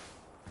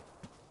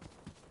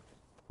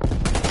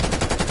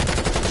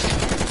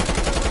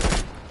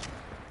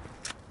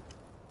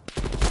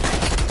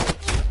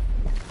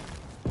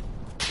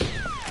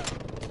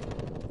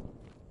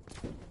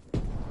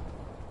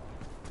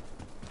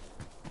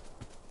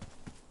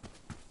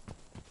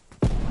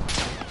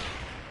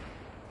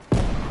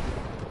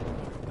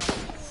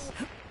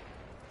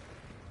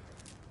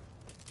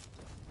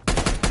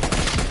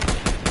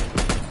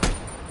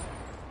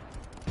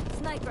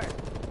 스나이퍼.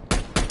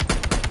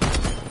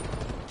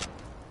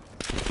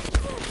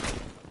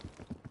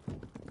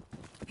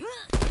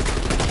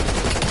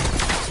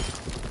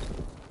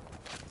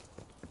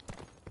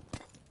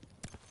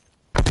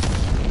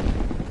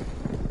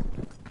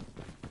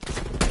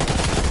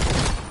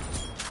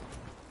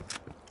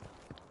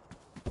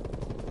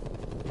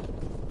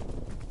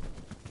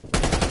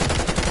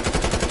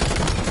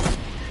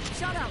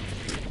 Shut out.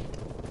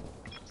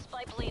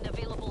 Spy plane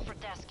available for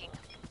tasking.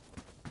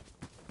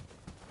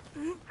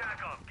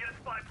 Tack off. Get a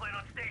spy plane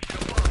on station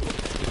above.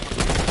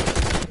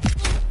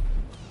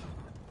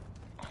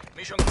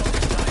 Mission clock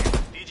time.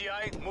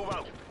 DGI, move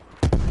out.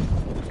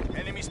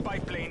 Enemy spy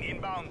plane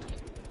inbound.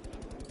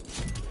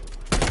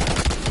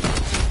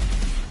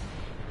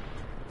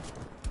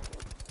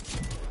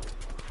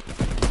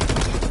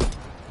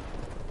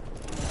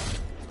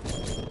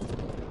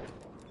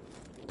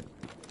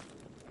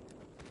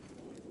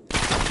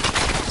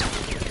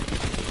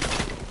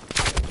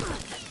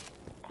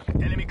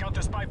 Enemy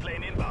counter spy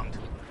plane inbound.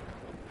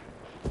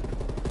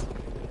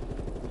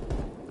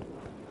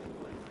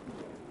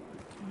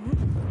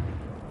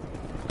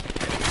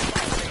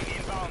 Spy plane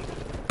inbound.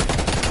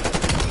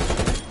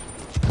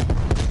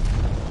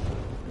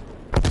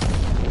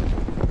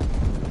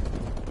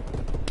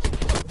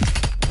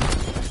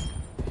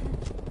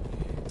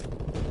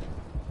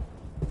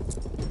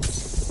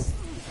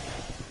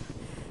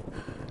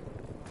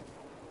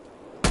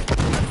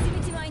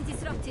 Proximity mine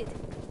disrupted.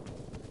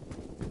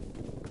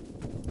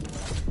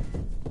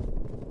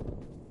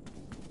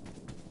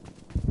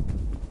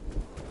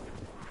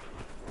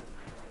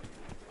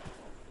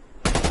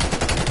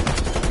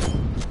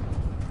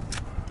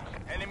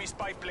 Enemy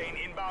spy plane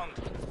inbound.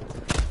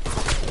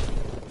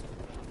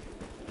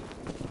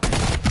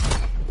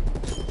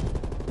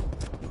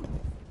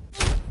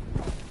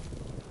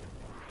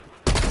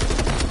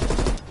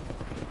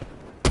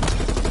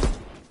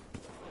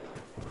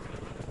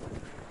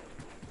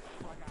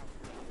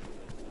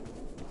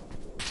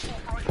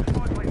 Operation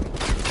spy plane.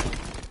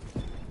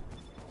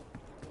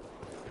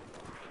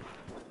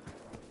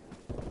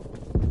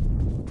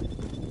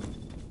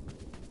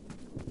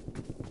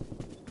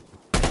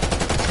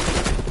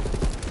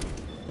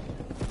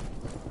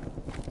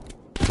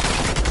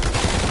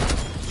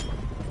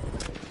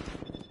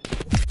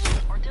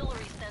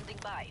 Artillery standing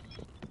by.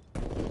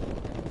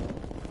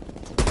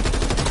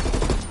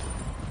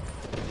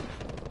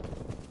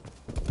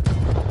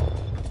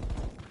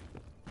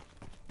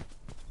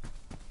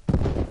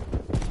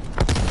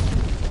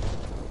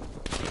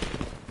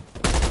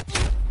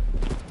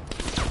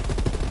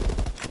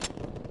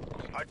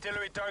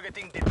 Artillery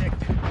targeting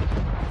detected.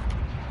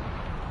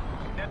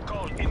 Net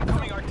call,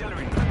 incoming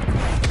artillery.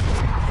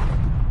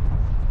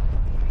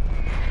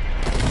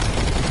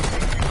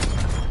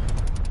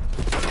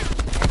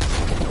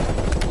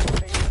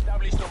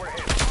 Established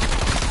overhead.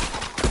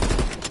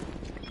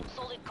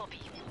 Solid copy.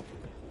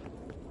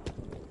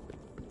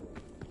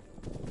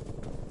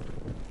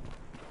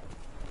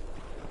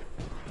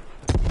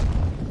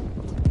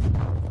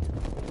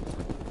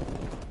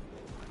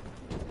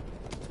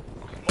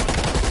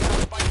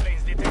 Multiple spy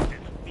planes detected.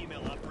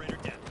 Female operator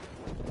down.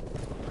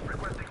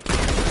 Requesting.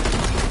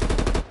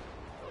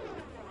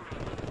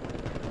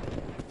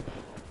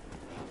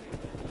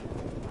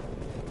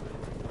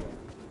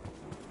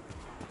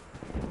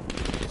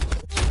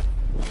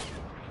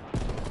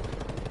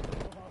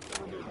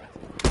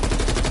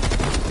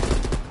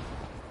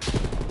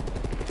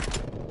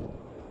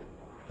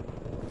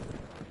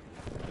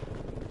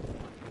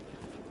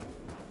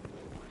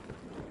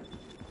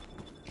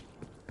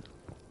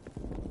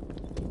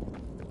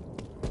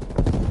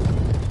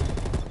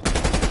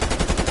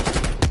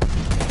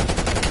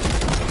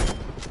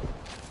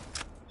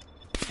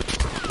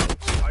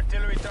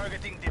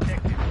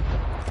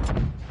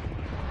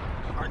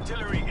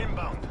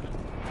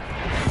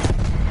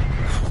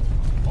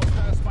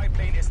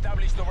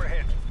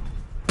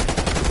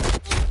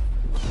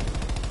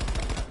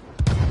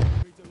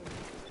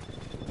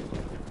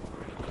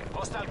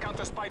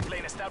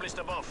 plane established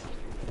above.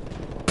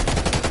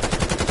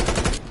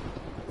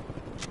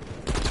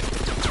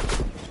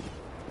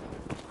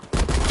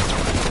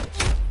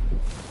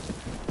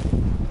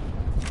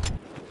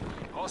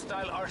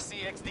 Hostile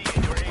RCXD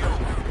in your AO.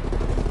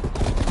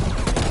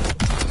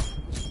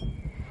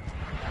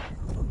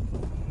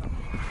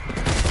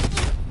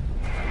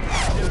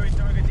 Artillery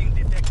targeting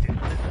detected.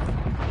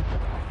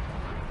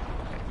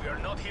 We are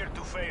not here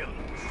to fail.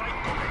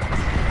 Fight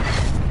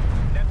comrades.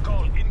 Net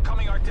call,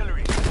 incoming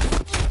artillery.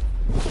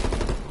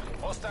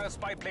 Hostile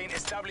spy plane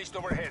established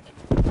overhead.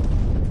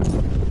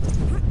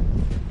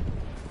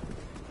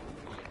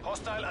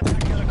 Hostile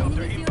attack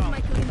helicopter Enemy field inbound.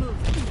 might be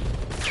moved.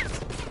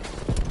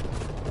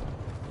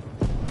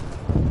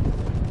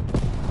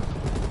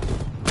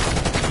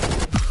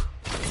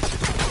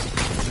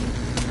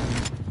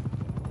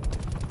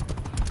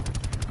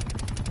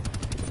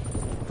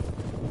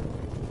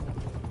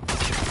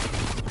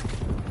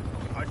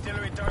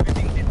 Artillery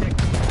targeting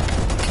detected.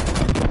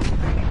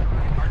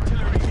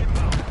 Artillery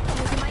inbound.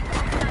 There's a mic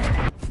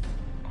outside.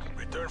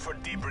 Return for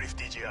debrief,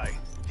 DJI.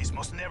 This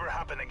must never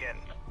happen again.